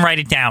just didn't write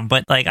it down,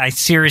 but like I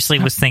seriously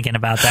was thinking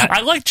about that.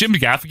 I like Jim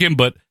Gaffigan,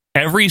 but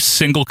every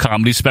single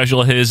comedy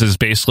special of his is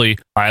basically,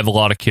 I have a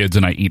lot of kids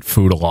and I eat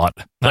food a lot.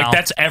 Like,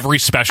 that's every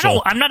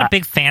special. I'm not a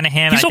big fan of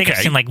him. He's I think okay.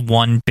 I've seen like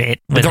one bit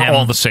with They're him.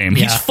 all the same.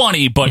 Yeah. He's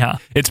funny, but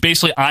it's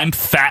basically, I'm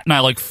fat and I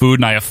like food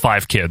and I have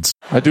 5 kids.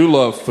 I do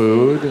love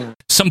food.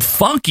 Some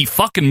funky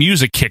fucking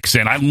music kicks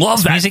in. I love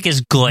This that. music is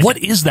good. What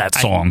is that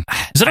song?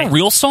 Is it a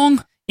real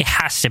song? It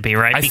has to be,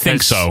 right? I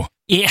think so.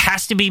 It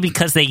has to be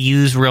because they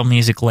use real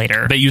music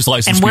later. They use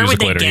licensed and where music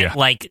would they later, get, yeah.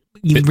 like,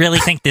 you really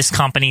think this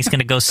company's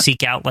going to go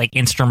seek out, like,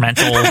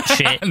 instrumental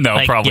shit? No,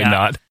 Like, probably yeah.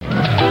 not.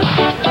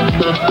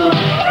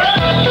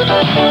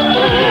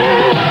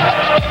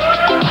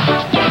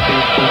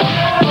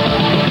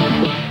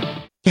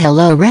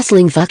 Hello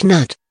Wrestling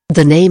Fucknut.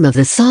 The name of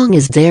the song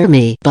is Dare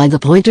Me by the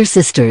Pointer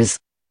Sisters.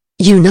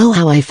 You know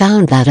how I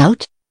found that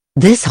out?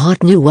 This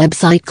hot new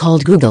website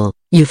called Google,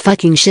 you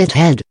fucking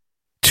shithead.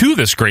 To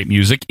this great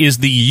music is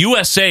the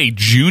USA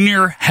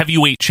Junior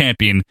Heavyweight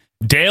Champion,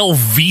 Dale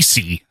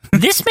Vesey.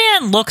 This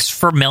man looks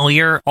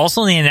familiar.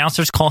 Also, the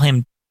announcers call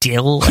him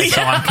Dill,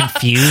 so I'm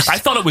confused. I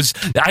thought it was,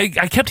 I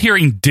kept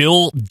hearing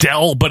Dell,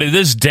 but it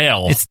is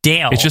Dale. It's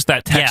Dale. It's just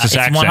that Texas it's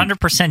accent.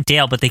 100%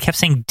 Dale, but they kept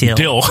saying Dill.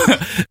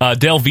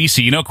 Dale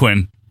Vesey. You know,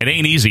 Quinn, it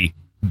ain't easy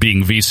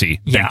being VC.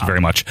 Thank you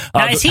very much.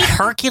 Now, is he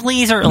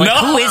Hercules or like No.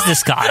 who is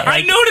this guy?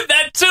 I noted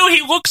that too.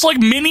 He looks like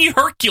mini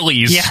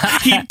Hercules. Yeah,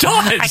 He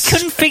does. I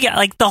couldn't figure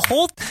like the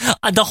whole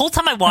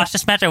time I watched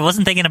this match, I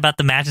wasn't thinking about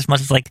the match as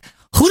much as like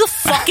who the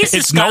fuck is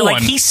this It's guy? no Like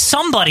one. he's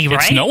somebody,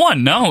 right? It's no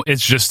one. No,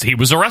 it's just he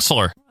was a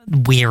wrestler.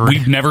 Weird.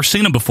 We've never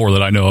seen him before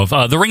that I know of.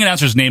 The ring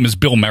announcer's name is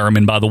Bill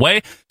Merriman, by the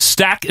way.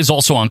 Stack is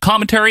also on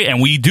commentary, and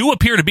we do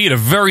appear to be at a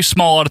very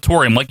small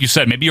auditorium. Like you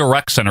said, maybe a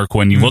rec center,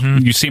 Quinn.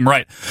 You seem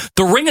right.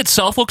 The ring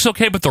itself looks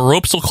okay, but the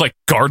ropes look like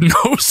garden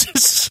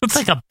hoses. It's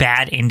like a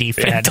bad indie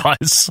fed. It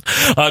does.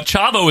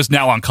 Chavo is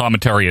now on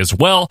commentary as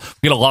well.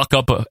 We get a lock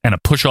up and a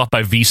push off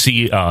by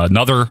VC,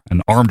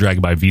 an arm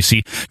drag by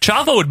VC.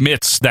 Chavo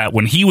admits that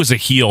when he was a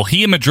heel,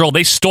 he and Madrill,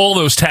 they stole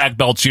those tag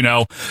belts, you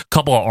know. A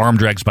couple of arm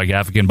drags by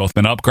Gaffigan, both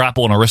been up.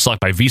 Grapple and a wrist lock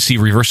by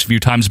VC, reversed a few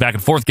times back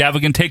and forth.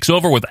 Gaffigan takes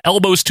over with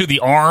elbows to the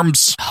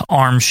arms.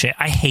 Arm shit.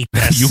 I hate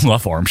this. You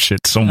love arm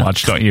shit so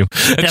much, don't you?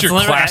 That's your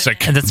literally- classic.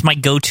 That's my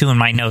go-to in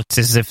my notes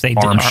is if they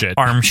do Arm shit.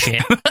 Arm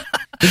shit.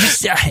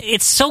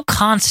 It's so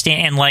constant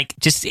and like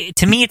just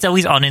to me it's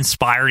always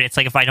uninspired. It's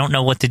like if I don't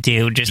know what to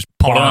do, just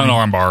Put on an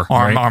arm bar.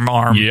 arm, right?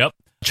 arm. Yep.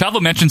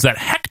 Chavo mentions that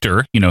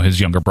Hector, you know, his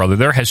younger brother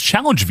there, has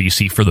challenged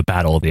VC for the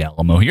Battle of the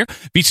Alamo here.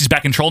 VC's back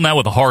in control now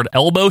with a hard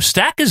elbow.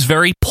 Stack is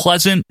very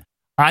pleasant.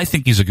 I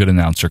think he's a good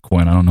announcer,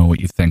 Quinn. I don't know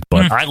what you think,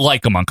 but I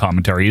like him on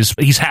commentary.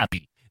 He's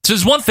happy. So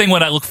there's one thing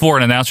when I look for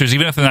in announcers,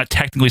 even if they're not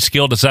technically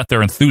skilled, is that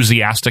they're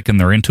enthusiastic and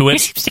they're into it. He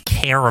seems to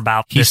care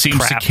about He this seems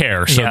crap. to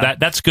care, so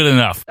that's good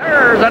enough.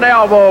 There's an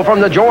elbow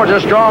from the Georgia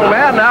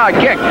strongman. Now a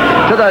kick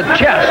to the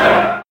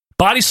chest.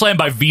 Body slam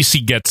by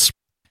VC gets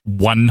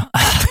 1.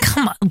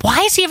 Come on.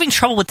 Why is he having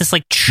trouble with this,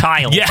 like,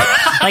 child? Yeah.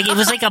 Like, it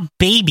was like a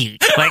baby,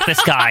 like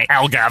this guy.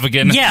 Al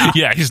Gavigan. Yeah.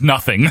 Yeah, he's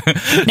nothing.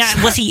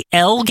 Now, was he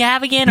El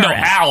Gavigan? No, or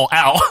Al.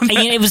 I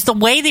mean, it was the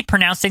way they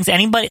pronounced things.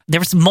 There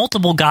was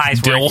multiple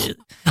guys.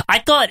 I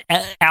thought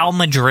Al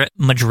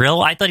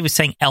Madril. I thought he was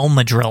saying El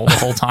Madril the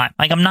whole time.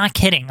 Like, I'm not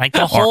kidding. Like,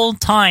 the whole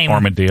time.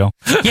 Armadillo.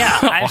 Yeah.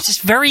 I was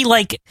just very,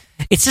 like,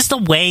 it's just the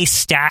way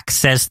Stack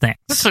says things.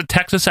 This is a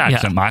Texas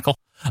accent, Michael.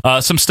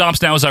 Some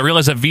stomps now as I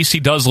realize that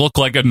VC does look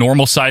like a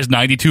normal-sized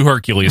 92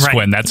 Hercules, Right.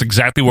 Quinn. That's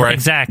exactly where I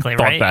thought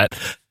right? that.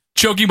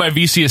 Choking by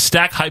VC as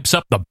Stack hypes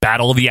up the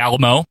Battle of the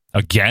Alamo.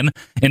 Again,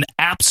 an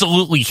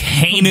absolutely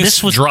heinous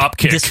drop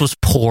kick. This was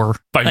poor.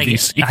 By Like,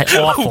 VC.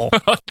 Awful.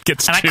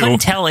 Gets and 2. I couldn't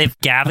tell if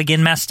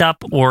Gavigan messed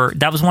up or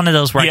that was one of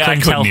those where I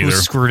couldn't tell who either.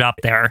 screwed up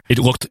there. It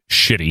looked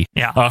shitty.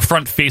 Yeah.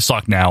 Front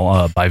facelock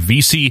now by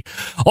VC.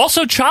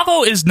 Also,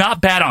 Chavo is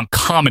not bad on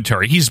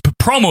commentary.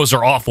 Promos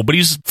are awful, but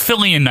he's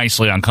filling in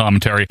nicely on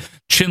commentary.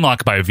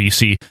 Chinlock by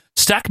VC.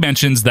 Stack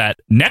mentions that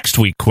next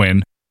week,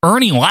 Quinn,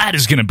 Ernie Ladd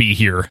is going to be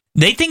here.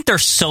 They think they're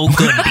so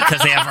good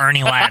because they have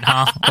Ernie Ladd,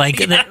 huh? Like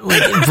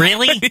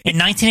really? In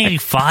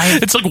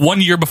 1985? It's like 1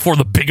 year before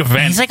the big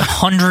event. He's like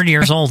 100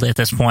 years old at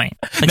this point.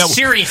 Like, No,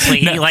 seriously,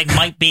 he like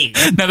might be.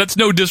 Now, that's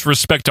no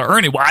disrespect to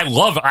Ernie. Well, I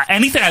love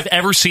anything I've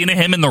ever seen of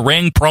him in the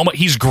ring promo.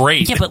 He's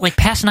great. Yeah, but like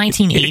past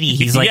 1980,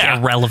 he's like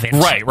irrelevant.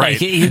 Right.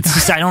 Like, it's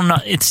just, I don't know.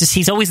 It's just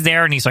he's always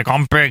there and he's like,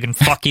 I'm big and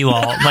fuck you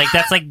all. Like,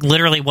 that's like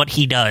literally what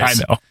he does.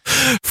 I know.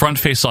 Front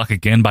facelock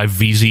again by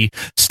VZ.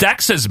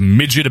 Stack says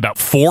midget about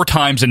 4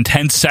 times in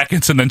 10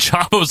 seconds, and then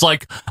Chavo's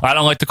like, I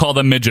don't like to call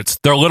them midgets.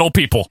 They're little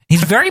people.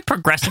 He's very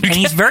progressive, and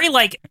he's very,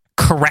 like,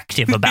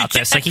 corrective about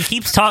this. Like, he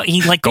keeps talking,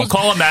 he, like, don't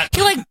call them that.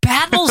 He, like,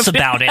 babbles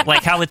about it,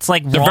 like how it's,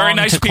 like, They're wrong very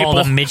nice to call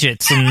people. them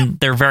midgets, and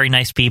they're very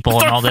nice people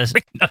and all this.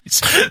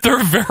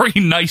 They're very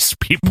nice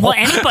people. Well,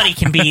 anybody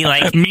can be,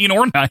 like... mean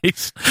or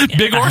nice.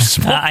 Big or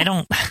small. I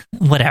don't...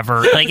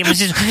 Whatever. Like, it was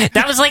just...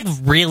 That was, like,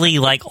 really,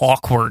 like,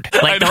 awkward.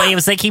 Like, the way it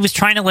was, like, he was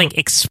trying to, like,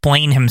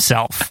 explain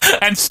himself.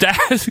 And Stack...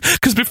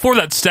 Because before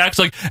that, Stack's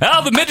like,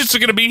 the midgets are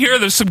going to be here.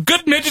 There's some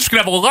good midgets. We're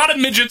going to have a lot of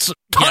midgets.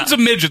 Tons of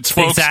midgets,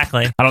 folks.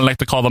 Exactly. I don't like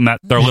to call them that.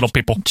 They're little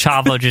people.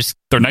 Chavo just...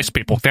 They're nice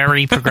people.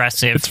 Very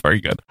progressive. It's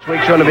very good. This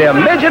week's going to be a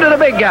midget and a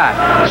big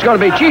guy. It's going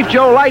to be Chief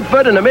Joe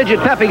Lightfoot and the midget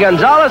Pepe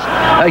Gonzalez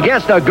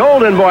against the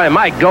golden boy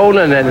Mike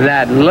Golden and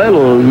that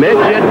little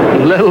midget,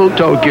 Little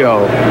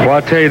Tokyo. Well,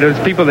 I'll tell you, there's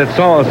people that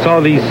saw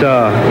these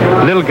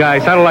little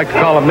guys. I don't like to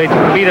call them midgets.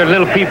 To me, they're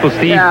little people,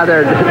 Steve. Yeah,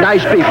 they're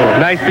nice people.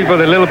 Nice people,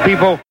 they're little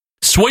people.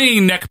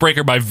 Swinging neck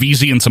breaker by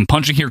VZ and some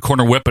punching here.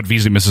 Corner whip, but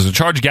VZ misses a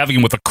charge.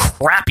 Gavigan with a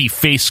crappy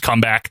face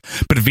comeback,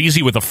 but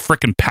VZ with a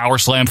frickin' power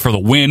slam for the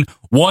win.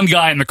 One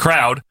guy in the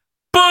crowd.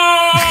 Boo!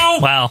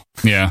 Wow.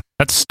 Yeah,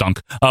 that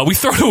stunk. We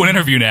throw to an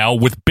interview now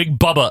with Big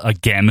Bubba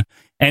again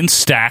and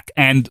Stack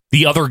and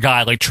the other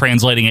guy, like,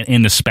 translating it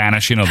into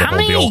Spanish, the How whole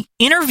many deal.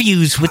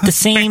 interviews with the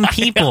same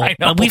people? I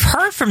know. We've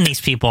heard from these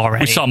people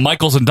already. We saw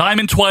Michaels and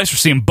Diamond twice. We're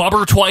seeing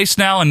Bubber twice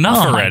now.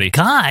 Enough already.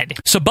 God.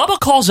 So Bubba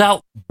calls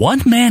out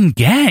One Man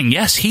Gang.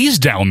 Yes, he's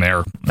down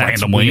there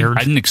randomly. weird.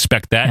 I didn't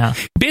expect that. Yeah.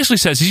 He basically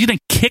says he's going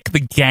to kick the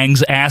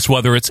gang's ass,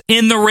 whether it's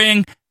in the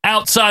ring,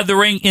 outside the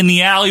ring, in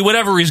the alley,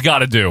 whatever he's got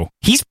to do.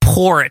 He's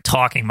poor at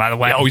talking, by the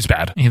way. Oh, he's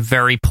bad. He's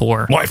very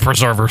poor. Life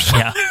preservers.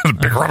 Yeah.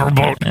 Big rubber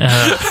boat.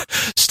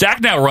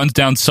 Stack now runs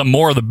down some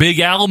more of the Big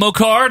Alamo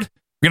card.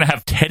 We're going to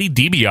have Teddy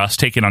DiBiase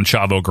taking on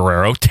Chavo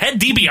Guerrero. Ted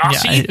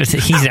DiBiase? Yeah,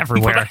 he's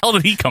everywhere. Where the hell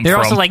did he come They're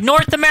from? also like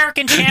North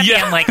American champion,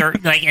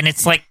 Yeah. and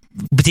it's like,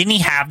 didn't he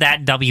have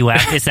that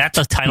WF? Is that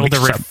the title they're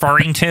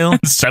referring to?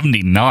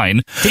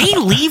 79. Did he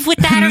leave with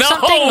that or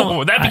something?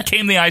 No, that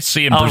became the IC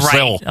in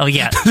Brazil. Right. Oh,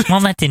 yeah.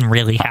 Well, that didn't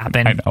really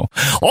happen. I know.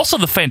 Also,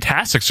 the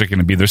Fantastics are going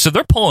to be there, so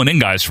they're pulling in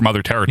guys from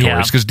other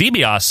territories because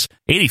DiBiase,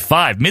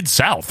 85,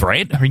 Mid-South,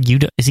 right?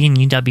 Is he in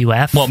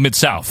UWF? Well,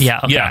 Mid-South.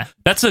 Yeah, okay. Yeah,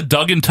 that's a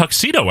Doug in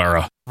Tuxedo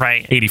era.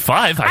 Right.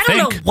 85, I think.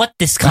 don't know what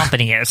this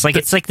company is. Like,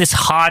 it's like this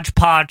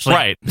hodgepodge, like,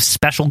 Right.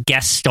 special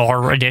guest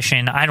star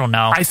edition. I don't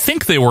know. I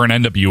think they were an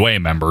NWA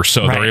member,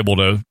 so they're Right. able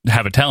to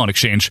have a talent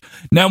exchange.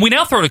 Now, we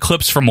now throw to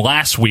clips from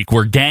last week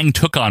where Gang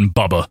took on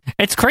Bubba.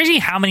 It's crazy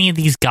how many of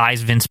these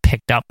guys Vince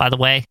picked up, by the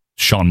way.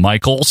 Shawn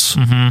Michaels,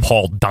 Mm-hmm.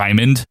 Paul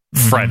Diamond,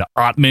 Fred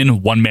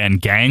Ottman, One Man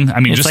Gang. I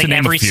mean, It's just like to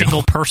name every a few.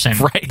 single person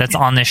Right. that's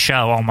on this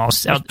show,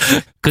 almost. Good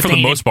For thing the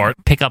he most part.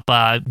 pick up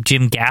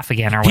Jim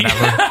Gaffigan or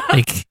whatever.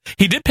 Like,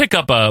 He did pick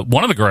up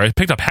one of the guys.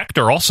 Picked up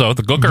Hector also,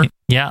 the Gooker.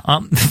 yeah,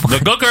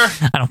 The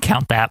Gooker. I don't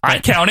count that. I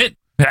count it.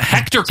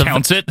 Hector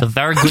counts it. A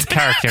very good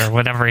character,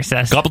 whatever he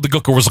says. Gobble the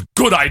Gooker was a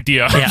good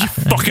idea. Yeah. You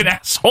fucking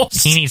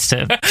assholes. He needs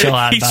to chill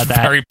out He's about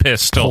that. very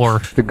pissed still.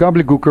 The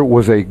gobbledygooker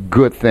was a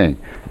good thing,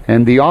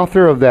 and the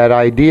author of that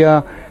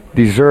idea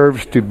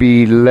deserves to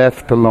be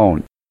left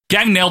alone.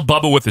 Gang nailed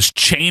Bubba with his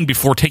chain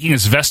before taking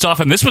his vest off,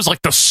 and this was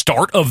like the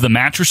start of the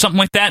match or something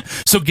like that.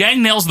 So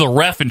Gang nails the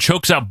ref and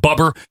chokes out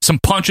Bubba. Some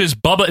punches.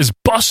 Bubba is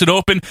busted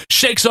open,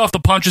 shakes off the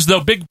punches, though.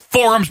 Big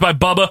forearms by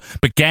Bubba,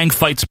 but Gang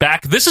fights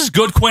back. This is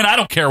good, Quinn. I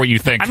don't care what you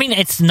think. I mean,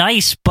 it's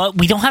nice, but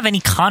we don't have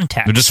any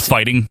context. They're just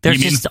fighting. They're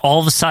just all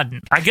of a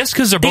sudden. I guess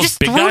because they're both just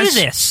big threw guys.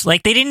 This.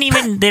 Like, they didn't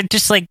even, they're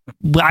just like,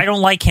 I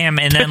don't like him.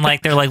 And then,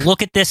 like, they're like,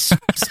 look at this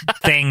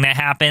thing that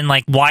happened.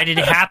 Like, why did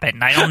it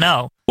happen? I don't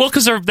know. Well,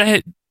 because they're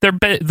big.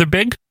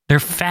 They're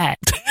fat.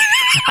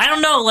 I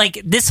don't know.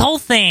 Like, this whole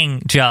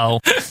thing, Joe,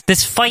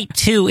 this fight,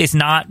 too, is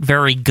not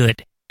very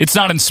good. It's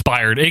not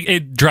inspired.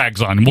 It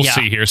drags on. We'll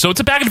see here. So it's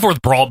a back and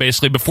forth brawl,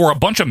 basically, before a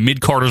bunch of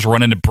mid-carders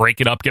run in to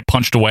break it up, get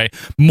punched away.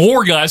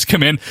 More guys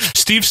come in.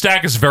 Steve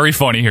Stack is very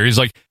funny here. He's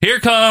like, here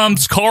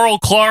comes Carl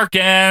Clark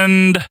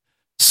and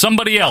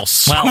somebody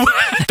else. Well,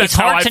 it's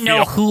hard to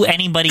know who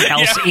anybody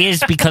else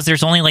is because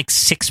there's only like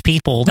 6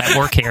 people that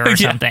work here or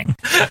something.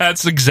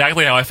 That's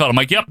exactly how I felt. I'm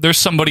like, yep, there's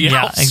somebody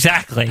else. Yeah,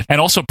 exactly.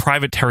 And also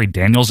Private Terry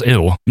Daniels.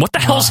 Ew. What the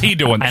hell's he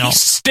doing? He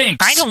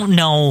stinks. I don't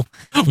know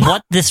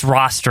what this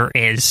roster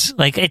is.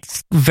 Like,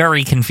 it's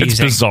very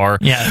confusing. It's bizarre.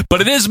 Yeah. But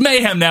it is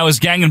mayhem now as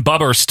Gang and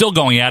Bubba are still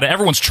going at it.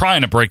 Everyone's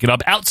trying to break it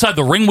up. Outside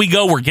the ring we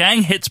go, where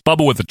Gang hits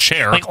Bubba with a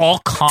chair. Like, all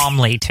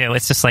calmly, too.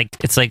 It's just like,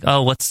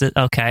 oh, what's it?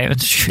 Okay.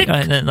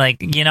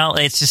 Like, you know,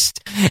 it's just,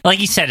 like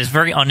you said, it's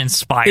very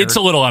uninspired. It's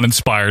a little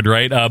uninspired,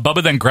 right?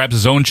 Bubba then grabs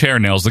his own chair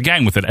and nails the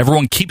Gang with it.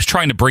 Everyone keeps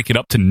trying to break it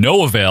up to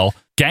no avail.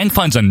 Gang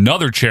finds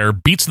another chair,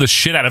 beats the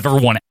shit out of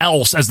everyone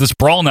else as this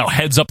brawl now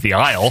heads up the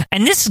aisle.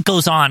 And this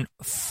goes on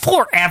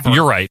forever.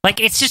 You're right. Like,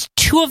 it's just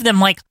 2 of them,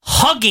 like,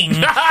 hugging,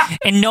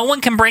 and no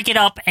one can break it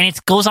up, and it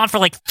goes on for,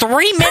 like,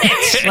 3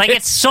 minutes. Like,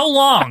 it's so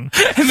long.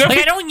 Like,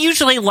 I don't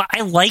usually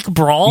I like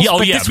brawls,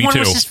 but this one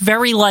was just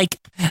very, like,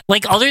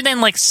 other than,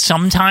 like,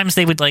 sometimes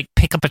they would, like,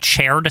 pick up a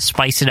chair to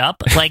spice it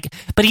up. Like,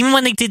 but even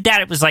when they did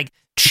that, it was, like,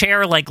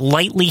 chair like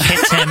lightly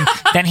hits him,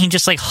 then he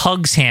just like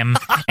hugs him,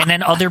 and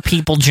then other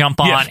people jump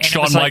on. Yeah, and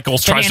Shawn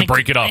Michaels tries to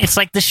break it up. It's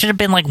like this should have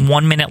been like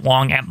 1 minute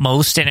long at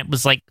most, and it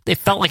was like it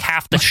felt like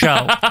half the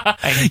show.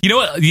 You know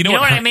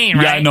what I mean,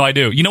 right? Yeah, no, I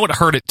do. You know what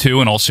hurt it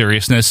too? In all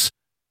seriousness,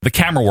 the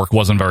camera work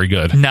wasn't very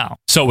good. No,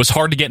 so it was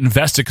hard to get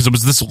invested because it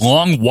was this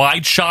long,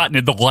 wide shot,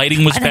 and the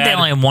lighting was I think bad. They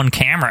only had 1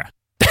 camera.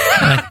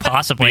 Like,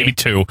 possibly. Maybe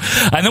 2.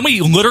 And then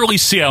we literally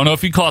see, I don't know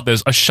if you caught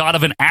this, a shot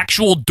of an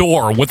actual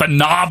door with a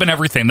knob and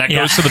everything that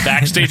goes to the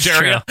backstage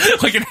area.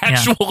 Like an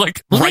actual,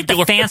 like, regular... Like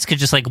the fans could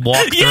just, like,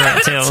 walk through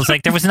it, too. It was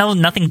like there was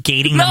nothing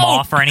gating them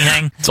off or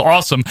anything. It's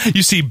awesome.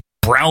 You see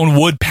brown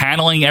wood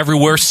paneling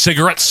everywhere,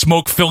 cigarette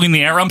smoke filling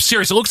the air. I'm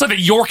serious. It looks like a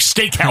York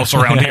Steakhouse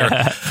around here.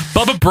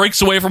 Bubba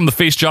breaks away from the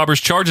face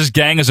jobbers, charges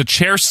Gang as a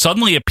chair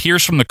suddenly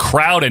appears from the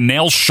crowd and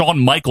nails Shawn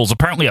Michaels.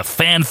 Apparently a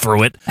fan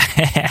threw it.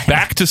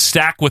 Back to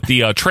Stack with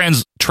the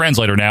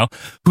translator now,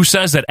 who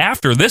says that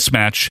after this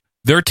match,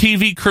 their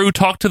TV crew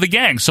talked to the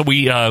Gang. So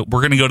we're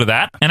going to go to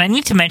that. And I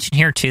need to mention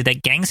here, too,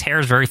 that Gang's hair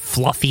is very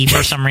fluffy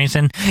for some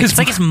reason. It's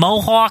like his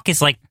mohawk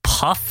is, like,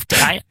 puffed.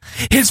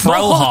 His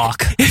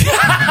Frohawk.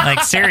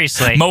 Like,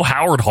 seriously. Mo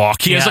Howard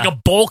Hawk. He has, like, a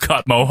bowl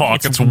cut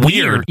mohawk. It's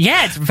weird.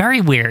 Yeah, it's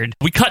very weird.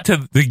 We cut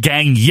to the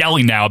Gang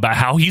yelling now about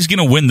how he's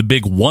going to win the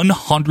big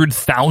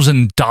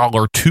 $100,000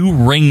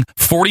 2-ring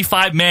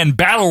 45-man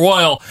battle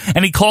royal.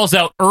 And he calls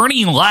out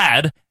Ernie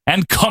Ladd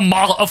and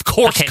Kamala, of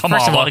course, okay, Kamala.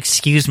 First of all,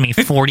 excuse me,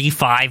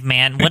 45,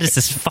 man. What is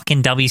this,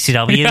 fucking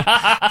WCW?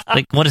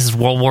 Like, what is this,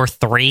 World War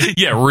III?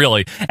 Yeah,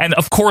 really. And,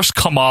 of course,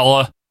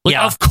 Kamala. Like,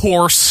 of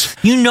course.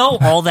 You know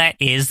all that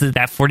is,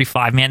 that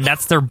 45, man,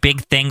 that's their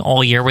big thing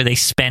all year where they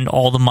spend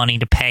all the money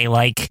to pay,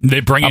 like, they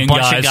bring a in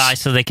bunch of guys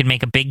so they can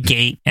make a big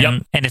gate,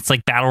 and it's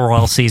like Battle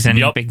Royal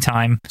season, big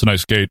time. It's a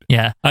nice gate.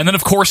 Yeah. And then,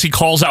 of course, he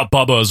calls out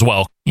Bubba as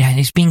well. Yeah, and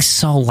he's being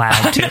so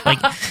loud, too. Like,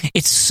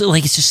 it's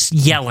just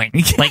yelling.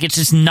 Like, it's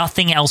just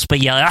nothing else but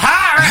yelling. 2-ring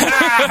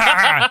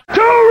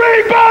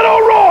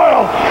Battle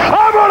Royal!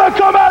 I'm gonna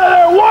come out of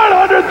there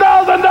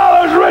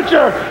 $100,000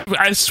 richer!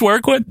 I swear,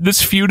 Quinn,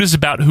 this feud is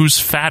about who's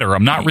fatter.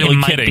 I'm not really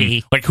kidding.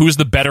 Be. Like, who's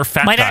the better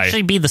fat might guy? Might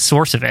actually be the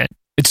source of it.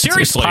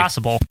 Seriously. It's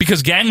possible.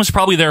 Because Gang was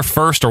probably there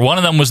first, or one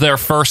of them was there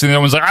first, and the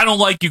other one's like, I don't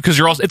like you because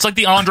you're also... It's like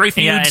the Andre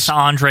feuds. Yeah, it's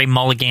Andre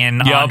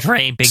Mulligan,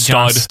 Andre Big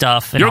John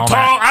stuff, and you're all tall.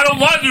 that. I don't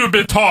want you to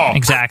be tall.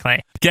 Exactly.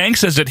 Gang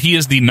says that he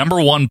is the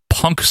 #1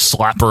 punk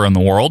slapper in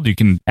the world. You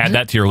can add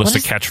that to your list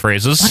of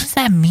catchphrases. What does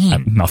that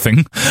mean?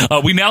 Nothing.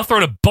 We now throw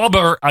to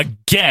Bubba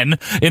again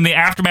in the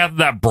aftermath of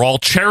that brawl.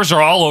 Chairs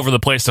are all over the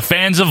place. The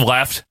fans have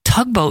left.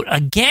 Tugboat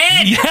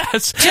again?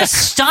 Yes. Just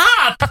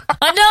stop.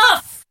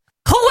 Enough.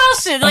 Who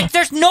else is, like,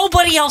 there's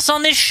nobody else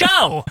on this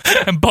show.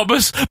 And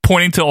Bubba's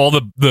pointing to all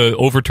the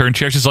overturned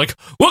chairs. He's like,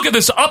 look at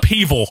this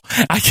upheaval.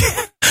 I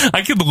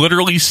can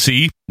literally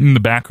see in the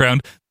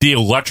background the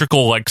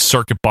electrical like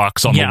circuit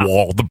box on the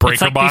wall, the breaker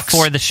it's like box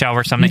before the show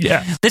or something.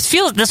 Yeah.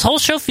 This whole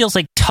show feels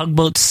like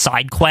Tugboat's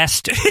side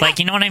quest. Like,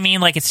 you know what I mean?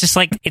 Like, it's just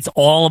like it's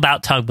all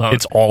about Tugboat.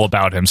 It's all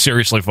about him.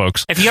 Seriously,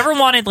 folks. If you ever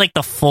wanted like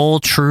the full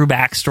true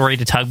backstory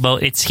to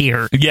Tugboat, it's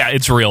here. Yeah,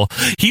 it's real.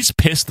 He's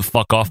pissed the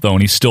fuck off though,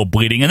 and he's still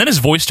bleeding. And then his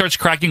voice starts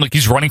cracking like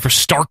he's running for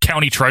Stark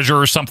County Treasurer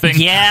or something.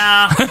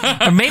 Yeah,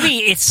 or maybe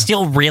it's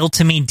still real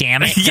to me.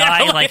 Damn it,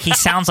 guy! Yeah, like he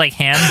sounds like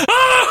him.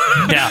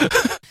 Yeah,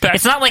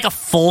 it's not like a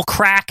full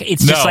crack.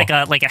 It's just like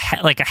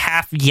a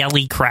half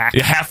yelly crack.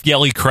 A half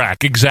yelly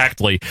crack,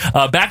 exactly.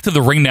 Back to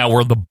the ring now,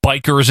 where the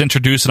biker is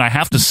introduced, and I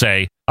have to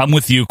say, I'm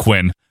with you,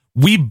 Quinn.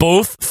 We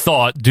both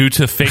thought, due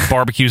to fake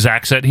barbecue's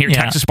accent here,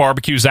 Texas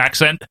barbecue's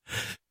accent,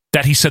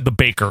 that he said the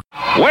Baker.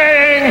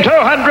 Weighing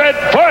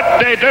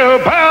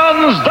 242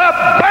 pounds, the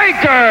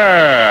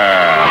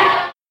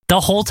Baker! The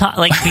whole time,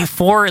 like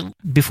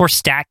before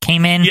Stack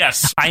came in,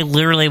 yes, I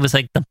literally was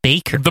like the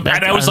Baker. And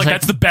I was like,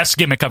 that's the best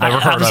gimmick I've ever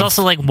heard of. I was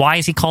also like, why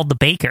is he called the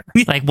Baker?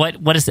 Like,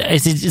 what is it?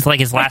 Is it just like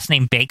his last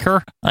name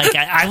Baker? Like,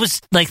 I was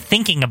like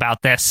thinking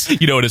about this.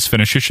 You know what his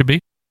finisher should be?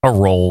 A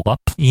roll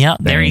up. Yeah,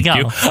 there you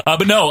go.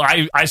 But no,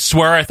 I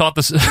swear I thought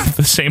the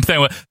same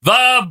thing.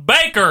 The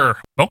Baker.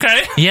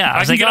 Okay. Yeah, I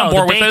was can like, get on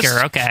board the with Baker.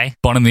 this. Okay.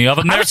 Bun in the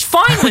oven there. I was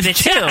fine with it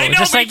too. I know,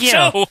 just like you.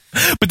 Too.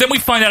 But then we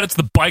find out it's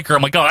the Biker.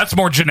 I'm like, oh, that's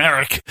more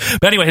generic.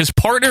 But anyway, his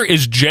partner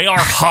is J.R.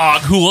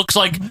 Hogg, who looks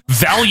like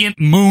Valiant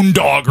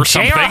Moondog or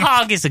something. J.R.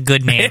 Hogg is a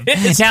good name.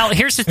 Now,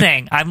 here's the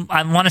thing.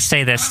 I want to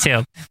say this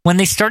too. When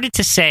they started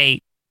to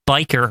say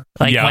Biker,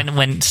 like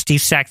when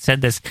Steve Sachs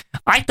said this,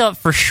 I thought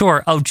for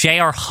sure,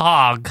 J.R.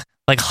 Hogg.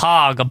 Like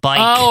hog, a bike.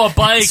 Oh, a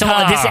bike. So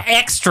this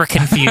extra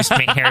confused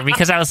me here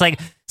because I was like,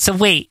 so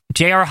wait,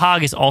 J.R.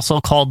 Hogg is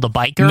also called the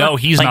Biker? No,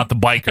 he's not the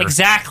Biker.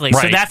 Exactly.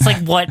 Right. So that's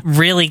like what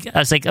really, I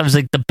was like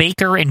the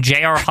Baker and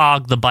J.R.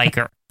 Hogg, the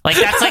Biker. Like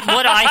that's like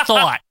what I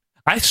thought.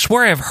 I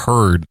swear I've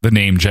heard the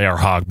name J.R.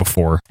 Hogg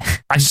before.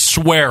 I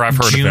swear I've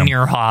heard of him.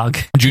 Junior Hogg.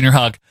 Junior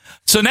Hogg.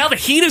 So now the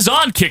heat is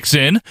on kicks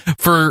in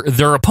for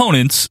their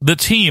opponents, the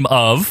team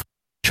of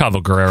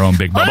Chavo Guerrero and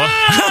Big Bubba.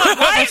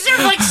 Why is there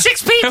like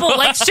 6 people?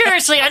 Like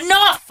seriously,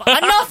 enough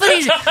of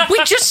these.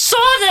 We just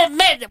saw them.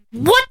 Man,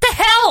 what the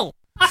hell?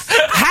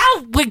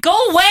 How?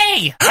 Go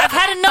away. I've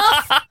had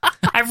enough.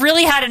 I've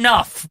really had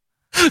enough.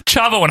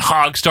 Chavo and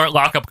Hogg start.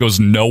 Lockup goes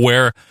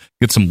nowhere.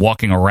 Gets some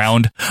walking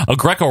around. A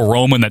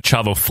Greco-Roman that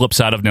Chavo flips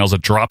out of, nails a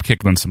drop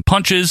kick, then some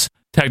punches.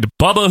 Tagged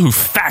Bubba, who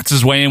fats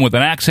his way in with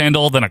an axe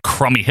handle, then a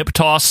crummy hip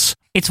toss.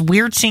 It's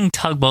weird seeing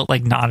Tugboat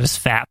like not as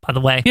fat, by the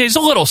way. Yeah, he's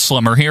a little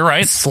slimmer here,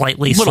 right?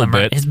 Slightly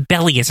slimmer. Bit. His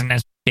belly isn't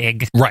as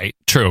big. Right,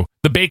 true.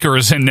 The Baker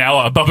is in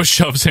now. Bubba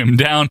shoves him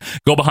down.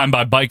 Go behind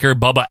by Biker.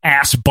 Bubba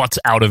ass butts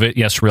out of it.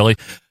 Yes, really.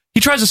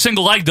 He tries a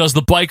single leg, does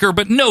the Biker,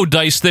 but no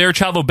dice there.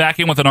 Chavo back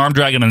in with an arm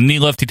drag and a knee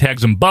lift. He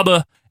tags him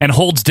Bubba and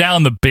holds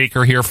down the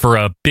Baker here for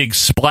a big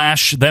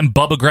splash. Then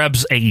Bubba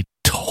grabs a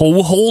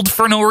toe hold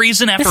for no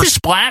reason after a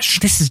splash.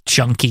 This is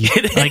junky.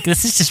 Like,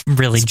 this is just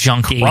really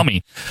junky.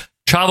 Crummy.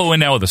 Chavo in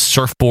now with a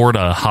surfboard.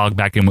 Hogg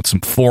back in with some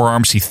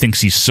forearms. He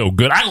thinks he's so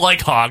good. I like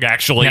Hogg,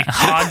 actually. Yeah,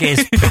 Hogg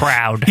is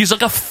proud. He's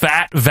like a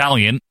fat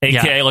Valiant,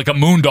 a.k.a. like a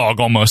Moondog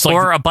almost. Like,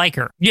 or a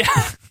biker. Yeah.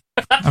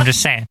 I'm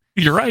just saying.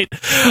 You're right.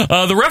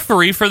 The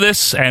referee for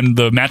this and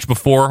the match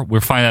before,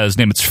 we're finding out his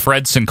name. It's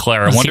Fred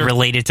Sinclair. Is he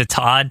related to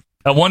Todd?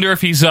 I wonder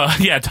if he's,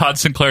 Todd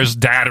Sinclair's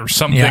dad or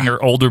something,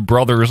 or older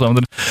brother or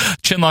something.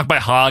 Chinlock by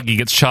Hogg. He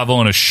gets Chavo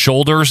on his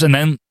shoulders, and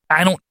then,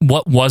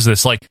 what was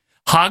this? Like,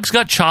 Hogg's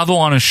got Chavo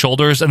on his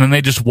shoulders, and then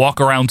they just walk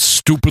around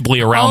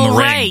stupidly around the ring.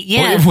 Right,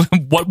 yeah.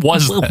 What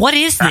was that? What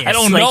is this? I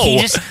don't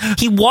know.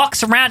 He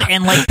walks around,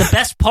 and like the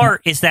best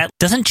part is that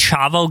doesn't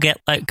Chavo get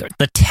like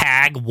the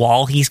tag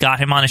while he's got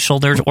him on his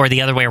shoulders, or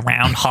the other way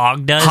around?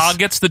 Hogg does. Hogg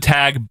gets the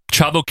tag.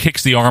 Chavo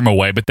kicks the arm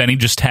away, but then he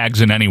just tags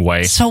in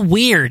anyway. So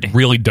weird.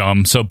 Really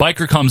dumb. So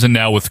Biker comes in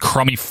now with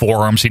crummy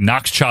forearms. He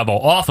knocks Chavo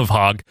off of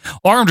Hogg.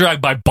 Arm drag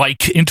by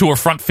Bike into a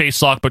front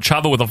face lock, but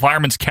Chavo with a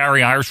fireman's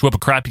carry, Irish whip, a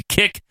crappy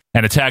kick.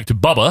 And a tag to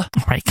Bubba.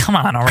 All right, come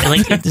on, all right.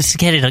 Like, just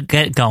get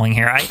it going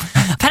here. I've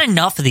had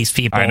enough of these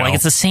people. Like,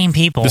 it's the same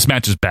people. This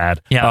match is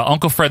bad. Yeah.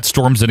 Uncle Fred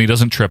storms in. He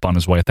doesn't trip on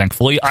his way,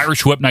 thankfully.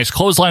 Irish whip, nice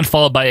clothesline,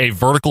 followed by a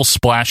vertical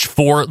splash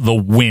for the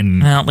win.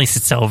 Well, at least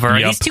it's over. Yep.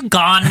 Are these two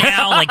gone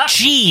now? Like,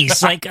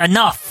 geez, like,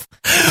 enough.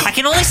 I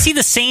can only see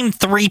the same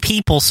 3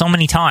 people so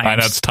many times. I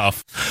know, it's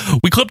tough.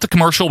 We clip the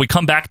commercial. We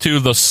come back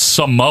to the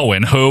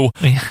Samoan, who...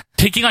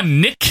 taking on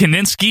Nick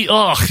Kiniski.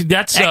 Ugh,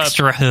 that's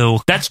extra who?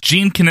 That's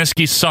Gene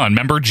Kiniski's son.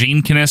 Remember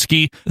Gene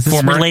Kiniski? Is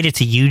this related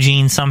to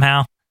Eugene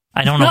somehow?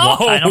 I don't know.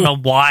 No! I don't know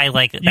why.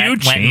 Like that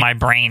Eugene. went in my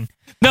brain.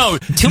 No,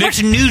 too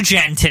much new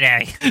gen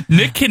today.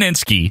 Nick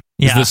Kiniski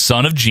is the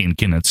son of Gene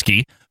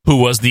Kiniski, who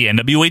was the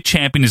NWA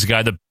champion. He's a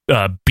guy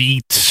that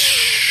beat.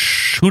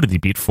 Who did he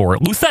beat for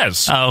it?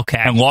 Luthez. Oh, okay.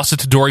 And lost it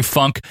to Dory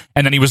Funk,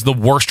 and then he was the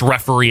worst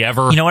referee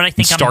ever. You know what I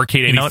think?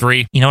 Starrcade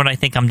 83. You know what I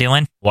think I'm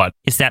doing? What?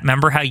 Is that,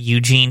 remember how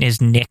Eugene is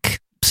Nick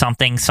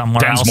something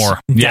somewhere Densmore.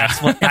 else? Yeah.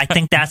 I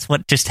think that's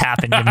what just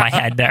happened in my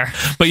head there.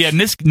 But yeah,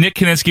 Nick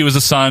Kiniski was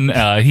the son.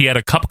 He had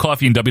a cup of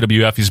coffee in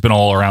WWF. He's been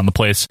all around the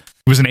place.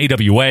 He was in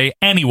AWA.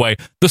 Anyway,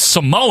 the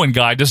Samoan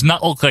guy does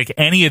not look like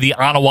any of the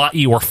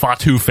Anawai or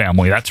Fatu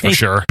family, that's for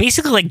sure.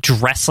 Basically, like,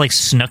 dressed like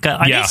Snuka.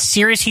 Are you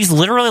serious? He's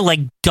literally like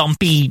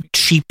dumpy,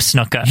 cheap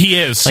Snuka. He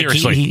is, like,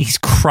 seriously. He's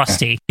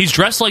crusty. He's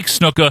dressed like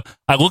Snuka.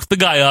 I looked the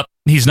guy up.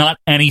 He's not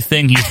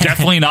anything. He's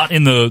definitely not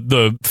in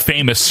the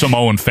famous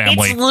Samoan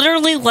family. It's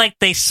literally like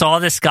they saw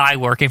this guy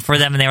working for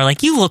them, and they were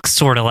like, "You look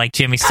sort of like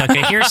Jimmy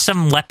Snuka. Here's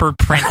some leopard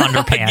print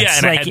underpants." Yeah,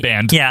 and like, a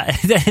headband. Yeah,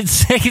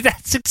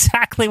 that's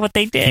exactly what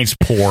they did. He's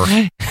poor.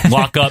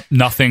 Lock up,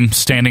 nothing,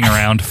 standing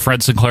around.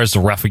 Fred Sinclair's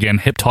the ref again.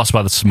 Hip toss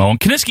by the Samoan.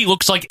 Kiniski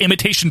looks like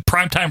imitation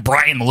primetime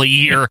Brian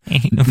Lee here.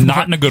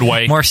 Not in a good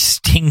way. More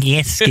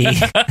stinky.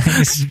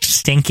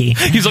 Stinky.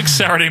 He's like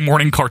Saturday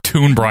morning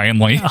cartoon Brian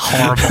Lee.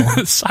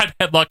 Horrible. Side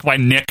headlock by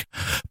Nick.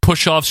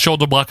 Push off,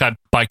 shoulder block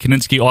by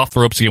Kiniski, off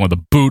the ropes again with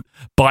a boot.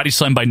 Body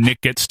slam by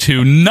Nick gets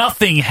two.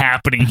 Nothing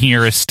happening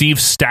here as Steve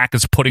Stack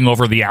is putting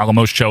over the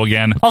Alamo show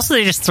again. Also,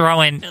 they just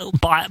throw in,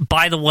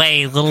 by the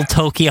way, Little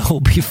Tokyo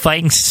will be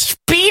fighting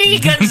Speedy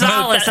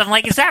Gonzalez. I'm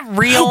like, is that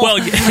real? Well,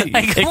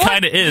 like, it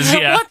kind of is,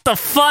 yeah. What the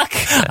fuck?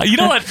 You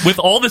know what? With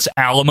all this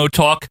Alamo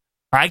talk,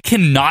 I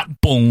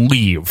cannot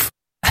believe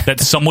that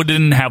someone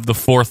didn't have the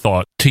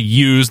forethought to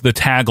use the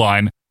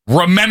tagline,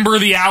 "Remember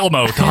the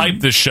Alamo," to hype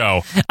this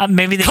show.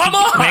 Maybe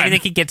they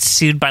could get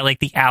sued by like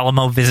the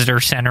Alamo Visitor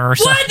Center or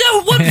something.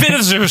 What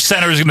visitor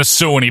center is going to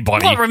sue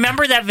anybody? Well,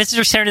 remember that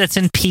visitor center that's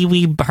in Pee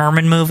Wee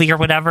Herman movie or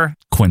whatever?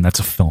 Quinn, that's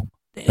a film.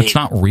 That's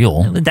not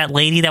real. That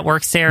lady that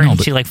works there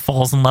and she like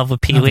falls in love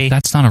with Pee Wee.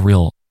 That's not a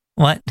real.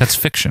 What? That's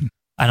fiction.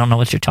 I don't know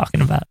what you're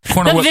talking about.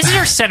 The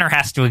visitor center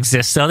has to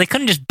exist, though. They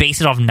couldn't just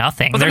base it off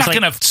nothing. Well, they're not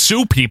going to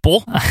sue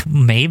people.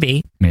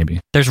 Maybe.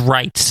 There's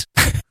rights.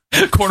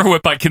 Corner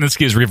whip by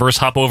Kiniski is reverse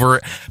hop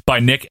over by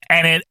Nick,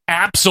 and an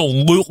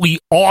absolutely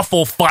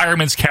awful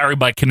fireman's carry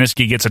by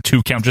Kiniski gets a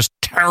 2 count. Just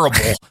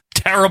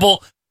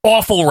terrible,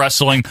 awful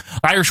wrestling.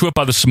 Irish whip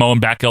by the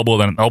Samoan, back elbow,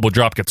 then an elbow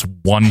drop gets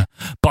 1.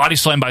 Body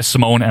slam by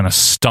Samoan and a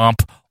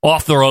stomp.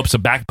 Off the ropes, a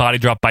back body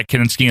drop by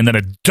Kiniski, and then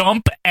a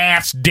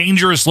dump-ass,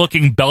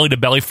 dangerous-looking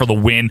belly-to-belly for the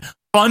win.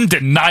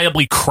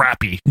 Undeniably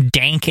crappy.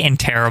 Dank and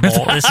terrible.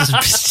 This is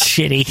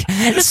shitty.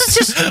 This is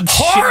just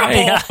horrible.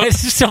 Yeah,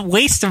 it's just a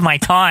waste of my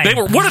time.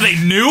 What are they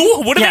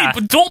new?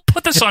 Don't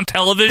put this on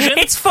television.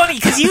 It's funny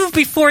because you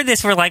before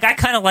this were like, I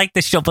kind of like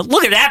this show, but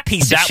look at that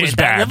piece of shit. Was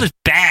bad. That was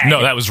bad.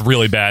 No, that was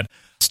really bad.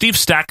 Steve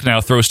Stack now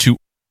throws to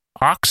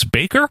Ox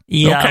Baker?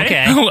 Yeah,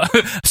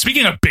 okay.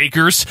 Speaking of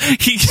bakers,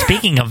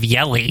 speaking of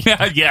Yelly.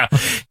 Yeah.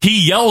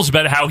 He yells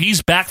about how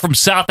he's back from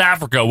South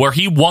Africa where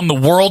he won the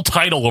world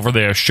title over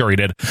there. Sure he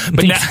did.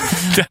 But now,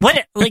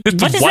 what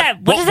does that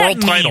mean?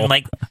 Title?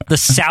 Like the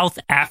South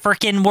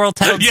African world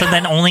title? Yeah. So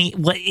then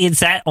is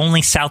that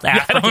only South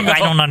Africa? I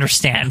don't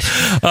understand.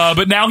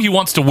 But now he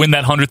wants to win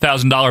that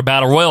 $100,000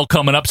 battle royal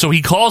coming up, so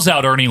he calls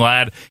out Ernie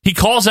Ladd. He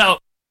calls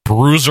out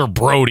Bruiser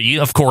Brody.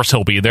 Of course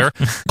he'll be there.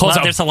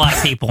 There's a lot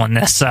of people in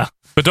this.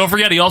 But don't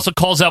forget, he also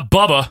calls out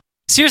Bubba.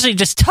 Seriously,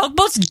 does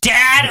Tugboat's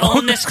dad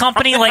own this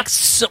company? Like,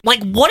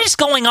 what is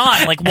going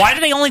on? Like, why do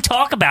they only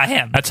talk about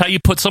him? That's how you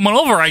put someone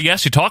over, I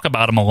guess. You talk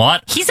about him a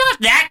lot. He's not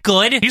that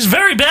good. He's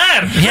very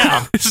bad.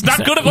 Yeah. He's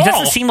not good at all. He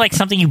doesn't seem like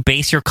something you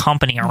base your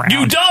company around.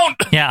 You don't.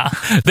 Yeah.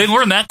 They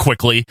learned that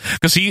quickly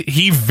because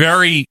he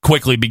very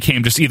quickly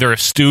became just either a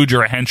stooge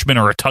or a henchman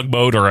or a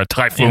tugboat or a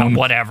typhoon.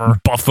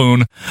 Whatever.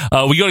 Buffoon.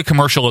 We go to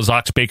commercial as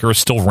Ox Baker is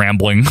still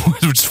rambling,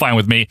 which is fine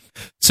with me.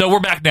 So we're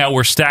back now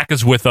where Stack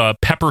is with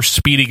Pepper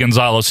Speedy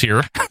Gonzalez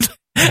here.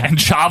 And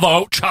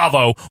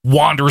Chavo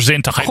wanders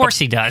in to hype. Of course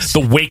he does. The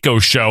Waco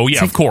show.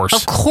 Yeah, of course.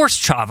 Of course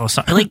Chavo.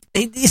 Like,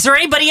 is there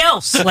anybody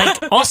else? Like,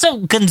 also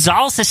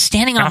Gonzalez is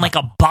standing on like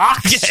a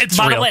box. Yeah, it's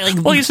by real. the way.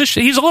 Like, well, he's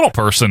a little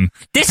person.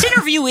 This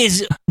interview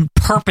is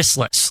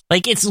purposeless.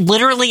 Like, it's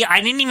literally,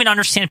 I didn't even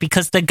understand it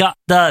because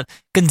the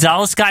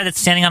Gonzalez guy that's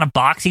standing on a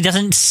box, he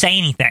doesn't say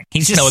anything.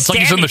 He's just it's like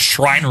he's in the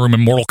shrine room in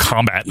Mortal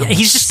Kombat. Yeah,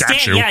 he's just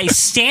statue. he's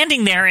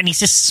standing there and he's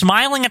just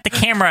smiling at the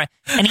camera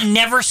and he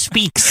never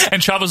speaks.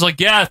 And Chavo's like,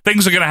 yeah,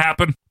 things are gonna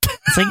happen.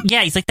 It's like,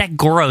 yeah, he's like that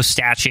Goro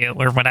statue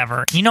or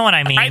whatever. You know what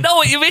I mean? I know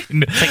what you mean.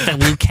 It's like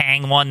the Liu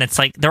Kang one that's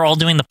like they're all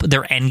doing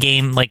their end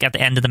game like at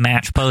the end of the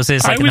match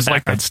poses. Like, I always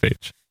like that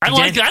stage. I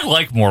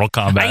like Mortal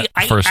Kombat.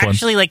 First one.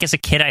 Actually, like as a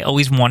kid, I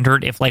always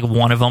wondered if like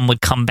one of them would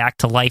come back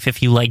to life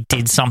if you like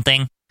did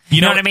something. You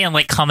know what I mean?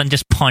 Like come and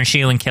just punch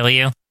you and kill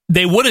you.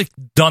 They would have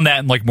done that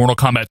in like Mortal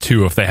Kombat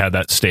 2 if they had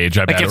that stage.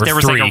 I bet. Like if there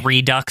was like a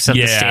redux of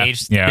the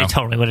stage, they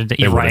totally would have.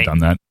 They would have done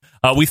that.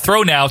 We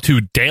throw now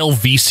to Dale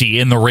Vesey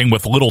in the ring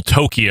with Little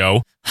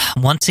Tokyo.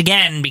 Once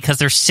again, because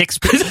there's 6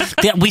 people.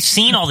 We've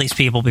seen all these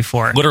people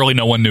before. Literally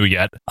no one knew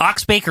yet.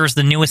 Ox Baker is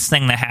the newest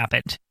thing that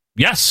happened.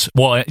 Yes.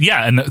 Well,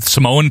 yeah, and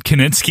Samoan,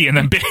 Kiniski, and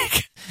then Big.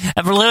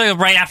 And literally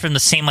right after them, the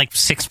same like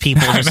 6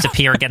 people just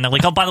appear again. They're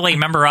like, oh, by the way,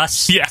 remember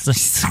us?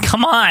 Yes.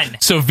 Come on.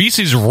 So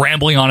Vesey's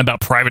rambling on about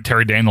Private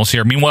Terry Daniels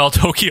here. Meanwhile,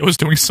 Tokyo is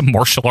doing some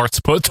martial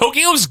arts.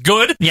 Tokyo's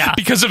good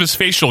because of his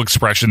facial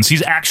expressions.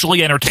 He's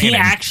actually entertaining.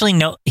 He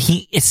actually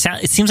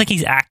it seems like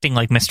he's acting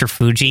like Mr.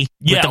 Fuji.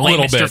 Yeah, with the a way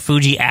little Mr. bit.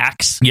 Fuji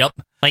acts. Yep.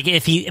 Like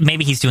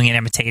maybe he's doing an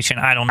imitation.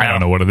 I don't know. I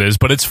don't know what it is,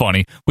 but it's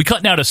funny. We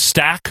cut now to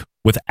Stack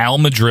with Al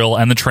Madrill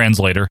and the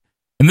translator.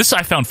 And this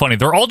I found funny.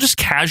 They're all just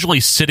casually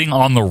sitting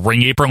on the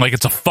ring apron like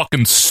it's a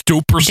fucking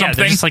stoop or something.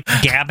 They're just like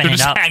gabbing they're it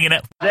just up. hanging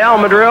it. Al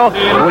Madrill,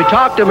 we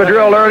talked to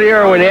Madrill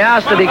earlier when he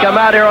asked that he come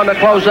out here on the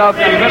close-up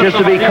just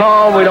to be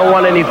calm. We don't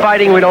want any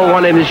fighting. We don't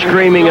want any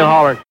screaming and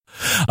hollering.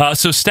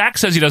 So Stack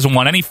says he doesn't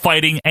want any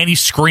fighting, any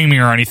screaming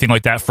or anything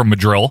like that from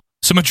Madrill.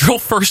 So Madrill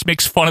first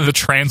makes fun of the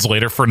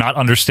translator for not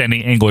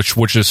understanding English,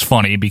 which is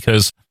funny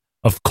because,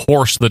 of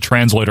course, the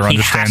translator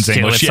understands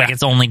English. It's like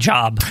its only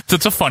job.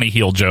 It's a funny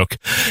heel joke.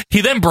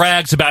 He then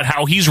brags about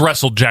how he's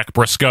wrestled Jack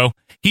Briscoe.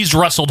 He's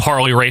wrestled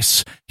Harley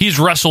Race. He's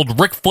wrestled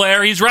Ric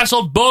Flair. He's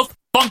wrestled both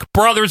Funk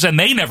Brothers, and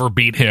they never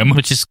beat him.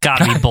 Which has got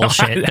to be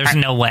bullshit. There's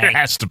no way. It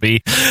has to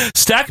be.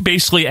 Stack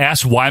basically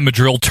asks why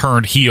Madrill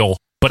turned heel,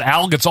 but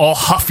Al gets all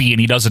huffy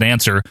and he doesn't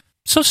answer.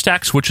 So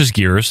Stack switches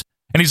gears.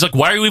 And he's like,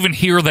 why are you even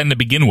here then to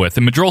begin with?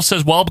 And Madrill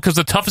says, well, because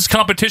the toughest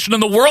competition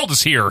in the world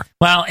is here.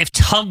 Well, if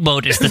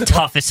Tugboat is the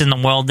toughest in the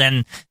world,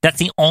 then that's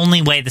the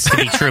only way this could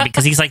be true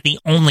because he's like the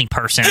only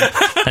person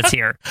that's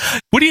here.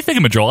 What do you think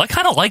of Madrill? I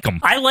kind of like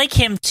him. I like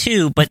him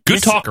too, but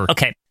good talker.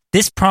 Okay,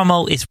 this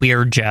promo is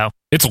weird, Joe.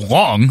 It's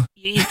long.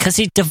 Because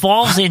it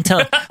devolves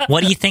into,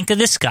 what do you think of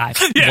this guy?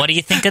 Yeah. What do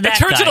you think of that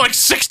guy? It turns into like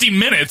 60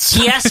 minutes.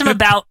 He asks him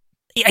about...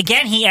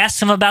 Again, he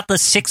asked him about the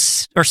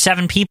 6 or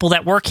 7 people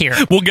that work here.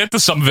 We'll get to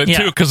some of it,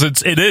 too, because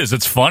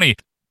it's funny.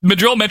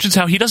 Madrill mentions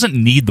how he doesn't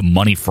need the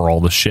money for all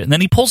this shit, and then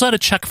he pulls out a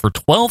check for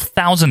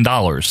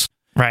 $12,000.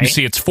 Right. You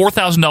see, it's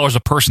 $4,000 a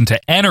person to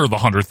enter the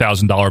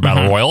 $100,000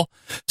 Battle Royal.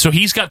 So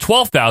he's got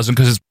 $12,000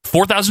 because it's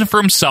 $4,000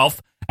 for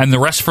himself and the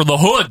rest for the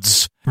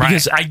hoods. Right.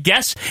 Because I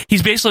guess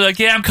he's basically like,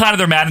 yeah, I'm kind of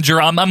their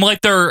manager. I'm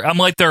like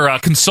their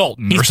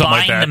consultant or something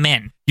like that. He's buying them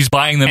in. He's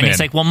buying them in. And he's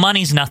like, well,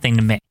 money's nothing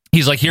to me.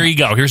 He's like, here you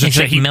go. Here's a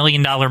check. Like $1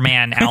 million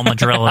man, Al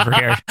Madrill over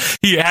here.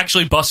 He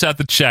actually busts out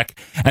the check,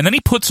 and then he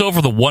puts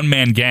over the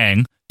one-man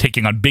gang,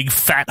 taking on Big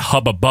Fat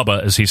Hubba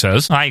Bubba, as he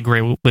says. I agree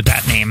with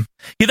that name.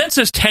 He then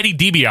says Teddy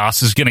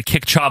DiBiase is going to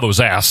kick Chavo's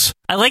ass.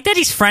 I like that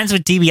he's friends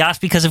with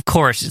DiBiase because, of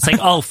course, it's like,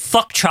 oh,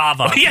 fuck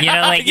Chavo. Yeah, you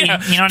know, like, you know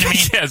what I mean?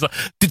 Yeah, so,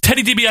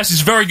 Teddy DiBiase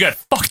is very good.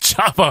 Fuck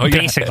Chavo.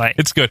 Basically. Yeah,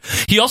 it's good.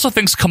 He also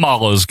thinks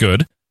Kamala is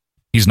good.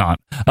 He's not.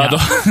 No.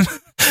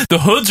 The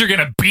Hoods are going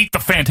to beat the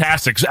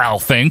Fantastics, Al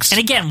thinks. And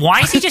again,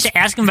 why is he just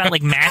asking about,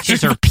 like,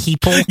 matches or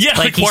people? Yeah,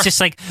 like he's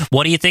just like,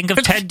 what do you think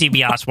of Ted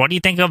DiBiase? What do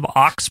you think of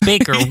Ox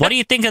Baker? What do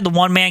you think of the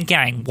one-man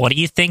gang? What do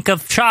you think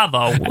of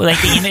Chavo?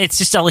 Like, you know, it's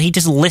just, he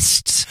just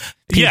lists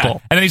people. Yeah.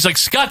 And then he's like,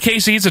 Scott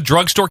Casey, he's a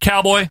drugstore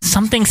cowboy.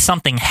 Something,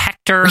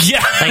 Hector.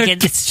 Yeah. Like,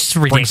 it's just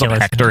ridiculous.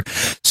 Hector.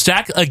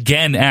 Stack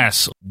again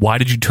asks, why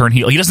did you turn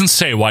heel? He doesn't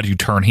say, why did you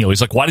turn heel? He's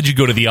like, why did you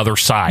go to the other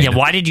side? Yeah,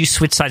 why did you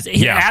switch sides?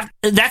 Yeah.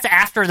 That's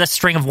after the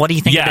string of, what do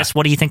you think of this?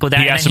 What do you think of that?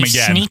 He asks him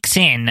again. Sneaks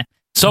in.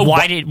 So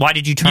why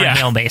did you turn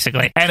heel,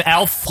 basically? And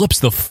Al flips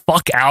the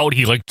fuck out.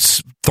 He like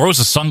throws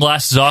his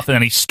sunglasses off and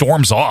then he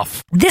storms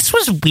off. This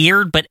was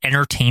weird but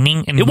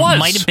entertaining. And it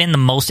might have been the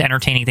most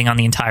entertaining thing on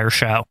the entire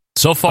show.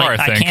 So far, I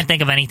think. I can't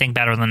think of anything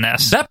better than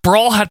this. That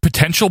brawl had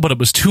potential, but it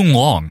was too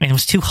long. And it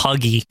was too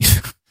huggy.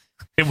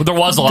 There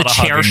was a lot of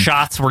chair hugging.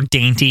 shots were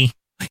dainty.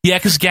 Yeah,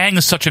 because Gang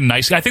is such a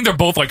nice guy. I think they're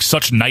both like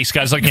such nice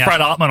guys. Like Fred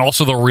Ottman,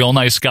 also the real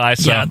nice guy.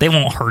 So. Yeah, they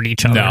won't hurt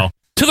each other. No.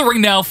 To the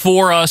ring now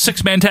for a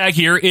 6-man tag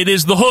here. It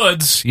is the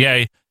Hoods.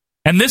 Yay.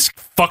 And this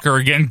fucker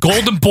again,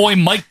 Golden Boy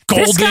Mike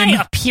Golden. This guy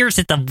appears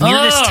at the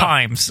weirdest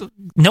times.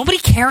 Nobody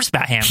cares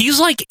about him. He's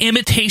like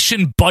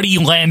imitation Buddy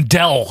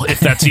Landell, if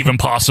that's even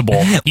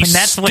possible. He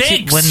that's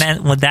stinks.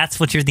 when that's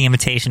what you're the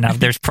imitation of,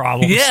 there's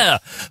problems. Yeah.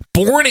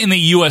 Born in the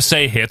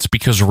USA hits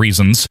because of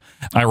reasons.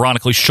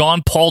 Ironically,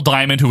 Sean Paul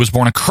Diamond, who was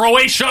born in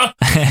Croatia,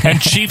 and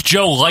Chief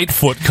Joe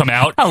Lightfoot come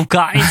out. Oh,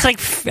 God. It's like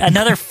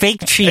another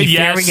fake chief. Yes.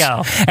 There we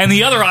go. And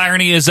the other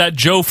irony is that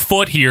Joe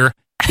Foot here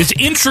is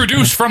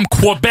introduced from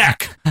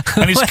Quebec,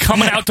 and he's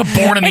coming out to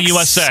Born in the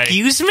USA.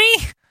 Excuse me?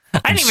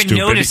 I didn't even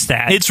notice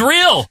that. It's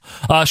real.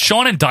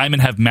 Sean and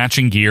Diamond have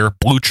matching gear,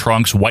 blue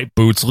trunks, white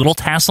boots, little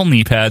tassel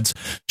knee pads.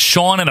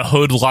 Sean and a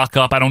Hood lock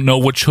up. I don't know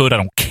which Hood. I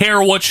don't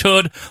care which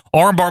Hood.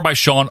 Armbar by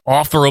Sean,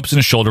 off the ropes in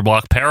a shoulder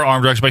block. Pair of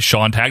arm drags by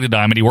Sean, tag to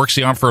Diamond. He works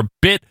the arm for a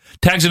bit,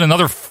 tags in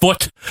another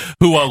Foot,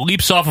 who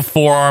leaps off a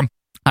forearm.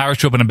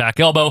 Irish whip and a back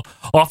elbow.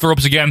 Off the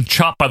ropes again,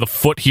 chopped by the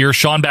Foot here.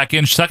 Sean back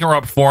in, second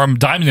rope for him.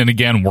 Diamond in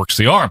again, works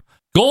the arm.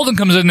 Golden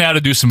comes in now to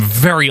do some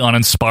very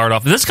uninspired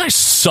off. This guy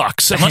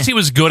sucks. Unless he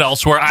was good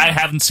elsewhere, I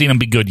haven't seen him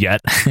be good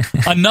yet.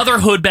 Another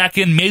Hood back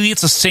in. Maybe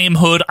it's the same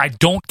Hood. I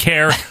don't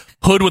care.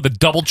 Hood with a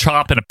double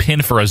chop and a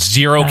pin for a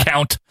 0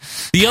 count.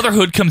 The other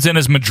Hood comes in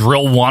as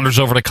Madrill wanders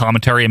over to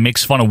commentary and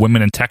makes fun of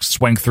women in Texas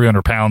weighing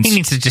 300 pounds. He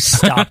needs to just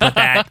stop with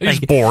that.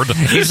 He's bored.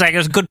 He's like, it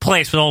was a good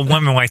place with old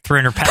women weighing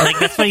 300 pounds. Like,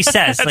 that's what he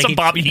says. That's like, a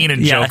Bobby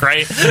Heenan joke,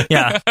 right?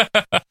 Yeah.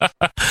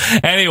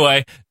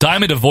 Anyway,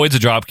 Diamond avoids a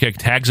drop kick,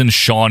 tags in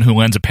Sean, who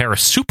lands a pair of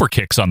super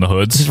kicks on the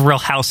Hoods. This is Real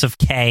House of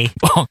K.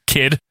 Oh,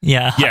 kid.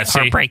 Yeah. Yeah, see,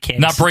 Heartbreak Kids.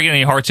 not breaking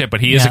any hearts yet,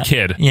 but he is a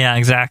kid. Yeah,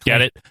 exactly.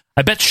 Get it?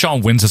 I bet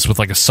Shawn wins this with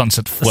like a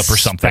sunset flip or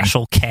something.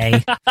 Special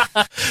K.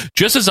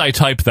 Just as I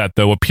type that,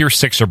 though, a Pier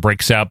Sixer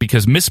breaks out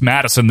because Miss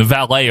Madison, the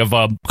valet of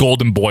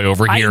Golden Boy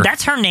over here.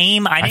 That's her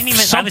name. I didn't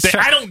even.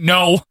 I don't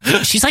know.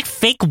 She's like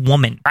fake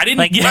woman. I didn't.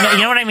 Like, you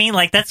know what I mean?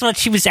 Like that's what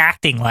she was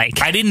acting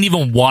like. I didn't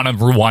even want to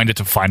rewind it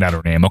to find out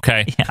her name.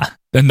 Okay. Yeah.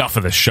 Enough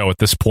of this show at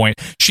this point.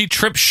 She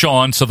trips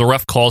Shawn, so the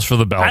ref calls for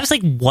the bell. I was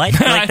like, what?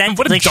 Like that,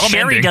 what a like dumb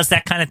Sherry ending. does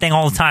that kind of thing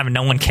all the time and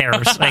no one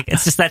cares. Like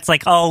it's just that's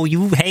like, oh,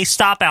 hey,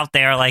 stop out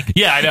there. Like,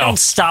 yeah, I know. Don't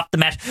stop the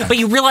match. But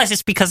you realize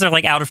it's because they're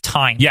like out of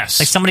time.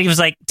 Yes. Like somebody was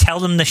like, tell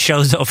them the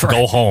show's over.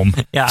 Go home.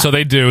 Yeah. So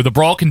they do. The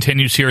brawl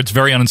continues here. It's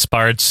very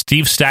uninspired.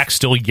 Steve Stack's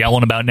still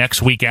yelling about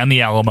next week and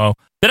the Alamo.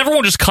 Then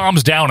everyone just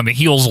calms down and the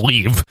heels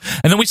leave.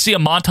 And then we see a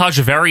montage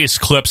of various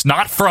clips,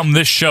 not from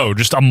this show,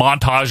 just a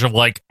montage of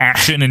like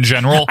action in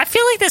general. I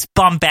feel like this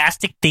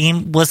bombastic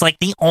theme was like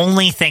the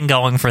only thing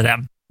going for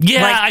them.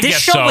 Yeah, like, I this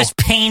guess show so. was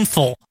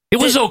painful. It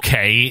was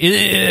okay.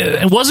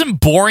 It wasn't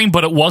boring,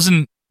 but it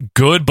wasn't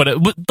good. But it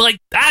was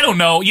like, I don't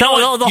know. You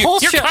know, the whole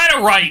you're show, kind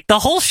of right. The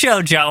whole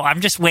show, Joe. I'm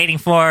just waiting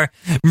for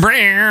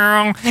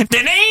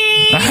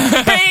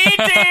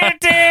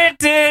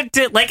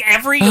like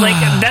every like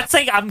that's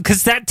like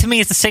because that to me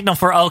is the signal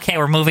for okay,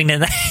 we're moving to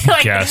that.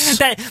 Like yes.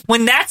 that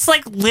when that's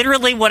like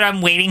literally what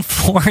I'm waiting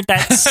for.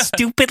 That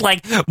stupid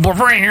like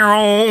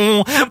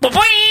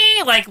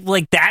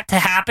that to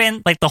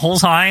happen like the whole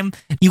time.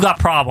 You got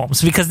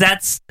problems because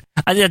that's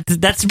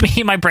me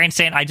and my brain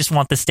saying I just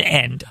want this to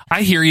end.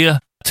 I hear you.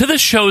 To the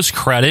show's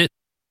credit,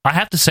 I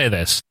have to say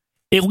this.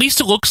 At least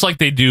it looks like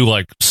they do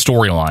like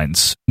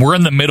storylines. We're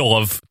in the middle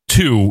of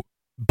two,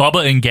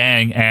 Bubba and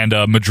Gang and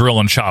Madrill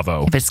and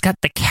Chavo. But it's got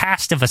the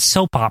cast of a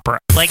soap opera.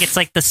 Like it's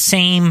like the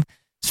same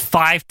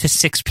 5 to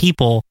 6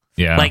 people.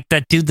 Yeah. Like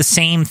that do the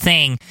same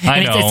thing. I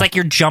And know. It's like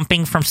you're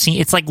jumping from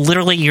it's like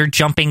literally you're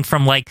jumping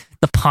from like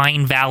the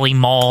Pine Valley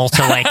Mall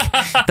to like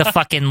the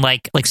fucking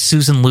like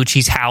Susan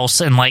Lucci's house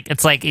and like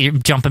it's like you're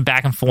jumping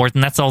back and forth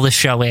and that's all this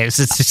show is.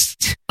 It's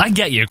just I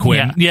get you,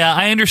 Quinn. Yeah,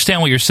 I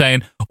understand what you're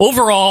saying.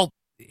 Overall,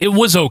 it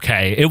was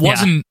okay. It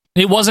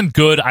wasn't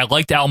good. I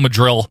liked Al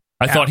Madrill.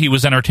 I thought he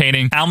was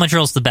entertaining. Al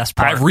Madrill's the best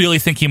part. I really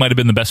think he might have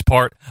been the best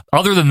part.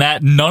 Other than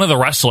that, none of the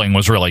wrestling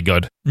was really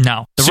good.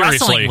 No. The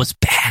Seriously. wrestling was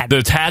bad.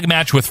 The tag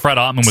match with Fred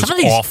Ottman was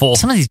awful.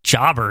 Some of these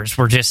jobbers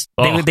were just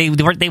they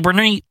were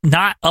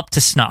not up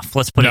to snuff,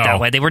 let's put it that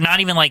way. They were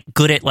not even like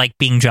good at like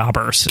being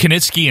jobbers.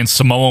 Kanitsky and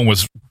Samoan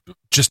was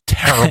just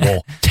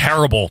terrible,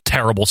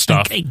 terrible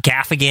stuff.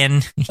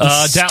 Gaffigan, he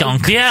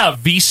stunk.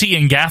 VC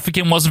and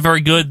Gaffigan wasn't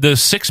very good. The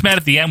 6-man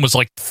at the end was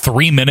like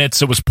 3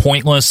 minutes. It was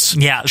pointless.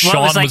 Yeah,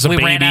 Shawn was like was a we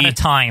baby. ran out of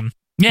time.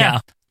 Yeah.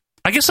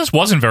 I guess this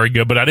wasn't very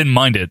good, but I didn't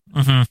mind it.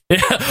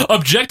 Mm-hmm.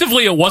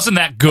 Objectively, it wasn't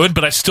that good,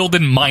 but I still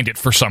didn't mind it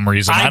for some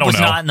reason. I don't know. I was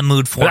not in the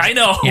mood for it. I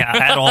know. Yeah,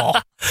 at all.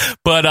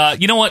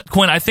 But you know what,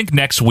 Quinn? I think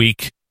next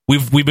week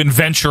we've been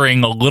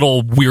venturing a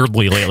little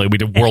weirdly lately. We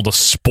did World of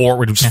Sport.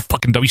 We did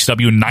fucking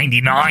WCW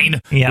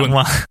 99.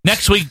 Yeah.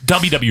 Next week,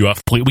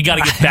 WWF, please. We got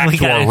to get back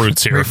to our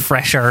roots here.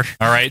 Refresher.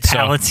 All right.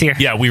 Palates here.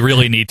 Yeah, we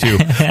really need to.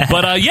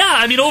 But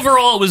I mean,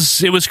 overall,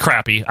 it was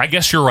crappy. I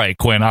guess you're right,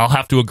 Quinn. I'll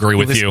have to agree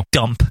with you.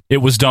 Dump. It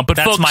was dump. But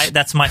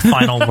that's my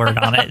final word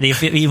on it.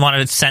 If you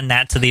wanted to send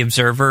that to the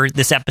Observer,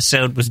 this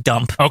episode was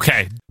dump.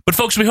 Okay. But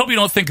folks, we hope you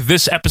don't think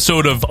this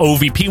episode of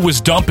OVP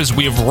was dump, as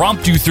we have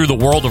romped you through the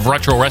world of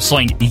retro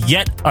wrestling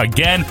yet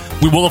again.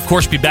 We will, of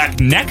course, be back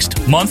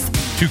next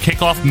month to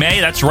kick off May.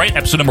 That's right,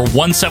 episode number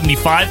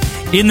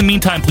 175. In the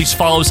meantime, please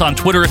follow us on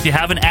Twitter if you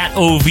haven't, at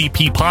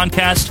OVP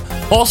Podcast.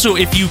 Also,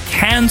 if you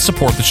can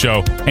support the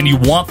show and you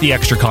want the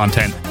extra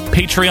content,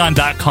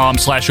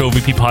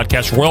 patreon.com/OVP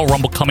Podcast. Royal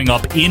Rumble coming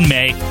up in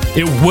May.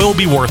 It will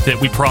be worth it,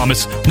 we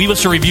promise. Leave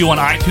us a review on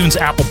iTunes,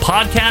 Apple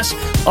Podcasts.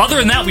 Other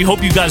than that, we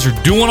hope you guys are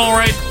doing all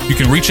right. You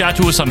can reach out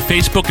to us on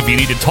Facebook if you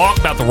need to talk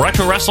about the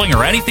retro wrestling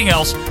or anything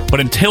else. But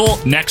until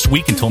next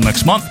week, until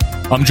next month,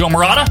 I'm Joe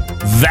Murata.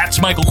 That's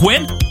Michael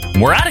Quinn.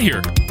 We're out of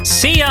here.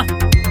 See ya.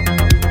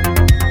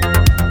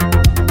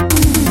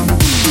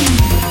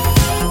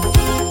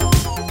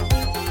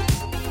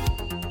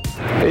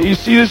 Hey, you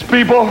see this,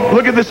 people?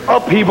 Look at this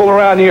upheaval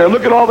around here.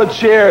 Look at all the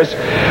chairs.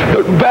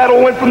 The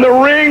battle went from the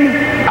ring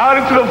out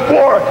into the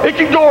floor. It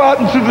can go out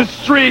into the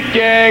street,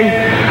 gang.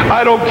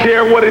 I don't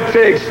care what it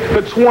takes.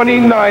 The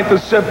 29th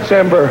of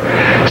September.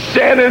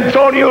 San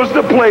Antonio's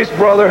the place,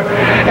 brother.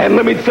 And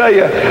let me tell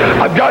you,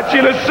 I've got you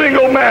in a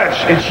single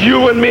match. It's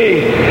you and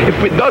me.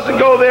 If it doesn't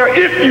go there,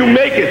 if you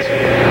make it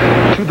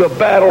to the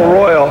Battle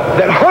Royal,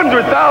 that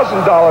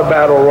 $100,000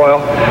 Battle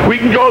Royal, we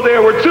can go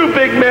there. We're two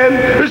big men.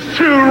 There's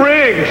 2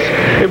 rings.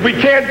 If we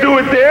can't do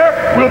it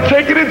there, we'll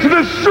take it into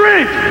the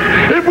street.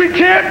 If we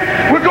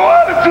can't, we'll go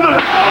out into the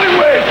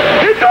alleyways.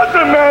 It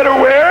doesn't matter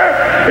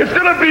where. It's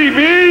going to be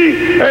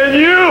me and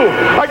you.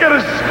 I got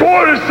a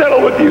score to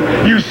settle with you.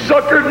 You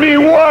suckered me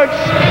once.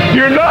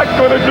 You're not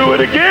going to do it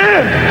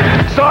again.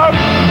 So I'm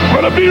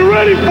going to be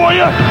ready for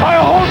you.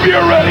 I hope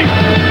you're ready.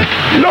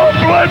 No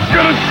blood's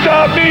going to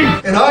stop me.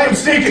 And I am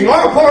seeking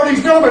our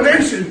party's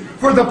nomination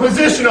for the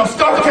position of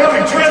Star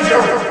County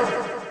Treasurer.